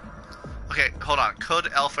 Okay, hold on.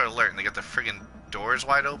 Code Alpha Alert, and they got the friggin' doors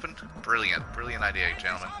wide open? Brilliant. Brilliant idea,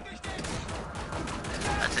 gentlemen.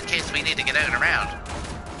 That's in case we need to get out and around.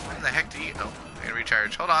 When the heck do you... Oh, I can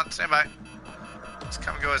recharge. Hold on, stand by. Just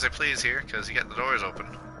come and go as I please here, because you get the doors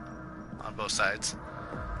open on both sides.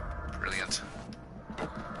 Brilliant.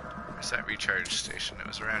 Where's that recharge station? It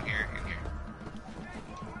was around here, in here.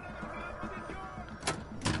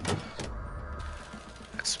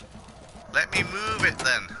 Let me move it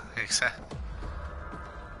then. Exactly.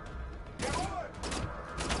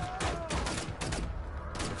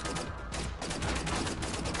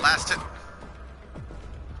 Blast it.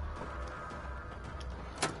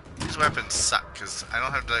 These weapons suck because I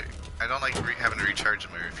don't have to. I don't like having to recharge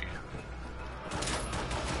them every few.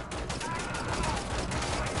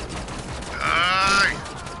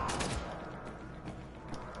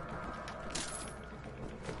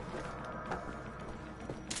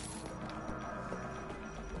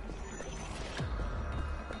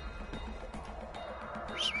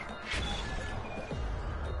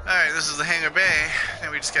 Alright, this is the hangar bay,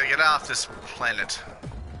 and we just gotta get off this planet.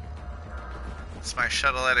 It's my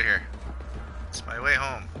shuttle out of here. It's my way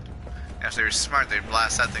home. And if they were smart, they'd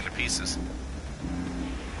blast that thing to pieces.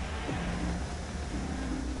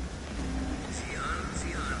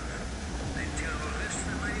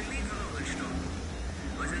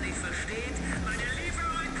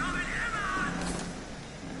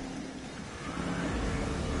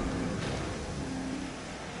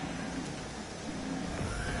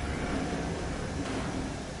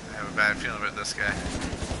 Bad feeling about this guy.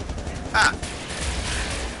 Ah!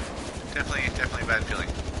 Definitely bad feeling.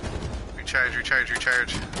 Recharge, recharge,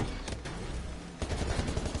 recharge.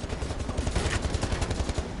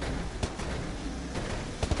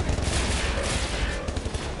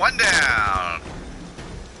 One down!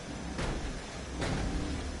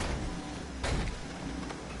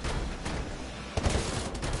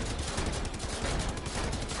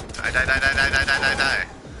 Die, die, die, die, die, die, die, die, die.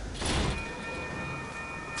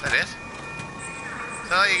 Is that it? Is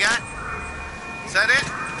that all you got? Is that it?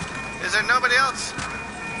 Is there nobody else?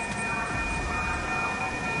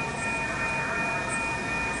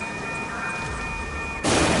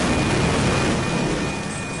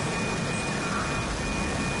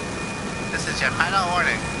 This is your final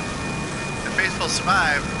warning. The faithful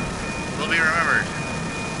survive will be remembered.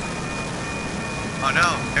 Oh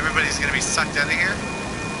no, everybody's gonna be sucked out of here?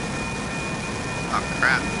 Oh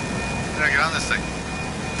crap. How do I get on this thing?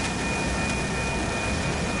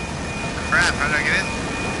 Crap, how did I get in?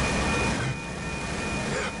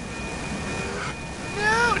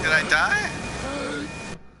 No, did I die?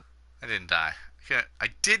 I didn't die. I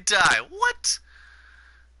did die. What?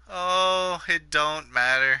 Oh, it don't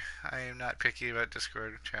matter. I am not picky about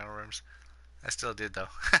Discord channel rooms. I still did though.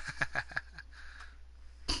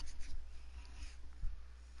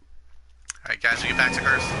 Alright guys, we get back to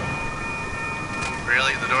Earth.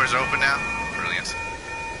 Really? The doors are open now? Brilliant.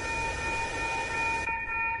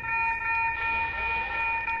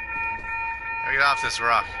 Get off this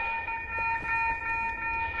rock. What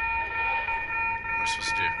am I supposed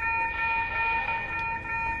to do?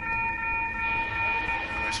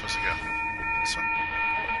 Where am I supposed to go? This one.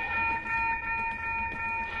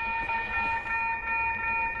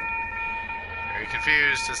 Very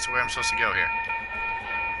confused as to where I'm supposed to go here.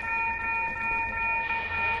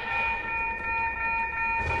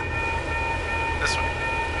 This one.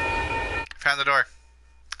 Found the door.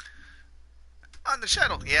 On the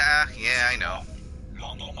shuttle. Yeah, I know.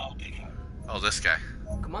 Oh, this guy.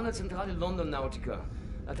 Kommandozentrale London Nautica.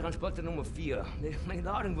 Transporter Nummer 4. Meine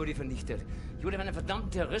Ladung wurde vernichtet. Ich wurde von einem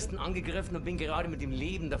verdammten Terroristen angegriffen und bin gerade mit dem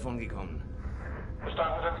Leben davon gekommen.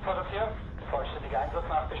 Verstanden, Transporter 4. Vollständige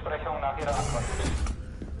Einsatznachbesprechung nach Ihrer Antwort.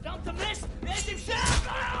 Verdammter Mist! Wer ist im Schiff?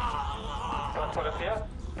 Transporter 4.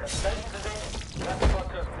 Melden Sie sich.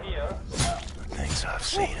 Transporter 4. Things I've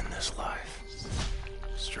seen in this life.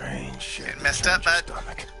 Strange shit. Getting messed up, bud.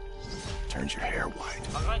 Turns your hair white.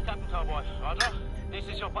 All right, Captain Cowboy. Roger. This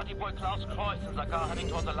is your buddy boy Klaus Kreuz in the car heading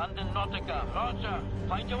towards the London Nautica. Roger.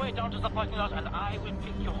 Find your way down to the parking lot and I will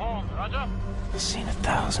pick you home. Roger. Seen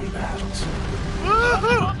 1,000 battles.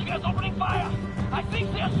 Nautica's opening fire. I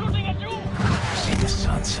think they are shooting at you. Seen the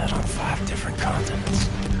sun set on 5 different continents.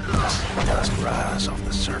 Seen dust rise off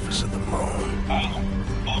the surface of the moon.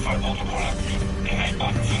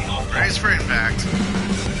 Brace for impact.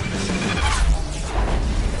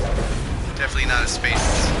 Definitely not a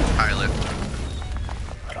space pilot.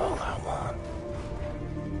 But all I want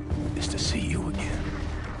is to see you again.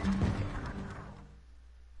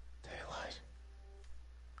 Daylight.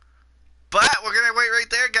 But we're gonna wait right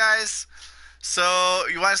there, guys. So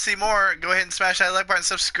you want to see more? Go ahead and smash that like button,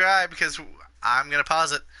 subscribe, because I'm gonna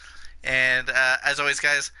pause it. And as always,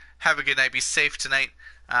 guys, have a good night. Be safe tonight.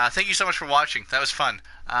 Thank you so much for watching. That was fun.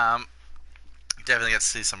 Definitely got to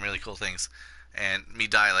see some really cool things. And me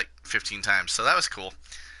die like 15 times. So that was cool.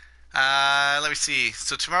 Let me see.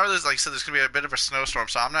 So tomorrow, like I said, there's going to be a bit of a snowstorm.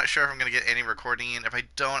 So I'm not sure if I'm going to get any recording in. If I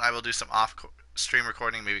don't, I will do some off-stream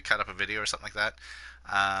recording. Maybe cut up a video or something like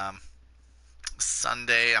that.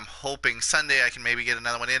 Sunday, I'm hoping Sunday I can maybe get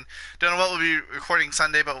another one in. Don't know what we'll be recording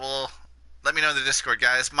Sunday, but we'll... Let me know in the Discord,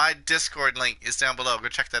 guys. My Discord link is down below. Go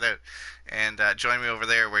check that out. And join me over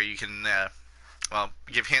there where you can, well,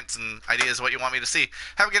 give hints and ideas of what you want me to see.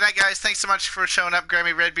 Have a good night, guys. Thanks so much for showing up.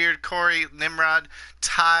 Grammy, Redbeard, Corey, Nimrod,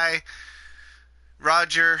 Ty,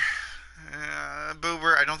 Roger,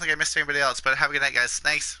 Boober. I don't think I missed anybody else, but have a good night, guys.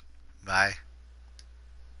 Thanks. Bye.